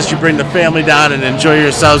suggest you bring the family down and enjoy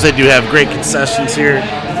yourselves. They do have great concessions here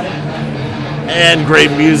and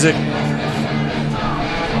great music.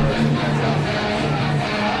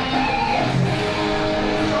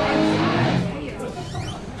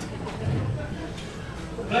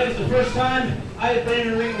 Tonight is the first time I have been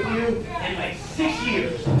in a ring with you in like 6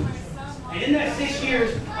 years. And in that 6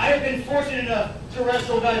 years, I have been fortunate enough to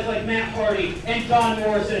wrestle guys like Matt Hardy and Don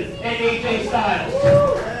Morrison and AJ Styles.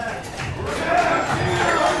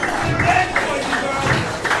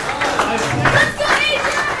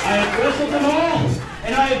 I have wrestled them all,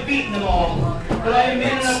 and I have beaten them all. But I am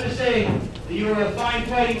man enough to say that you are a fine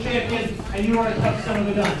fighting champion, and you are a tough son of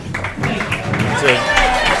a gun. Thank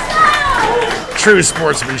you. True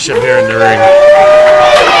sportsmanship here in the ring.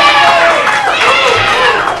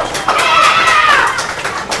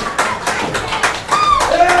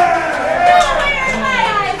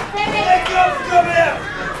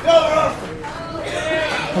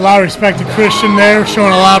 a lot of respect to Christian there,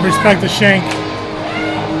 showing a lot of respect to Shank.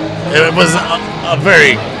 It was a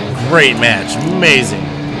very great match. Amazing.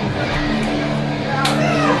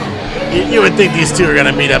 You would think these two are going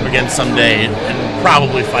to meet up again someday and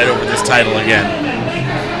probably fight over this title again.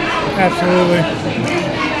 Absolutely.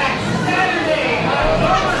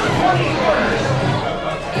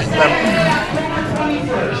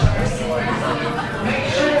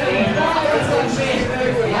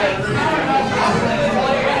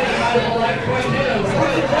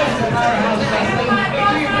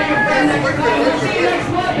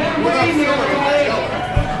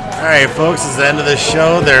 All right, folks, it's the end of the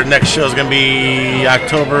show. Their next show is going to be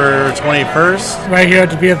October 21st. Right here at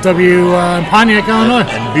the BFW in Pontiac, Illinois.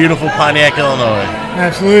 In beautiful Pontiac, Illinois.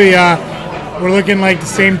 Absolutely. We're looking like the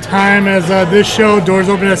same time as this show. Doors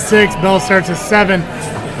open at 6, bell starts at 7.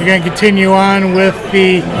 We're going to continue on with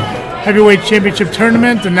the Heavyweight Championship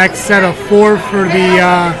Tournament. The next set of 4 for the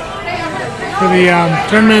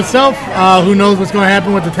tournament itself. Who knows what's going to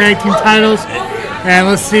happen with the tag team titles. And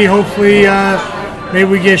let's see, hopefully maybe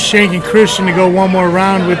we get Shank and Christian to go one more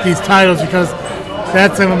round with these titles, because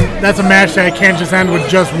that's a match that can't just end with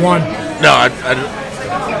just one. No,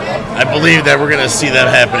 I believe that we're going to see that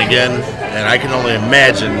happen again, and I can only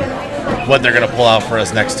imagine what they're going to pull out for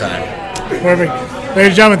us next time. Perfect. Ladies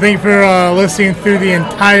and gentlemen, thank you for listening through the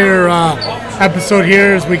entire episode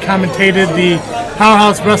here as we commentated the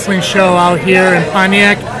Powerhouse Wrestling show out here in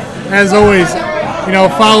Pontiac. As always,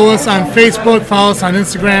 follow us on Facebook, follow us on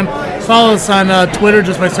Instagram, follow us on Twitter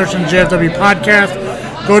just by searching the JFW Podcast.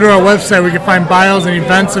 Go to our website where you can find bios and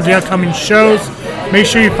events of the upcoming shows. Make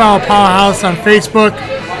sure you follow Powerhouse on Facebook,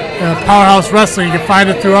 Powerhouse Wrestling. You can find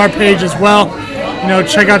it through our page as well.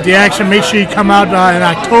 Check out the action. Make sure you come out in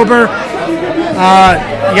October.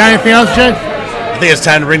 You got anything else, Jay? I think it's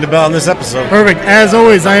time to ring the bell on this episode. Perfect. As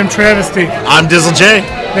always, I am Travesty. I'm Dizzle J.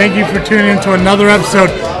 Thank you for tuning in to another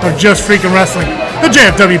episode of Just Freaking Wrestling, the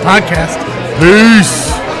JFW Podcast.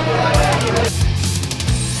 Peace.